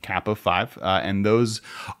just the cap of 5, and those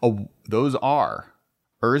are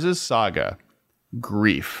Urza's Saga,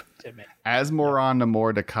 Grief, Asmoran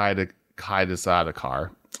Namor to Kaida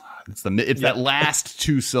Sadakar. It's that last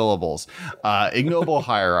 2 syllables. Ignoble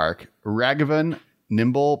Hierarch, Ragavan,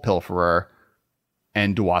 Nimble Pilferer,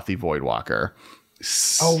 and Duathi Voidwalker.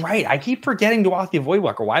 Oh, right. I keep forgetting Duathi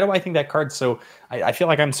Voidwalker. Why do I think that card's so... I feel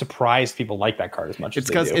like I'm surprised people like that card as much as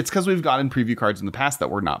they do. It's because we've gotten preview cards in the past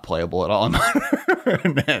that were not playable at all.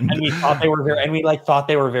 and we thought they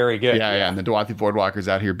were very good. Yeah. And the Duathi Voidwalker's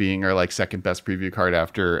out here being our like second best preview card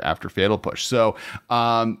after Fatal Push. So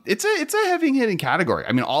it's a heavy hitting category.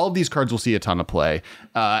 I mean, all of these cards will see a ton of play.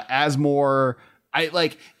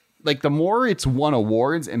 like the more it's won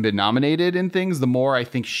awards and been nominated in things, the more I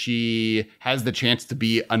think she has the chance to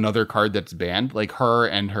be another card that's banned, like her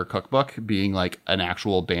and her cookbook being like an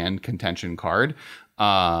actual banned contention card.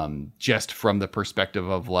 Just from the perspective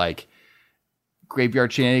of like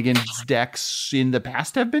graveyard shenanigans decks in the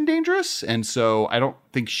past have been dangerous. And so I don't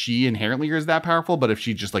think she inherently is that powerful, but if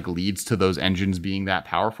she just like leads to those engines being that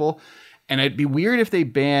powerful, and it'd be weird if they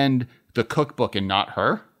banned the cookbook and not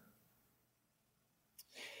her.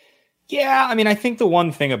 Yeah, I mean, I think the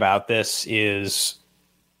one thing about this is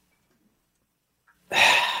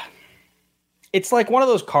it's like one of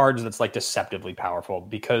those cards that's like deceptively powerful,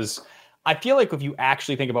 because I feel like if you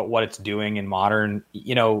actually think about what it's doing in Modern,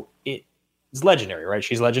 you know, it's legendary, right?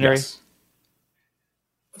 She's legendary. Yes.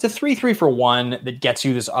 It's a 3/3 for 1 that gets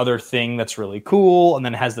you this other thing that's really cool, and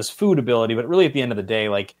then has this food ability. But really, at the end of the day,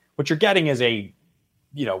 like what you're getting is a,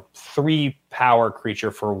 you know, 3 power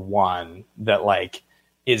creature for 1 that like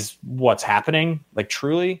is what's happening, like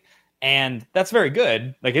truly. And that's very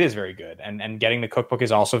good. Like it is very good. And getting the cookbook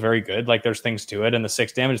is also very good. Like there's things to it, and the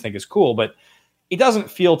 6 damage I think is cool, but it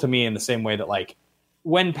doesn't feel to me in the same way that like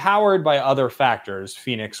when powered by other factors,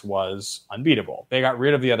 Phoenix was unbeatable. They got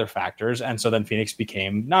rid of the other factors, and so then Phoenix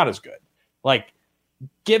became not as good. Like,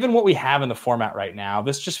 given what we have in the format right now,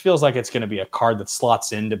 this just feels like it's going to be a card that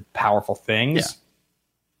slots into powerful things. Yeah.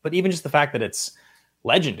 But even just the fact that it's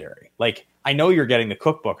legendary, like I know you're getting the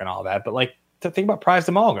cookbook and all that, but like to think about Prized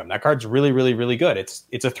Amalgam, that card's really, really, really good. It's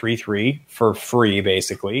a 3/3 for free,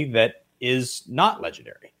 basically, that is not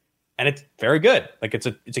legendary, and it's very good. Like it's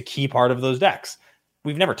a key part of those decks.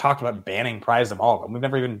 We've never talked about banning Prized Amalgam. We've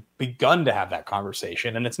never even begun to have that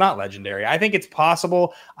conversation, and it's not legendary. I think it's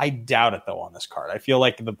possible. I doubt it though on this card. I feel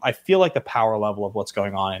like the power level of what's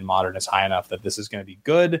going on in Modern is high enough that this is going to be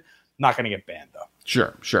good. Not going to get banned though.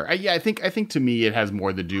 Sure. I think to me it has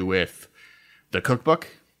more to do with the cookbook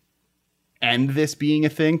and this being a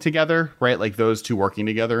thing together, right? Like those two working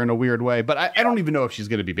together in a weird way. But I don't even know if she's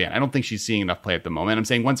going to be banned. I don't think she's seeing enough play at the moment. I'm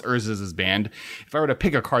saying once Urza's is banned, if I were to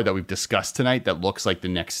pick a card that we've discussed tonight that looks like the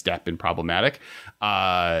next step in problematic,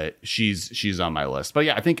 she's on my list. But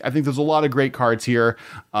yeah, I think there's a lot of great cards here,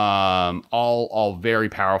 all very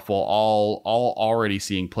powerful, all already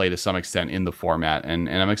seeing play to some extent in the format, and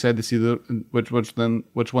I'm excited to see which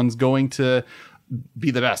one's going to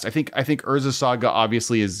be the best. I think Urza Saga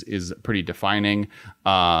obviously is pretty defining.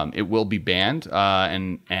 It will be banned,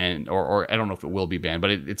 and or I don't know if it will be banned,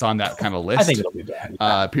 but it's on that kind of list. I think it'll be banned.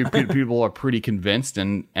 People are pretty convinced,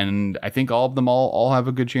 and I think all of them all have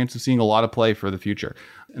a good chance of seeing a lot of play for the future.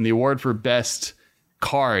 And the award for best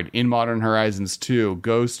card in Modern Horizons 2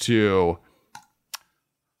 goes to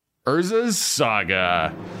Urza's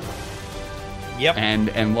Saga. Yep.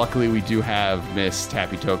 And luckily we do have Miss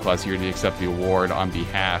Tappy Toeclaws here to accept the award on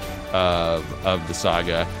behalf of the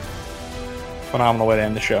saga. Phenomenal way to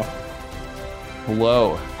end the show.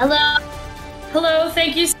 Hello.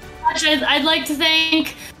 Thank you so much. I'd like to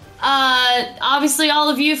thank obviously all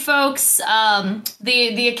of you folks,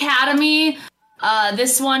 the Academy,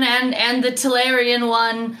 this one and the Tolarian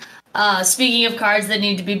one. Speaking of cards that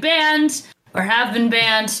need to be banned or have been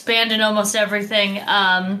banned in almost everything.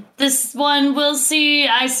 This one we'll see,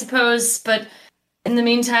 I suppose, but in the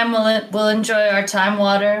meantime, we'll enjoy our time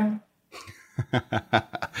water.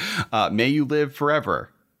 May you live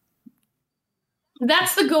forever.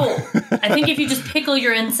 That's the goal. I think if you just pickle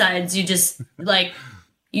your insides, you just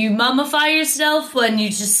you mummify yourself when you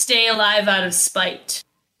just stay alive out of spite.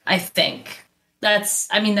 I think. That's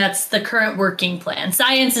the current working plan.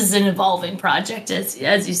 Science is an evolving project, as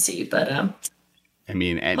you see, but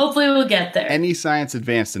hopefully we'll get there. Any science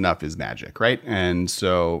advanced enough is magic, right? And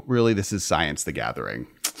so, really, this is Science the Gathering.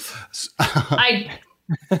 At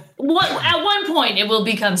one point, it will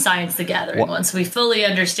become Science the Gathering once we fully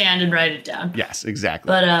understand and write it down. Yes, exactly.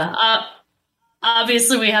 But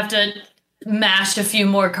obviously, we have to mash a few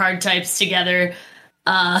more card types together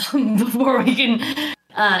before we can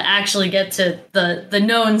actually get to the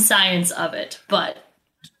known science of it. But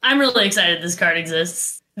I'm really excited this card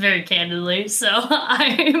exists, very candidly. So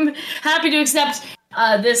I'm happy to accept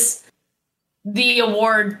the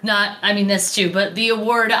award, this too, but the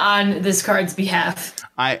award on this card's behalf.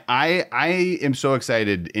 I am so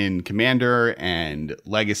excited in Commander and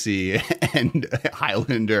Legacy and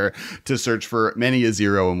Highlander to search for many a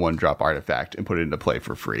 0 and 1 drop artifact and put it into play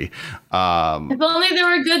for free. If only there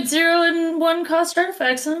were good 0 and 1 cost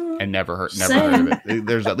artifacts. And never heard of it.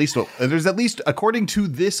 There's at least according to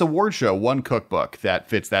this award show, one cookbook that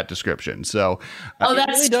fits that description. So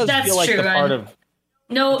that's true.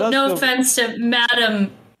 No offense to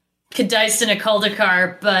Madam Kadistan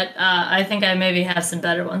Akuldakar, but I think I maybe have some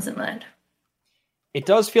better ones in mind. it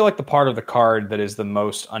does feel like the part of the card that is the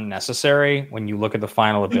most unnecessary when you look at the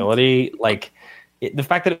final ability. Like the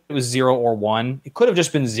fact that it was 0 or 1, it could have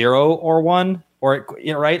just been 0 or 1, or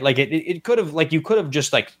right? Like it could have, like you could have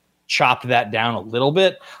just like chopped that down a little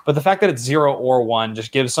bit. But the fact that it's 0 or 1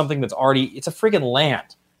 just gives something that's already, it's a friggin'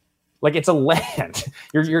 land. Like it's a land.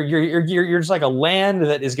 You're just like a land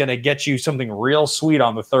that is going to get you something real sweet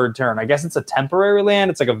on the third turn. I guess it's a temporary land.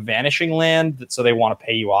 It's like a vanishing land, so they want to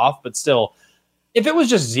pay you off. But still, if it was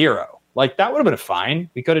just 0, like that would have been fine.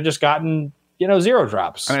 We could have just gotten 0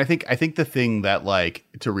 drops. I mean, I think the thing that like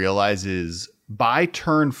to realize is by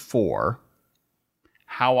turn 4,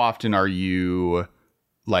 how often are you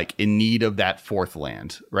like in need of that 4th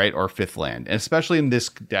land, right? Or 5th land, and especially in this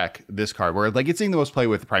deck, this card where like it's seeing the most play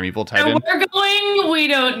with Primeval Titan. And we're going, we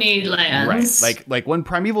don't need lands. Right. Like when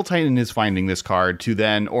Primeval Titan is finding this card to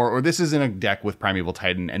then, or this is in a deck with Primeval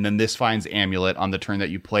Titan, and then this finds Amulet on the turn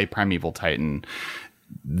that you play Primeval Titan.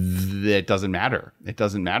 It doesn't matter. It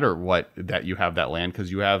doesn't matter that you have that land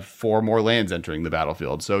because you have 4 more lands entering the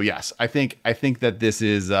battlefield. So yes, I think that this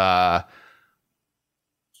is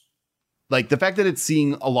like the fact that it's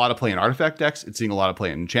seeing a lot of play in artifact decks, it's seeing a lot of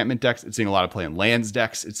play in enchantment decks, it's seeing a lot of play in lands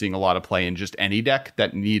decks, it's seeing a lot of play in just any deck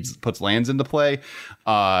that puts lands into play,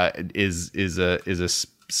 is a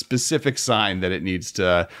specific sign that it needs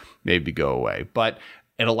to maybe go away. But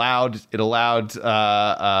it allowed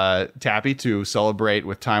Tappy to celebrate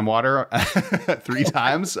with Time Water 3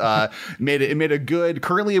 times. Made a good.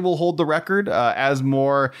 Currently, it will hold the record.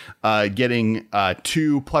 Asmore getting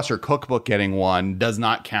 2 plus her cookbook getting 1 does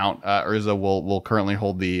not count. Urza will currently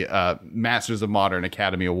hold the Masters of Modern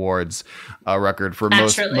Academy Awards record for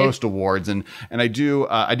most awards. And I do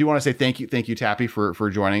want to say thank you Tappy for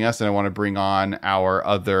joining us, and I want to bring on our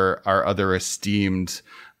other esteemed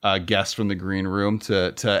guest from the green room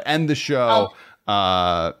to end the show.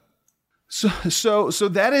 So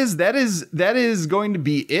that is going to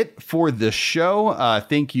be it for the show.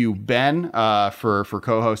 Thank you, Ben, for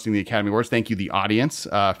co-hosting the Academy Awards. Thank you, the audience,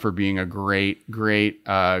 for being a great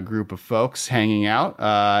group of folks hanging out.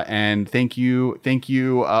 And thank you,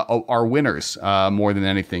 our winners, more than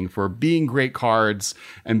anything, for being great cards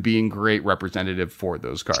and being great representative for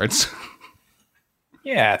those cards.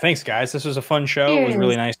 Yeah, thanks, guys. This was a fun show. It was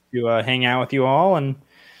really nice to hang out with you all, and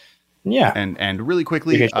yeah. And really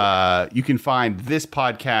quickly, you can find this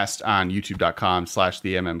podcast on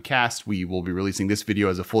youtube.com/theMMcast. We will be releasing this video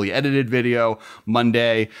as a fully edited video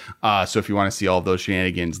Monday. So if you want to see all of those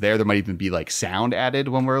shenanigans there might even be like sound added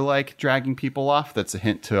when we're like dragging people off. That's a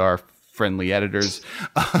hint to our friendly editors.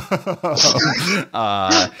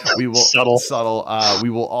 We will subtle. We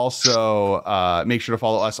will also make sure to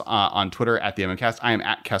follow us on Twitter at the MMCast. I am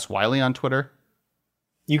at Kes Wiley on Twitter.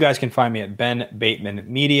 You guys can find me at Ben Bateman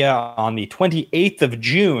Media on the 28th of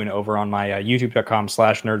June over on my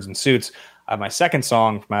youtube.com/nerds and suits. I have my second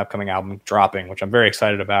song from my upcoming album dropping, which I'm very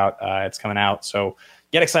excited about. It's coming out, so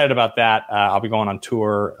get excited about that. I'll be going on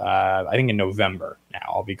tour, I think in November now.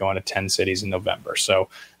 I'll be going to 10 cities in November. So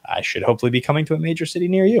I should hopefully be coming to a major city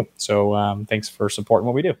near you. So thanks for supporting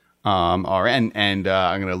what we do. All right. And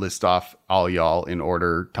I'm going to list off all y'all in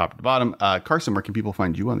order, top to bottom. Carson, where can people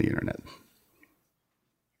find you on the internet?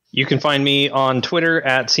 You can find me on Twitter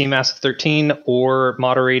at CMassive13 or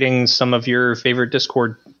moderating some of your favorite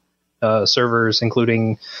Discord servers,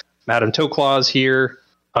 including Madam Toeclaws here,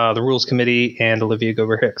 the Rules Committee, and Olivia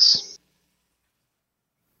Gover-Hicks.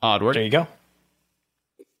 Oddward. There you go.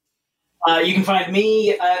 You can find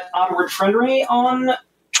me at Oddward Friendray on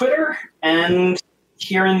Twitter and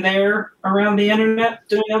here and there around the internet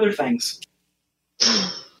doing other things.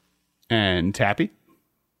 And Tappy?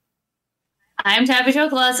 I'm Tappy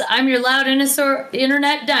Toeclaws. I'm your loud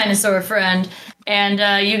internet dinosaur friend. And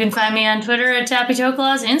you can find me on Twitter at Tappy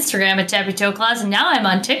Toeclaws, Instagram at Tappy Toeclaws, and now I'm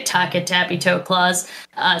on TikTok at Tappy Toeclaws.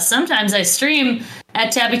 Sometimes I stream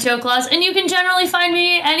at Tappy Toeclaws, and you can generally find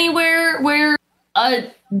me anywhere where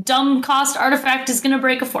a dumb cost artifact is going to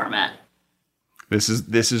break a format. This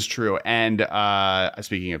is true. And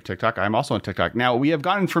speaking of TikTok, I'm also on TikTok. Now, we have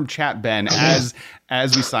gotten from chat, Ben, as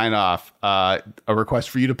we sign off, a request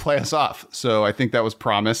for you to play us off. So I think that was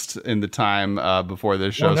promised in the time before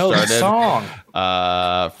the show started. Song.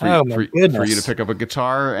 For you to pick up a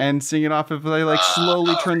guitar and sing it off if they like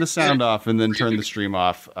slowly turn the sound off and then turn the stream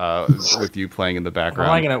off with you playing in the background.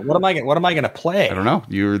 What am I gonna play? I don't know.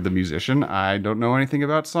 You're the musician. I don't know anything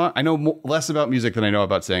about song. I know less about music than I know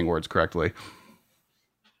about saying words correctly.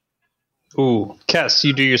 Ooh, Kes,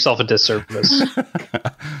 you do yourself a disservice.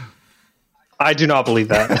 I do not believe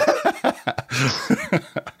that.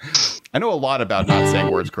 I know a lot about not saying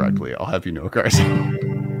words correctly. I'll have you know,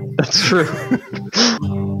 Carson. That's true.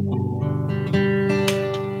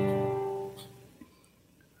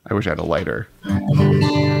 I wish I had a lighter.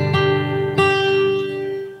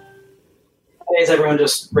 Everyone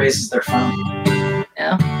just raises their phone.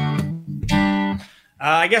 Yeah.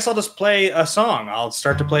 I guess I'll just play a song. I'll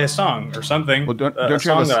start to play a song or something. Well, don't a you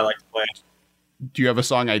song have that I like to play? Do you have a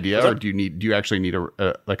song idea, or do you actually need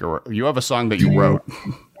you have a song that you wrote?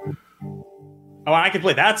 Oh, I can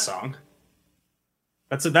play that song.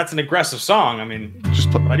 That's an aggressive song. I mean,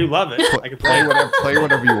 I do love it. I can play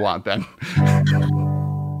whatever you want, Ben.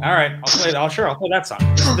 All right, I'll play that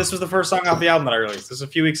song. This was the first song off the album that I released. This was a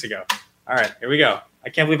few weeks ago. All right, here we go. I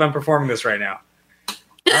can't believe I'm performing this right now.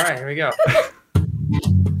 All right, here we go.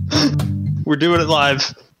 We're doing it live.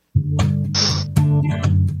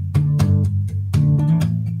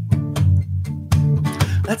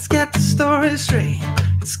 Let's get the story straight.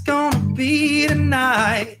 It's gonna be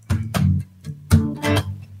tonight.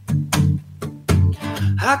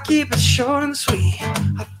 I'll keep it short and sweet.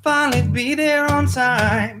 I'll finally be there on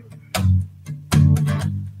time.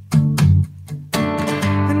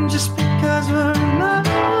 And just because we're in love,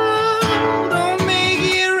 don't make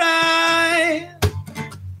it right.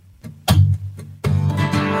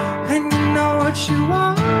 And you know what you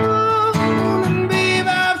want, and babe,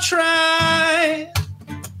 I've tried.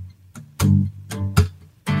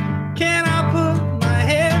 Can I put my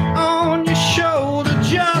head on your shoulder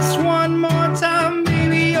just one more time,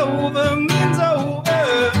 baby? Over means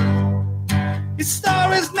over. Your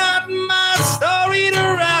story's not my story to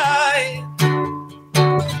write.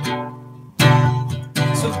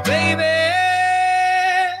 So baby,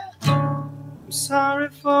 I'm sorry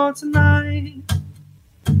for tonight.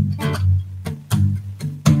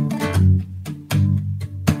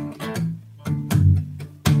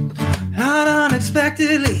 Not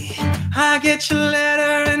unexpectedly, I get your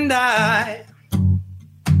letter and I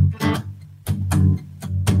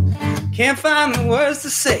can't find the words to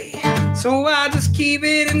say, so I just keep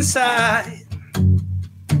it inside.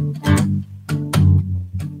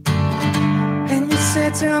 And you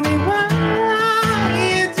said, tell me why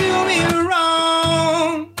you do me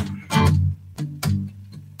wrong.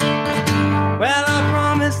 Well, I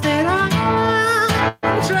promise that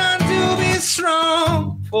I'm trying to be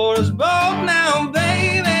strong for us both now,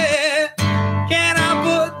 baby. Can I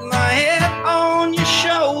put my head on your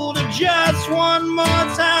shoulder just one more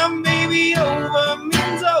time, baby? Over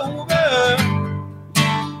means over.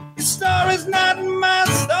 Your story's not my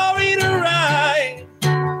story to write.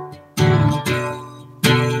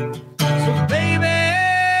 So baby,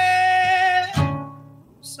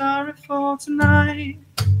 I'm sorry for tonight.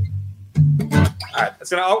 All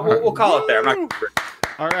right, we'll call it there. I'm not.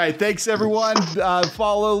 All right, thanks everyone.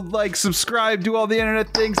 Follow, like, subscribe, do all the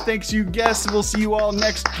internet things. Thanks you guests. We'll see you all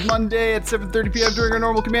next Monday at 7:30 p.m. during our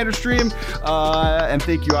normal Commander stream. And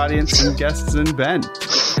thank you, audience and guests and Ben.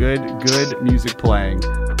 Good music playing.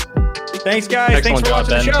 Thanks, guys. Excellent Thanks for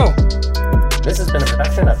watching job, Ben. the show. This has been a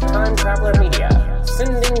production of Time Traveler Media,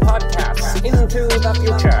 sending podcasts into the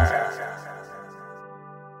future.